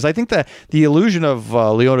sitting, because I think that the illusion of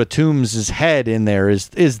Leona Toombs' head in there is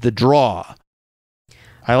the draw.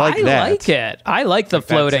 I like that. I like it. I like the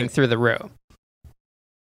floating through the room.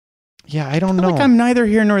 Yeah, I don't know. Like I'm neither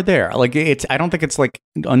here nor there. Like I don't think it's like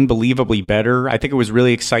unbelievably better. I think it was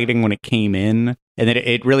really exciting when it came in, and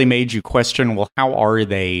it really made you question, well, how are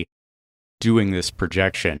they doing this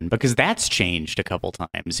projection? Because that's changed a couple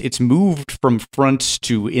times. It's moved from front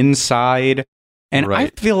to inside, and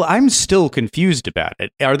right. I feel I'm still confused about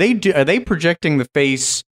it. Are they projecting the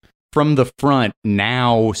face from the front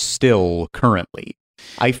now still currently?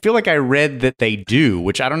 I feel like I read that they do,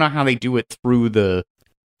 which I don't know how they do it through the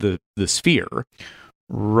sphere.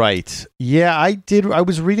 Right. Yeah, I did. I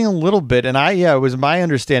was reading a little bit, and it was my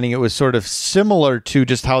understanding it was sort of similar to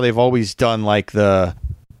just how they've always done like the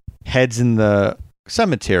heads in the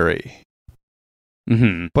cemetery.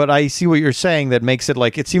 Mm-hmm. But I see what you're saying. That makes it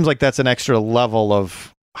like, it seems like that's an extra level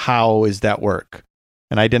of how is that work.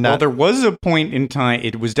 And I did not. Well, there was a point in time.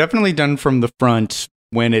 It was definitely done from the front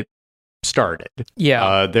when it started.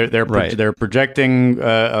 Yeah. They're projecting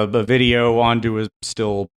a video onto a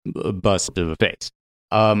still bust of a face.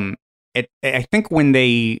 I think when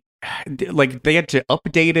they had to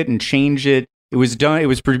update it and change it. It was done. It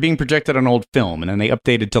was being projected on old film, and then they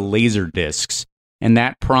updated to laser discs, and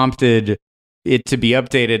that prompted it to be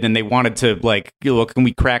updated. And they wanted to can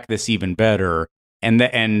we crack this even better?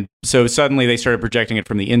 And so suddenly they started projecting it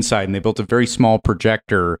from the inside, and they built a very small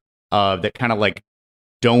projector that kind of like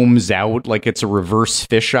domes out like it's a reverse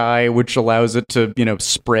fisheye, which allows it to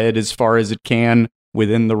spread as far as it can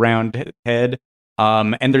within the round head.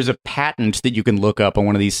 And there's a patent that you can look up on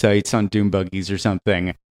one of these sites on Doom Buggies or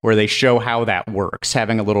something, where they show how that works,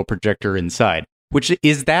 having a little projector inside. Which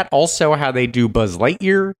is that also how they do Buzz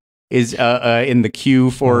Lightyear? Is in the queue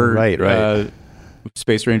for right.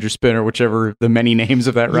 Space Ranger Spin, or whichever the many names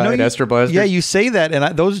of that ride, Astro Blaster. Yeah, you say that,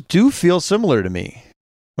 and those do feel similar to me,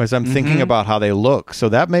 as I'm thinking about how they look. So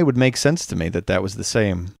that would make sense to me that was the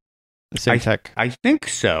same tech. I think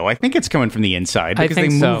so. I think it's coming from the inside because they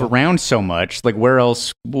move around so much. Like, where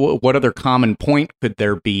else? What other common point could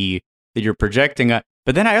there be that you're projecting?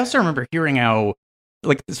 But then I also remember hearing how,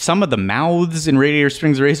 like, some of the mouths in Radiator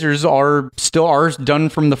Springs Racers are done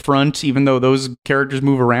from the front, even though those characters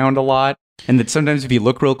move around a lot. And that sometimes if you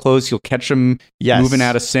look real close, you'll catch them moving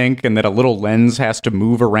out of sync, and that a little lens has to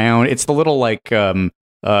move around. It's the little, like, there's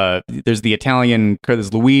the Italian,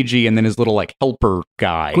 there's Luigi, and then his little, like, helper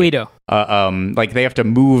guy. Guido. Like, they have to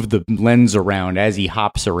move the lens around as he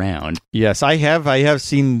hops around. Yes, I have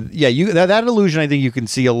seen, that illusion I think you can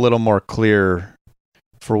see a little more clear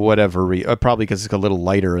for whatever reason. Probably because it's a little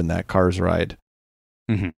lighter in that Cars ride.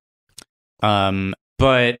 Mm-hmm.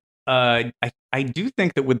 But I do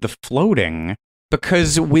think that with the floating,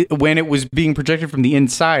 because when it was being projected from the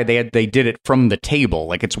inside, they did it from the table,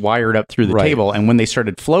 like it's wired up through the table. And when they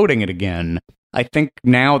started floating it again, I think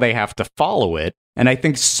now they have to follow it. And I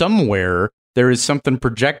think somewhere there is something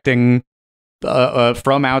projecting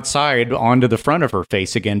from outside onto the front of her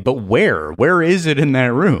face again. But where? Where is it in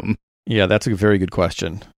that room? Yeah, that's a very good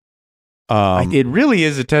question. It really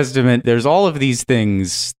is a testament. There's all of these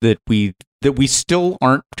things that we still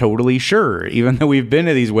aren't totally sure, even though we've been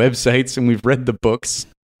to these websites and we've read the books.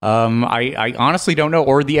 I honestly don't know,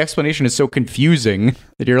 or the explanation is so confusing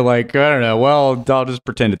that you're like, I don't know. Well, I'll just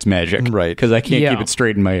pretend it's magic, right? Because I can't keep it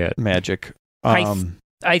straight in my head. Magic.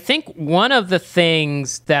 I think one of the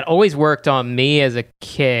things that always worked on me as a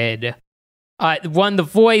kid. The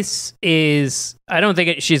voice is, I don't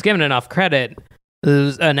think she's given enough credit.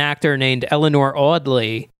 There's an actor named Eleanor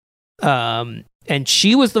Audley, and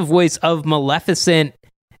she was the voice of Maleficent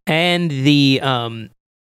and the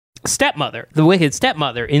stepmother, the wicked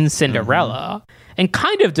stepmother in Cinderella, and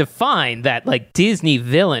kind of defined that like Disney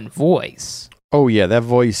villain voice. Oh yeah, that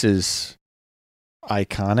voice is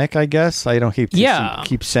iconic, I guess. I don't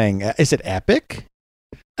keep saying, is it epic?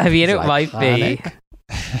 I mean, it might be.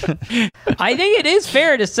 I think it is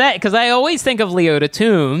fair to say, because I always think of Leota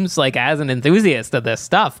Toombs like as an enthusiast of this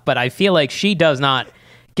stuff, but I feel like she does not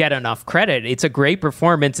get enough credit. It's a great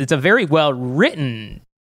performance. It's a very well written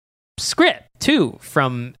script too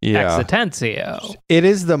from Exitensio. It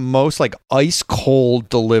is the most like ice cold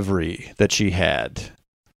delivery that she had,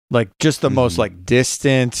 like just the most like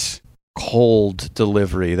distant, cold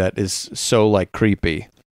delivery that is so like creepy.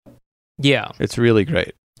 Yeah, it's really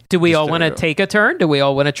great. Do we all want to take a turn? Do we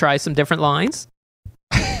all want to try some different lines?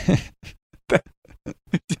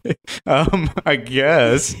 I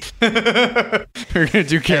guess. We're gonna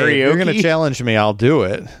do karaoke. Hey, if you're gonna challenge me, I'll do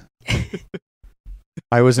it.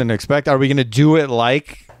 I wasn't expecting. Are we gonna do it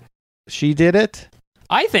like she did it?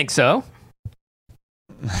 I think so.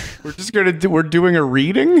 We're just gonna do. We're doing a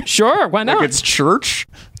reading. Sure, why not? Like it's church.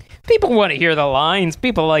 People want to hear the lines.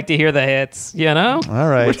 People like to hear the hits. You know. All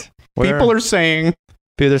right. People are saying.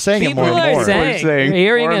 They're saying it more and more. We're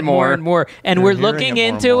hearing it more and more, and we're looking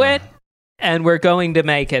into it, and we're going to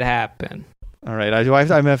make it happen. All right. I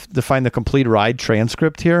have to find the complete ride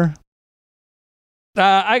transcript here.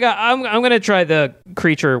 I'm going to try the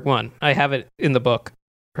creature one. I have it in the book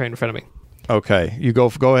right in front of me. Okay, you go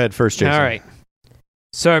ahead first, Jason. All right.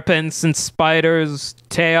 Serpents and spiders,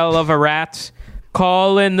 tail of a rat,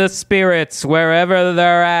 call in the spirits wherever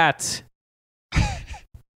they're at.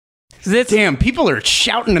 Damn, people are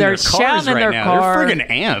shouting in their cars right now. They're friggin'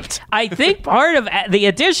 amped. I think part of the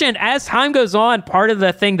addition, as time goes on, part of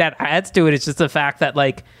the thing that adds to it is just the fact that,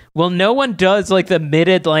 like, well, no one does, like, the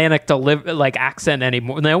mid-Atlantic accent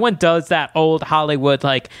anymore. No one does that old Hollywood,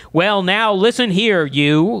 like, well, now listen here,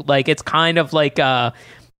 you. Like, it's kind of like the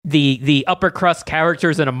upper crust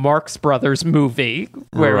characters in a Marx Brothers movie,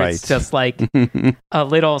 where it's just, like, a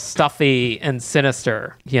little stuffy and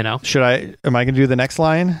sinister, you know? Am I going to do the next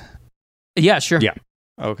line? Yeah, sure. Yeah.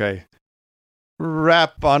 Okay.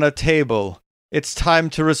 Rap on a table. It's time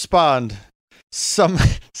to respond.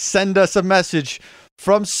 Send us a message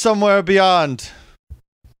from somewhere beyond.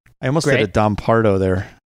 I almost did a Dom Pardo there.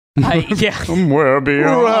 Yeah. Somewhere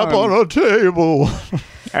beyond. Rap on a table.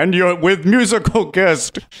 And you're with musical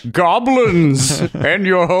guest Goblins and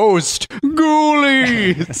your host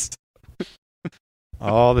Ghoulies.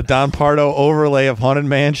 Oh, the Don Pardo overlay of Haunted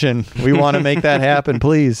Mansion. We want to make that happen,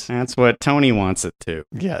 please. That's what Tony wants it to.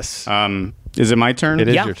 Yes. Is it my turn? It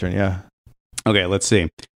is your turn, yeah. Okay, let's see.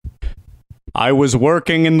 I was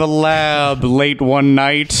working in the lab late one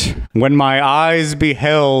night when my eyes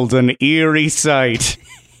beheld an eerie sight.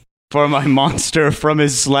 For my monster from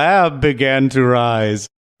his slab began to rise,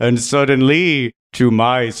 and suddenly, to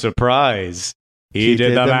my surprise, he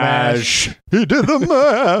did the mash. He did the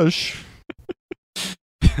mash.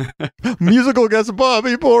 Musical guest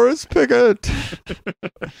Bobby Boris Pickett.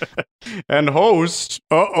 And host,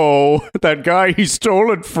 that guy he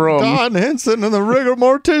stole it from. Don Henson and the Rigor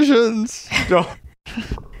Morticians.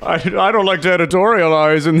 I don't like to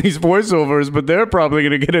editorialize in these voiceovers, but they're probably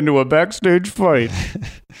going to get into a backstage fight.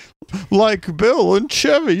 Like Bill and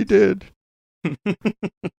Chevy did.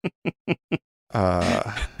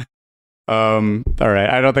 All right.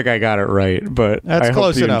 I don't think I got it right, but that's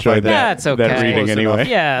close enough. That's okay. That reading anyway.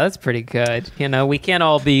 Yeah, that's pretty good. You know, we can't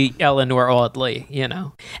all be Eleanor Audley. You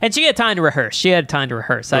know, and she had time to rehearse.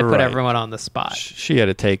 I put everyone on the spot. She had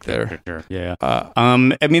a take there. Sure. Yeah.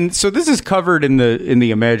 I mean, so this is covered in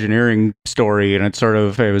the Imagineering story, and it's sort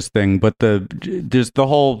of a famous thing. But there's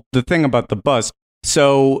the thing about the bust.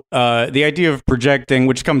 So the idea of projecting,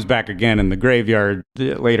 which comes back again in the graveyard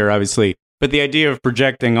later, obviously. But the idea of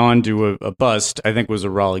projecting onto a bust, I think, was a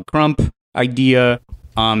Raleigh Crump idea.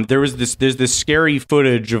 There's this scary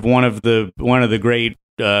footage of one of the great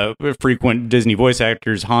frequent Disney voice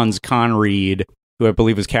actors, Hans Conried, who I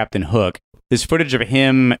believe was Captain Hook. This footage of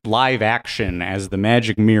him live action as the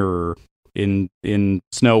Magic Mirror in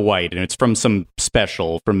Snow White, and it's from some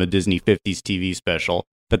special, from a Disney 50s TV special.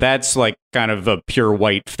 But that's like kind of a pure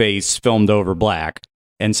white face filmed over black.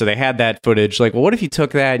 And so they had that footage. Like, well, what if you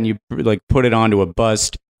took that and you like put it onto a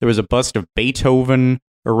bust? There was a bust of Beethoven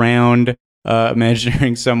around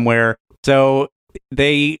Imagineering somewhere. So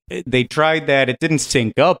they tried that. It didn't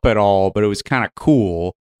sync up at all, but it was kind of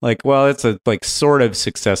cool. Like, well, it's a like sort of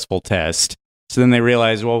successful test. So then they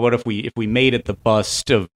realized, well, what if we made it the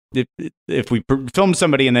bust of if we filmed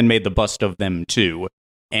somebody and then made the bust of them too?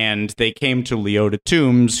 And they came to Leota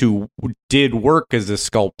Toombs, who did work as a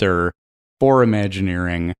sculptor for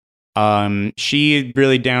Imagineering. She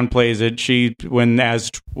really downplays it. When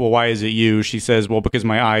asked, well, why is it you? She says, well, because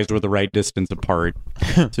my eyes were the right distance apart.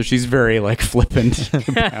 So she's very like flippant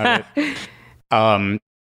about it.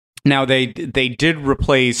 Now they did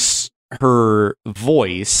replace her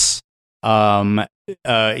voice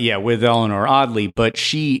with Eleanor Audley, but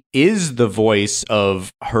she is the voice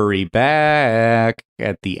of Hurry Back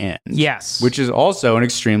at the end. Yes. Which is also an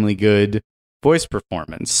extremely good voice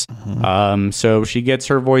performance. So she gets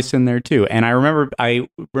her voice in there too. And I remember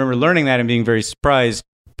learning that and being very surprised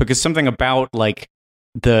because something about like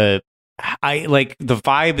the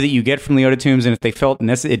vibe that you get from Leota Toombs, and if they felt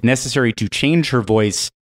it necessary to change her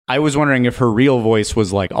voice, I was wondering if her real voice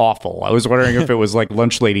was like awful. I was wondering if it was like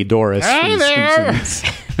Lunch Lady Doris. Hey there!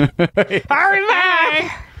 Hurry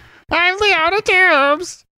back! I'm Leota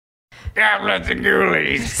Toombs. God, the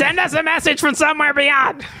ghoulies. Send us a message from somewhere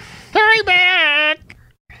beyond. Hurry back!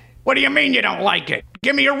 What do you mean you don't like it?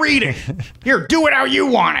 Give me a reading. Here, do it how you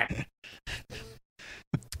want it.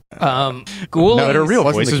 Ghoulies. No, her real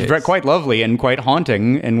voice is quite lovely and quite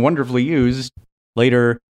haunting and wonderfully used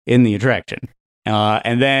later in the attraction.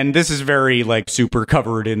 And then this is very like super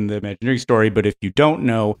covered in the Imagineering story, but if you don't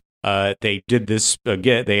know, they did this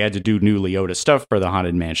again. They had to do new Leota stuff for the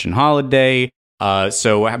Haunted Mansion holiday. But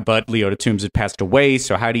Leota Toombs had passed away.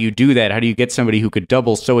 So how do you do that? How do you get somebody who could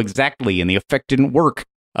double so exactly? And the effect didn't work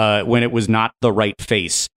when it was not the right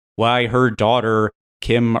face. Why her daughter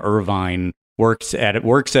Kim Irvine works at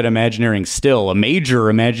Imagineering still, a major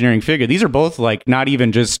Imagineering figure. These are both like not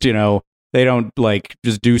even just they don't like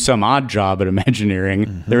just do some odd job at Imagineering.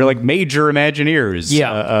 Mm-hmm. They're like major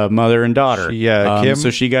Imagineers, mother and daughter. Kim.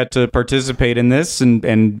 So she got to participate in this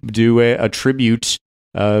and do a tribute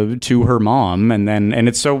to her mom, and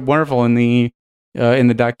it's so wonderful in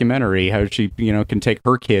the documentary how she can take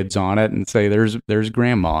her kids on it and say there's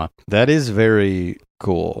grandma. That is very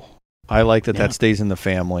cool. I like that stays in the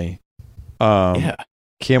family.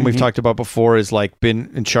 Kim, we've talked about before, has like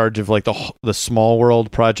been in charge of like the Small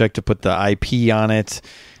World project to put the IP on it,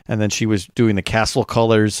 and then she was doing the castle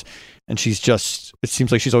colors, and it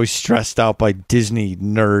seems like she's always stressed out by Disney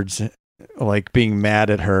nerds like being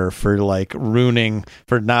mad at her for like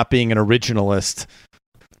for not being an originalist.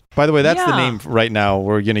 By the way, that's the name right now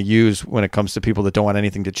we're going to use when it comes to people that don't want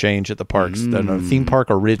anything to change at the parks. They're a theme park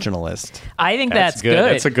originalist. I think that's good.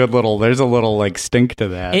 That's a good there's a little like stink to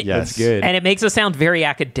that. That's good. And it makes us sound very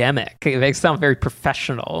academic. It makes us sound very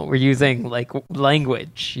professional. We're using like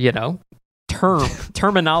language,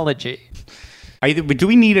 terminology. Do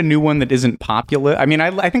we need a new one that isn't populist? I mean,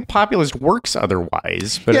 I think populist works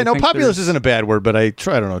otherwise. But populist isn't a bad word, but I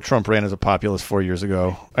don't know. Trump ran as a populist 4 years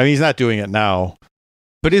ago. I mean, he's not doing it now.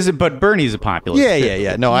 But Bernie's a populist.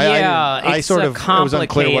 Yeah. No, I was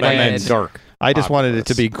unclear what I meant. Dark. I just wanted it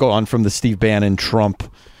to be gone from the Steve Bannon Trump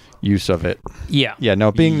use of it. Yeah. Yeah,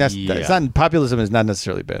 no, it's not, populism is not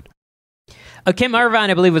necessarily bad. Kim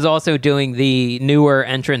Irvine, I believe, was also doing the newer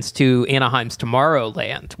entrance to Anaheim's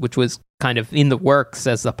Tomorrowland, which was kind of in the works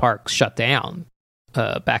as the park shut down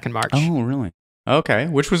back in March. Oh, really? Okay,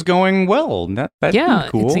 which was going well. That's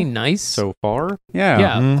cool. It seemed nice so far.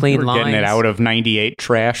 Yeah, clean lines. Getting it out of '98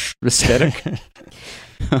 trash aesthetic.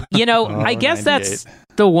 I guess 98. That's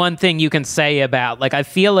the one thing you can say about. Like, I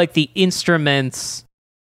feel like the instruments.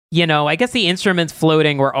 I guess the instruments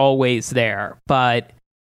floating were always there, but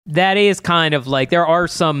that is kind of like there are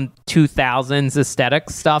some 2000s aesthetic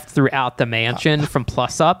stuff throughout the mansion from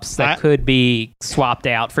plus-ups that could be swapped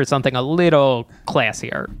out for something a little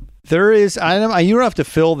classier. There is, you don't have to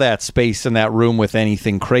fill that space in that room with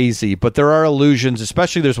anything crazy, but there are illusions,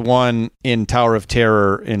 especially there's one in Tower of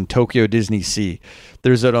Terror in Tokyo Disney Sea.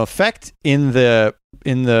 There's an effect in the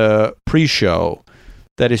pre-show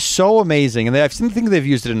that is so amazing, and I think they've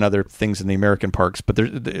used it in other things in the American parks, but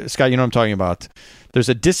Scott, you know what I'm talking about. There's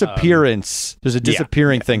a disappearance,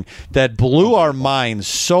 disappearing thing that blew our minds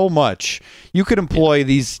so much. You could employ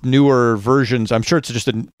these newer versions. I'm sure it's just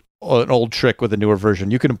an old trick with a newer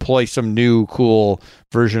version. You could employ some new cool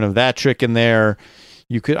version of that trick in there.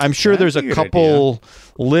 I'm sure there's a couple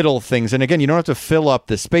little things. And again, you don't have to fill up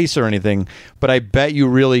the space or anything, but I bet you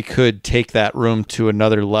really could take that room to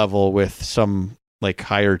another level with some like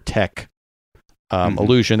higher tech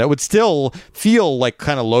illusion that would still feel like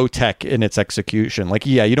kind of low tech in its execution. Like,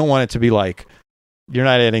 you don't want it to be like, you're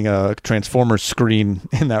not adding a Transformers screen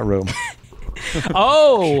in that room.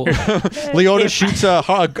 Oh, Leota shoots a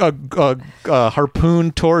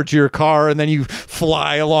harpoon towards your car, and then you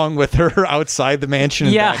fly along with her outside the mansion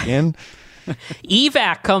and back in.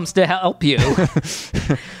 Evac comes to help you.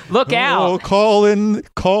 Look out! Call in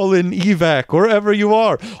Evac wherever you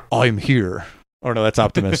are. I'm here. Oh no, that's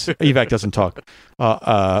Optimus. Evac doesn't talk. We're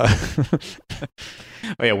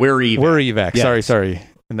Evac. We're Evac. Yes. Sorry.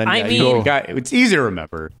 And then it's easy to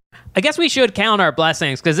remember. I guess we should count our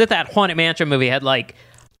blessings, because if that Haunted Mansion movie had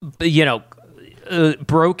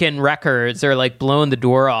broken records or like blown the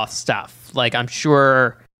door off stuff, like I'm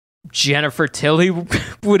sure Jennifer Tilly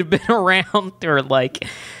would have been around, or like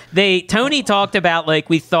Tony talked about, like,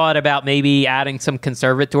 we thought about maybe adding some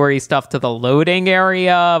conservatory stuff to the loading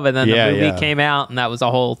area, but then the movie came out and that was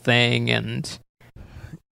a whole thing. And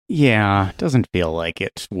yeah, doesn't feel like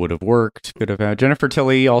it would have worked. Could have had Jennifer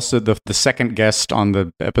Tilly, also the second guest on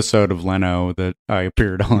the episode of Leno that I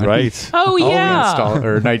appeared on. Right. Oh, yeah.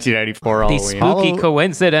 Or 1994 Halloween. These spooky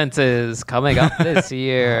coincidences coming up this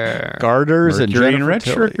year. Garters and Jennifer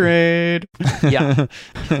retrograde. Yeah.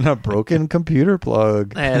 And a broken computer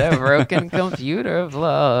plug. And a broken computer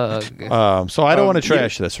plug. So I don't want to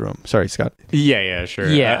trash this room. Sorry, Scott. Yeah, sure.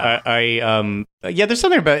 Yeah. Yeah, there's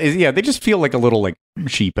something about it. Yeah, they just feel like a little like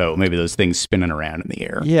cheapo, maybe those things spinning around in the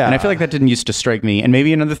air. Yeah. And I feel like that didn't used to strike me. And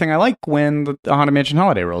maybe another thing I like when the Haunted Mansion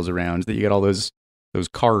Holiday rolls around, that you get all those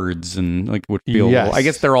cards and like would feel I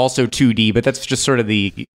guess they're also 2D, but that's just sort of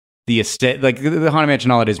the aesthetic. Like the Haunted Mansion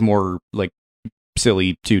Holiday is more like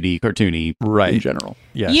silly 2D cartoony in general.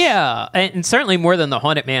 Yes. Yeah, and certainly more than the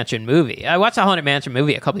Haunted Mansion movie. I watched the Haunted Mansion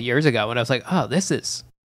movie a couple of years ago and I was like, oh,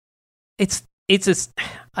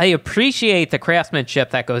 I appreciate the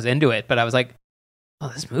craftsmanship that goes into it, but I was like, oh,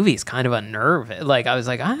 this movie is kind of unnerving. Like, I was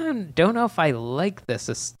like, I don't know if I like this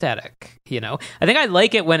aesthetic, you know? I think I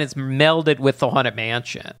like it when it's melded with the Haunted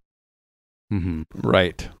Mansion. Mm-hmm.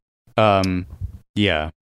 Right.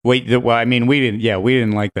 Yeah. Wait, we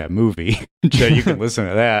didn't like that movie. Joe, you can listen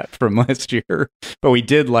to that from last year. But we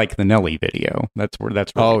did like the Nelly video.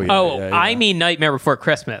 I mean Nightmare Before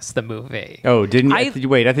Christmas, the movie. Oh, didn't you?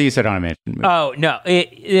 Wait, I thought you said Haunted Mansion movie. Oh, no.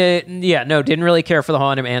 Didn't really care for the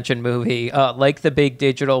Haunted Mansion movie. Like the big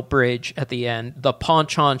digital bridge at the end. The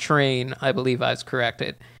Ponchon train, I believe I was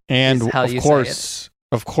corrected. And of course,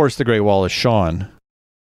 the Great Wallace Shawn.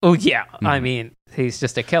 Oh, yeah. Mm-hmm. I mean, he's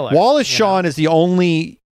just a killer. Wallace Shawn is the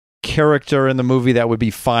only character in the movie that would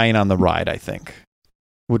be fine on the ride, I think.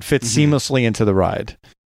 Would fit seamlessly into the ride.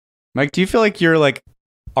 Mike, do you feel like you're like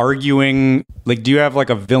arguing, like, do you have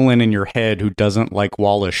like a villain in your head who doesn't like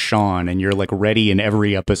Wallace Shawn and you're like ready in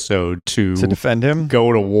every episode to defend him,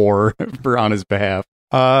 go to war on his behalf?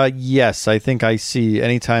 Yes, I think I see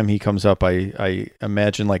anytime he comes up, I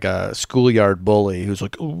imagine like a schoolyard bully who's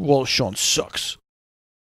like, oh, Wallace Shawn sucks.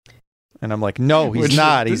 And I'm like, no, he's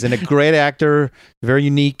not. He's a great actor, very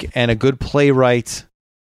unique, and a good playwright.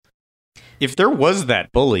 If there was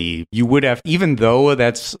that bully, you would have, even though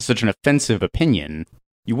that's such an offensive opinion,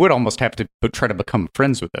 you would almost have to try to become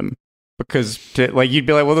friends with him. Because you'd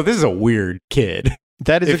be like, well, this is a weird kid.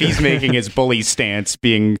 That is if he's making his bully stance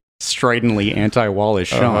being stridently anti-Wallace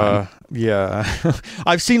Shawn. Yeah.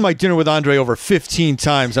 I've seen My Dinner with Andre over 15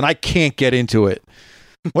 times, and I can't get into it.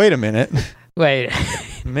 Wait a minute. Wait.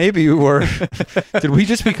 Maybe we were. Did we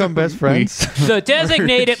just become best friends? The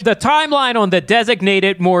timeline on the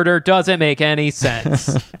designated mortar doesn't make any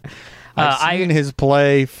sense. I've seen his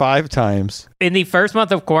play 5 times. In the first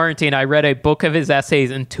month of quarantine, I read a book of his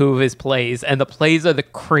essays and 2 of his plays, and the plays are the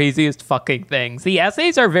craziest fucking things. The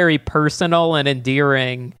essays are very personal and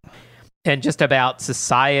endearing and just about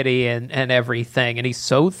society and everything, and he's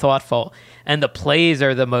so thoughtful. And the plays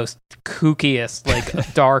are the most kookiest,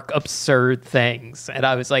 like dark, absurd things. And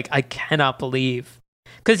I was like, I cannot believe.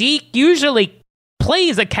 Because he usually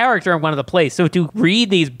plays a character in one of the plays. So to read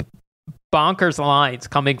these bonkers lines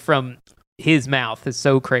coming from his mouth is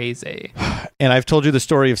so crazy. And I've told you the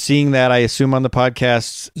story of seeing that, I assume, on the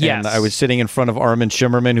podcast. Yes. And I was sitting in front of Armin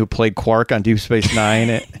Shimmerman, who played Quark on Deep Space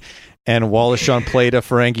Nine. And Wallace Shawn played a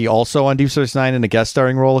Ferengi also on Deep Space Nine in a guest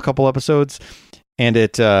starring role a couple episodes. And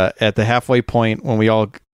at the halfway point, when we all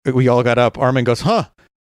got up, Armin goes, "Huh?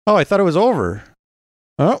 Oh, I thought it was over.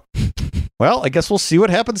 Oh, well, I guess we'll see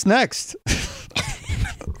what happens next."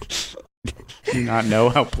 Do you not know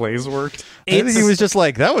how plays worked? I think he was just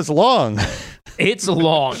like, "That was long." It's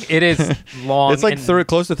long. It is long. It's like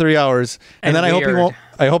close to 3 hours. And then weird.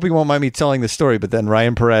 I hope he won't mind me telling the story. But then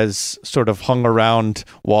Ryan Perez sort of hung around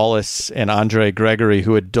Wallace and Andre Gregory,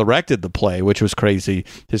 who had directed the play, which was crazy.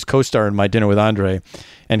 His co-star in My Dinner with Andre,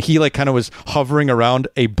 and he like kind of was hovering around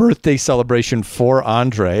a birthday celebration for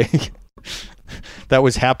Andre that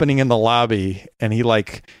was happening in the lobby. And he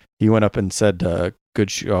went up and said, "Good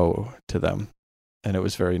show" to them, and it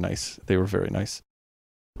was very nice. They were very nice.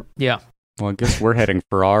 Yeah. Well, I guess we're heading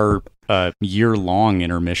for our year-long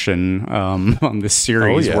intermission on this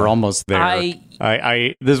series. Oh, yeah. We're almost there.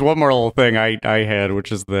 There's one more little thing I had,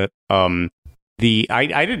 which is that I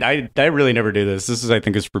really never do this. This is, I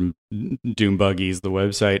think, is from Doom Buggies, the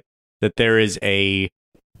website, that there is a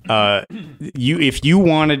if you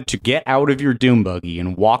wanted to get out of your Doom Buggy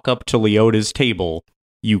and walk up to Leota's table,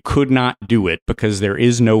 you could not do it because there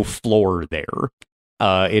is no floor there.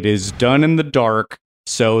 It is done in the dark.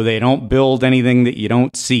 so they don't build anything that you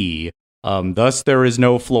don't see. Thus, there is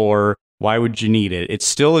no floor. Why would you need it? It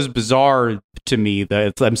still is bizarre to me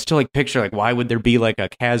that I'm still like picture like why would there be like a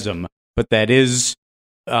chasm? But that is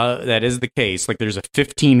the case. Like there's a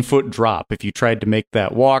 15-foot drop if you tried to make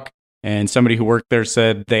that walk. And somebody who worked there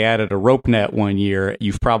said they added a rope net one year.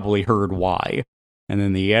 You've probably heard why. And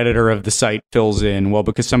then the editor of the site fills in, well,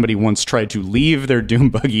 because somebody once tried to leave their doom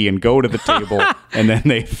buggy and go to the table, and then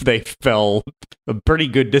they fell a pretty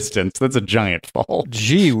good distance. That's a giant fall.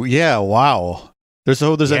 Gee, yeah, wow. There's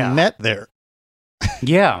a net there.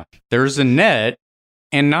 Yeah, there's a net.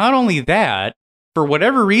 And not only that, for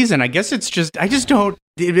whatever reason, I guess it's just, I just don't,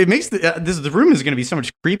 it makes the room is going to be so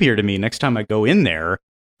much creepier to me next time I go in there,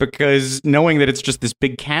 because knowing that it's just this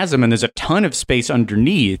big chasm and there's a ton of space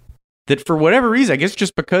underneath, that for whatever reason, I guess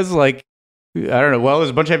just because, like, I don't know, well, there's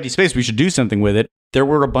a bunch of empty space, we should do something with it. There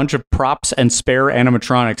were a bunch of props and spare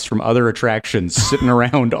animatronics from other attractions sitting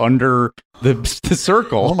around under the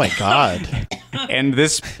circle. Oh my God. And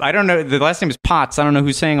this, I don't know, the last name is Potts. I don't know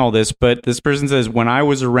who's saying all this, but this person says, when I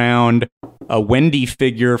was around, a Wendy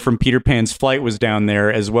figure from Peter Pan's Flight was down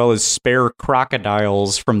there, as well as spare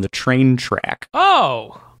crocodiles from the train track.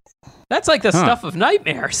 Oh, that's like the stuff of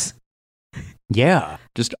nightmares. Yeah,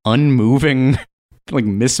 just unmoving, like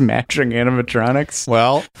mismatching animatronics.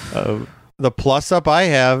 Well, the plus up I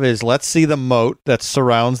have is let's see the moat that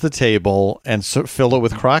surrounds the table and fill it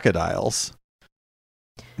with crocodiles.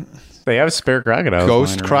 They have spare crocodiles.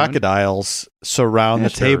 Ghost crocodiles surround the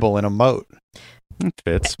table in a moat. It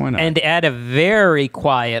fits. Why not? And add a very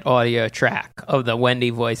quiet audio track of the Wendy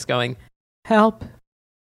voice going, "Help.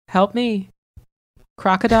 Help me.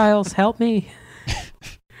 Crocodiles, help me.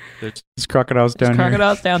 There's crocodiles down here.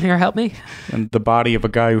 Crocodiles down here, help me." And the body of a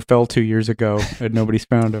guy who fell 2 years ago and nobody's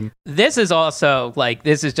found him. This is also, like,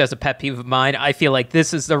 this is just a pet peeve of mine. I feel like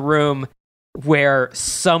this is the room where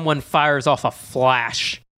someone fires off a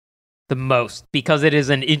flash the most, because it is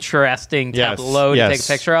an interesting tableau to take a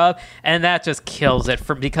picture of, and that just kills it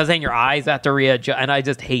because then your eyes have to readjust, and I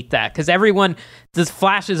just hate that because these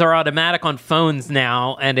flashes are automatic on phones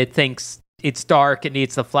now, and it thinks it's dark, it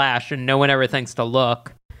needs the flash, and no one ever thinks to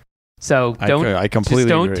look. So I completely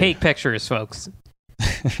don't agree. take pictures, folks.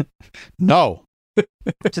 No.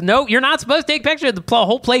 No, you're not supposed to take pictures. The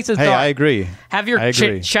whole place is dark. Hey, I agree. Have your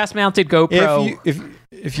chest-mounted GoPro.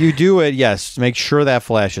 If you do it, yes, make sure that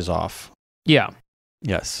flash is off. Yeah.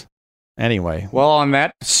 Yes. Anyway. Well, on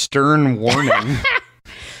that stern warning.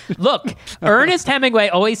 Look, Ernest Hemingway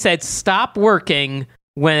always said, stop working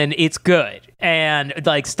when it's good. And,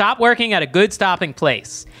 like, stop working at a good stopping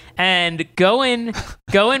place. And going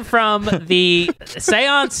from the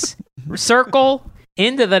seance circle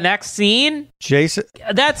into the next scene, Jason,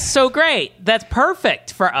 that's so great. That's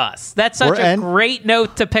perfect for us. That's such a great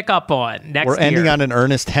note to pick up on next year. We're ending on an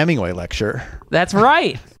Ernest Hemingway lecture. That's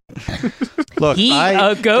right. Look,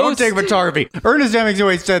 don't take photography. Ernest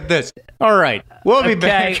Hemingway said this. All right, we'll be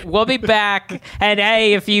back. We'll be back. And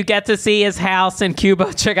hey, if you get to see his house in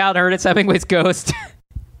Cuba, check out Ernest Hemingway's Ghost.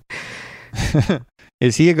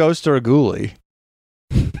 Is he a ghost or a ghoulie?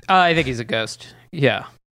 I think he's a ghost. Yeah.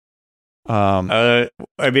 I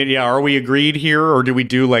mean, yeah. Are we agreed here, or do we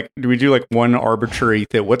do like one arbitrary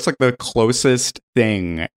thing? What's like the closest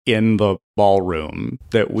thing in the ballroom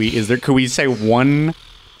that could we say one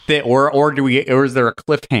thing, or is there a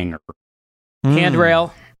cliffhanger?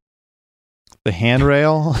 Handrail. The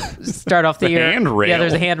handrail. Start off the year. Handrail. Yeah,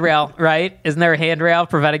 there's a handrail, right? Isn't there a handrail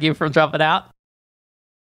preventing you from jumping out?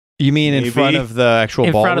 You mean in front of the actual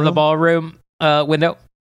ballroom? In front of the ballroom window.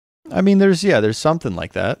 I mean, there's something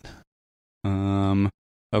like that.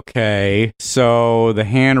 Okay, so the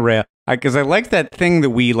handrail, because I like that thing that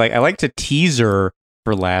I like to teaser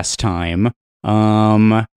for last time.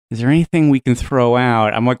 Is there anything we can throw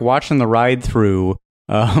out? I'm like watching the ride through.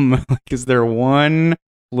 Is there one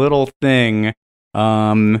little thing?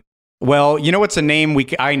 Well, you know what's a name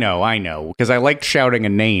I know, because I like shouting a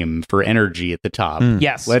name for energy at the top.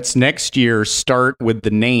 Yes. Let's next year start with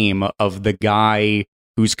the name of the guy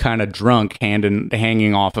who's kind of drunk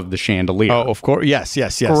hanging off of the chandelier. Oh, of course. Yes.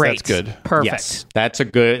 Great. That's good. Perfect. Yes, that's a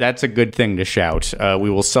good thing to shout. We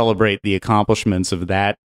will celebrate the accomplishments of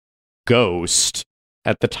that ghost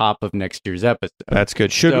at the top of next year's episode. That's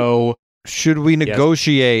good. Should we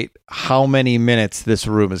negotiate how many minutes this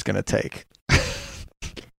room is going to take?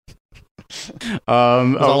 There's a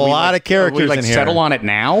lot of characters in here. Settle on it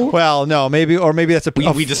now? Well, no, maybe that's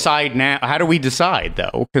we decide now. How do we decide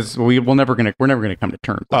though? Because we're never gonna come to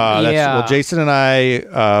terms. Well, Jason and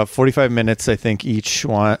I, 45 minutes, I think each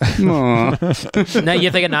want. No,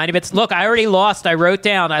 you think of 90 minutes. Look, I already lost. I wrote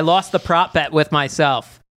down. I lost the prop bet with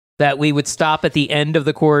myself. that we would stop at the end of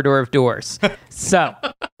the corridor of doors. So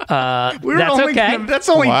that's okay. That's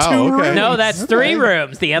only 2 rooms. No, that's 3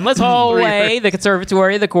 rooms. The endless hallway, the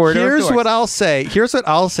conservatory, the corridor of doors. Here's what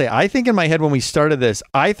I'll say. I think in my head when we started this,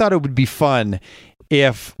 I thought it would be fun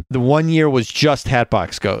if the 1 year was just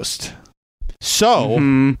Hatbox Ghost.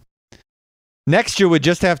 So next year would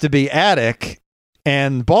just have to be Attic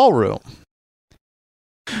and Ballroom.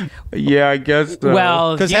 Yeah, I guess.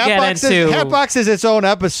 Well, because Hatbox is its own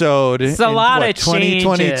episode. It's a lot of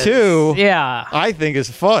 2022. Yeah, I think is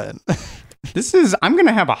fun. I'm going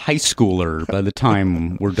to have a high schooler by the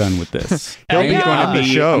time we're done with this. He'll be on the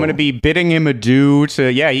show. I'm going to be bidding him adieu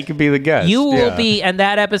to, he could be the guest. You will be, and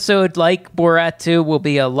that episode, like Borat 2, will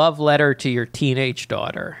be a love letter to your teenage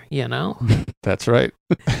daughter, you know? That's right.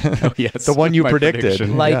 Oh, yes. The one you predicted.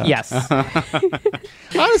 Prediction. Yes.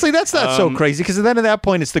 Honestly, that's not so crazy, because then at that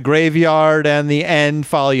point, it's the graveyard and the end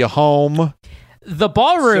follow you home. The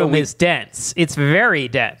ballroom is dense. It's very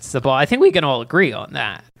dense. I think we can all agree on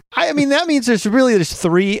that. I mean, that means there's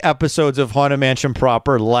 3 episodes of Haunted Mansion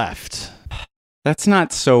proper left. That's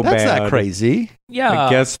not so bad. That's not crazy. Yeah. I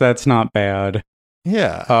guess that's not bad.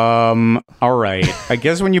 Yeah. All right. I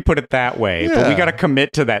guess when you put it that way, but we got to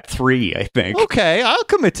commit to that 3, I think. Okay, I'll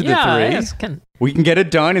commit to the 3. Yes, we can get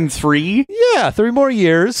it done in 3? Yeah, 3 more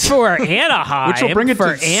years. For Anaheim. Which will bring it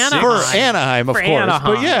for to Anaheim. For Anaheim, of course.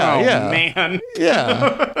 Anaheim. But yeah. Man.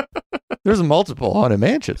 Yeah. There's multiple Haunted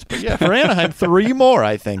Mansions. But yeah, for Anaheim, 3 more,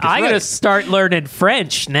 I think. I'm going to start learning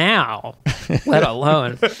French now, let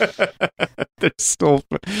alone. There's still...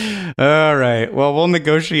 All right. Well, we'll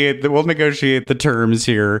negotiate the terms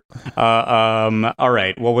here. All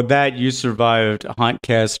right. Well, with that, you survived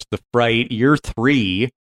Hauntcast The Fright year 3.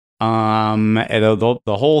 The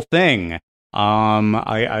whole thing.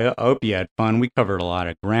 I hope you had fun. We covered a lot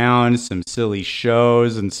of ground, some silly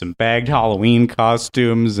shows, and some bagged Halloween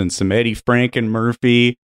costumes, and some Eddie Frank and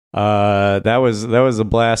Murphy. That was a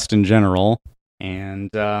blast in general.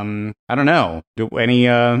 And I don't know.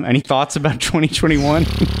 Any thoughts about 2021?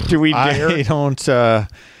 Do we dare? I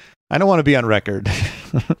don't want to be on record.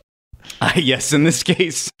 Yes, in this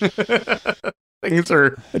case. Things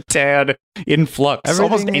are a tad in flux.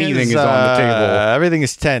 Almost anything is on the table. Everything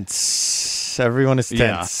is tense. Everyone is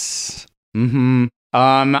tense. Yeah.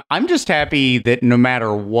 I'm just happy that no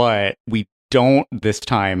matter what, we don't this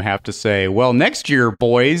time have to say, well, next year,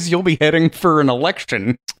 boys, you'll be heading for an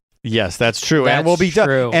election. Yes, that's true. That's and we'll be true.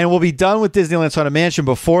 done. And we'll be done with Disneyland's Haunted Mansion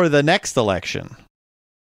before the next election.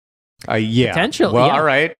 Yeah. Potentially. Well, yeah. all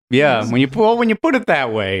right. Yeah. When you put it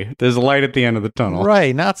that way, there's a light at the end of the tunnel.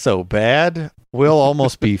 Right. Not so bad. We'll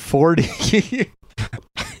almost be 40.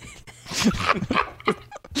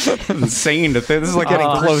 Insane to think. This is like getting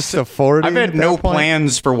close to 40. I've had no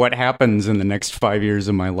plans for what happens in the next 5 years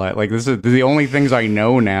of my life. Like, this is the only things I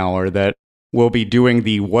know now are that we'll be doing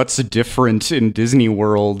the What's Different in Disney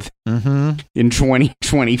World in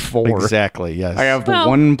 2024. Exactly, yes. I have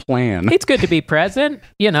one plan. It's good to be present.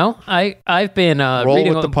 You know, I've been roll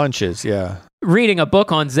with the punches, reading a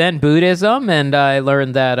book on Zen Buddhism, and I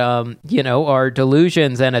learned that, our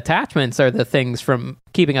delusions and attachments are the things from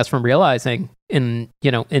keeping us from realizing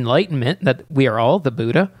enlightenment, that we are all the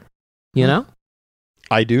Buddha, you know?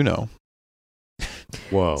 I do know.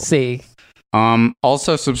 Whoa. See.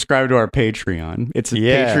 Also subscribe to our Patreon. It's at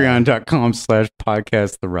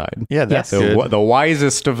patreon.com/podcasttheride. Yeah, that's good. The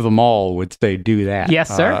wisest of them all would say do that.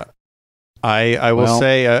 Yes, sir. I will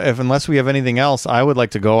say, unless we have anything else, I would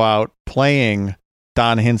like to go out playing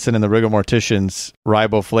Don Hinson and the Rigor Morticians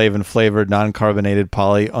riboflavin flavored non-carbonated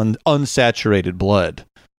unsaturated blood.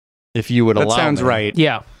 If you would allow me. That sounds right.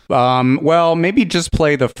 Yeah. Well, maybe just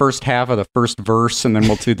play the first half of the first verse, and then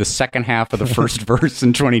we'll do the second half of the first verse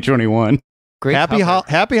in 2021. Great.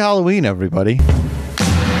 Happy Halloween, everybody.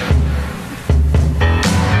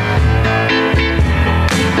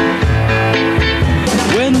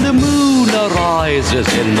 When the moon arises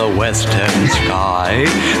in the western sky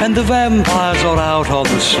and the vampires are out on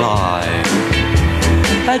the sly,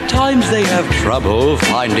 at times they have trouble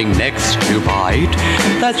finding necks to bite.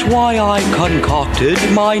 That's why I concocted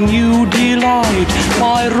my new delight,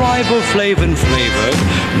 my riboflavin flavored,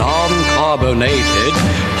 non-carbonated,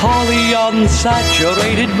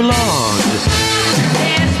 polyunsaturated blood.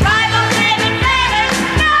 It's riboflavin flavored,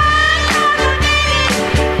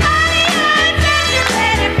 non-carbonated,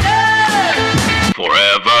 polyunsaturated blood.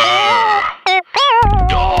 Forever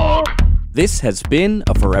Dog. This has been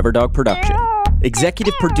a Forever Dog production.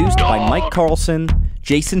 Executive produced by Mike Carlson,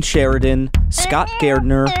 Jason Sheridan, Scott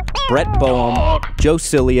Gardner, Brett Boehm, Joe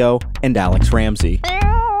Cilio, and Alex Ramsey.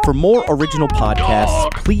 For more original podcasts,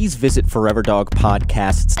 please visit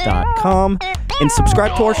foreverdogpodcasts.com And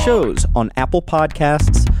subscribe to our shows on Apple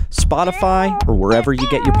Podcasts, Spotify, or wherever you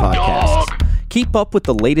get your podcasts. Keep up with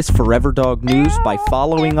the latest Forever Dog news by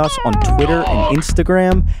following us on Twitter and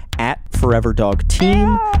Instagram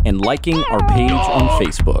 @ForeverDogTeam and liking our page on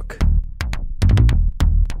Facebook.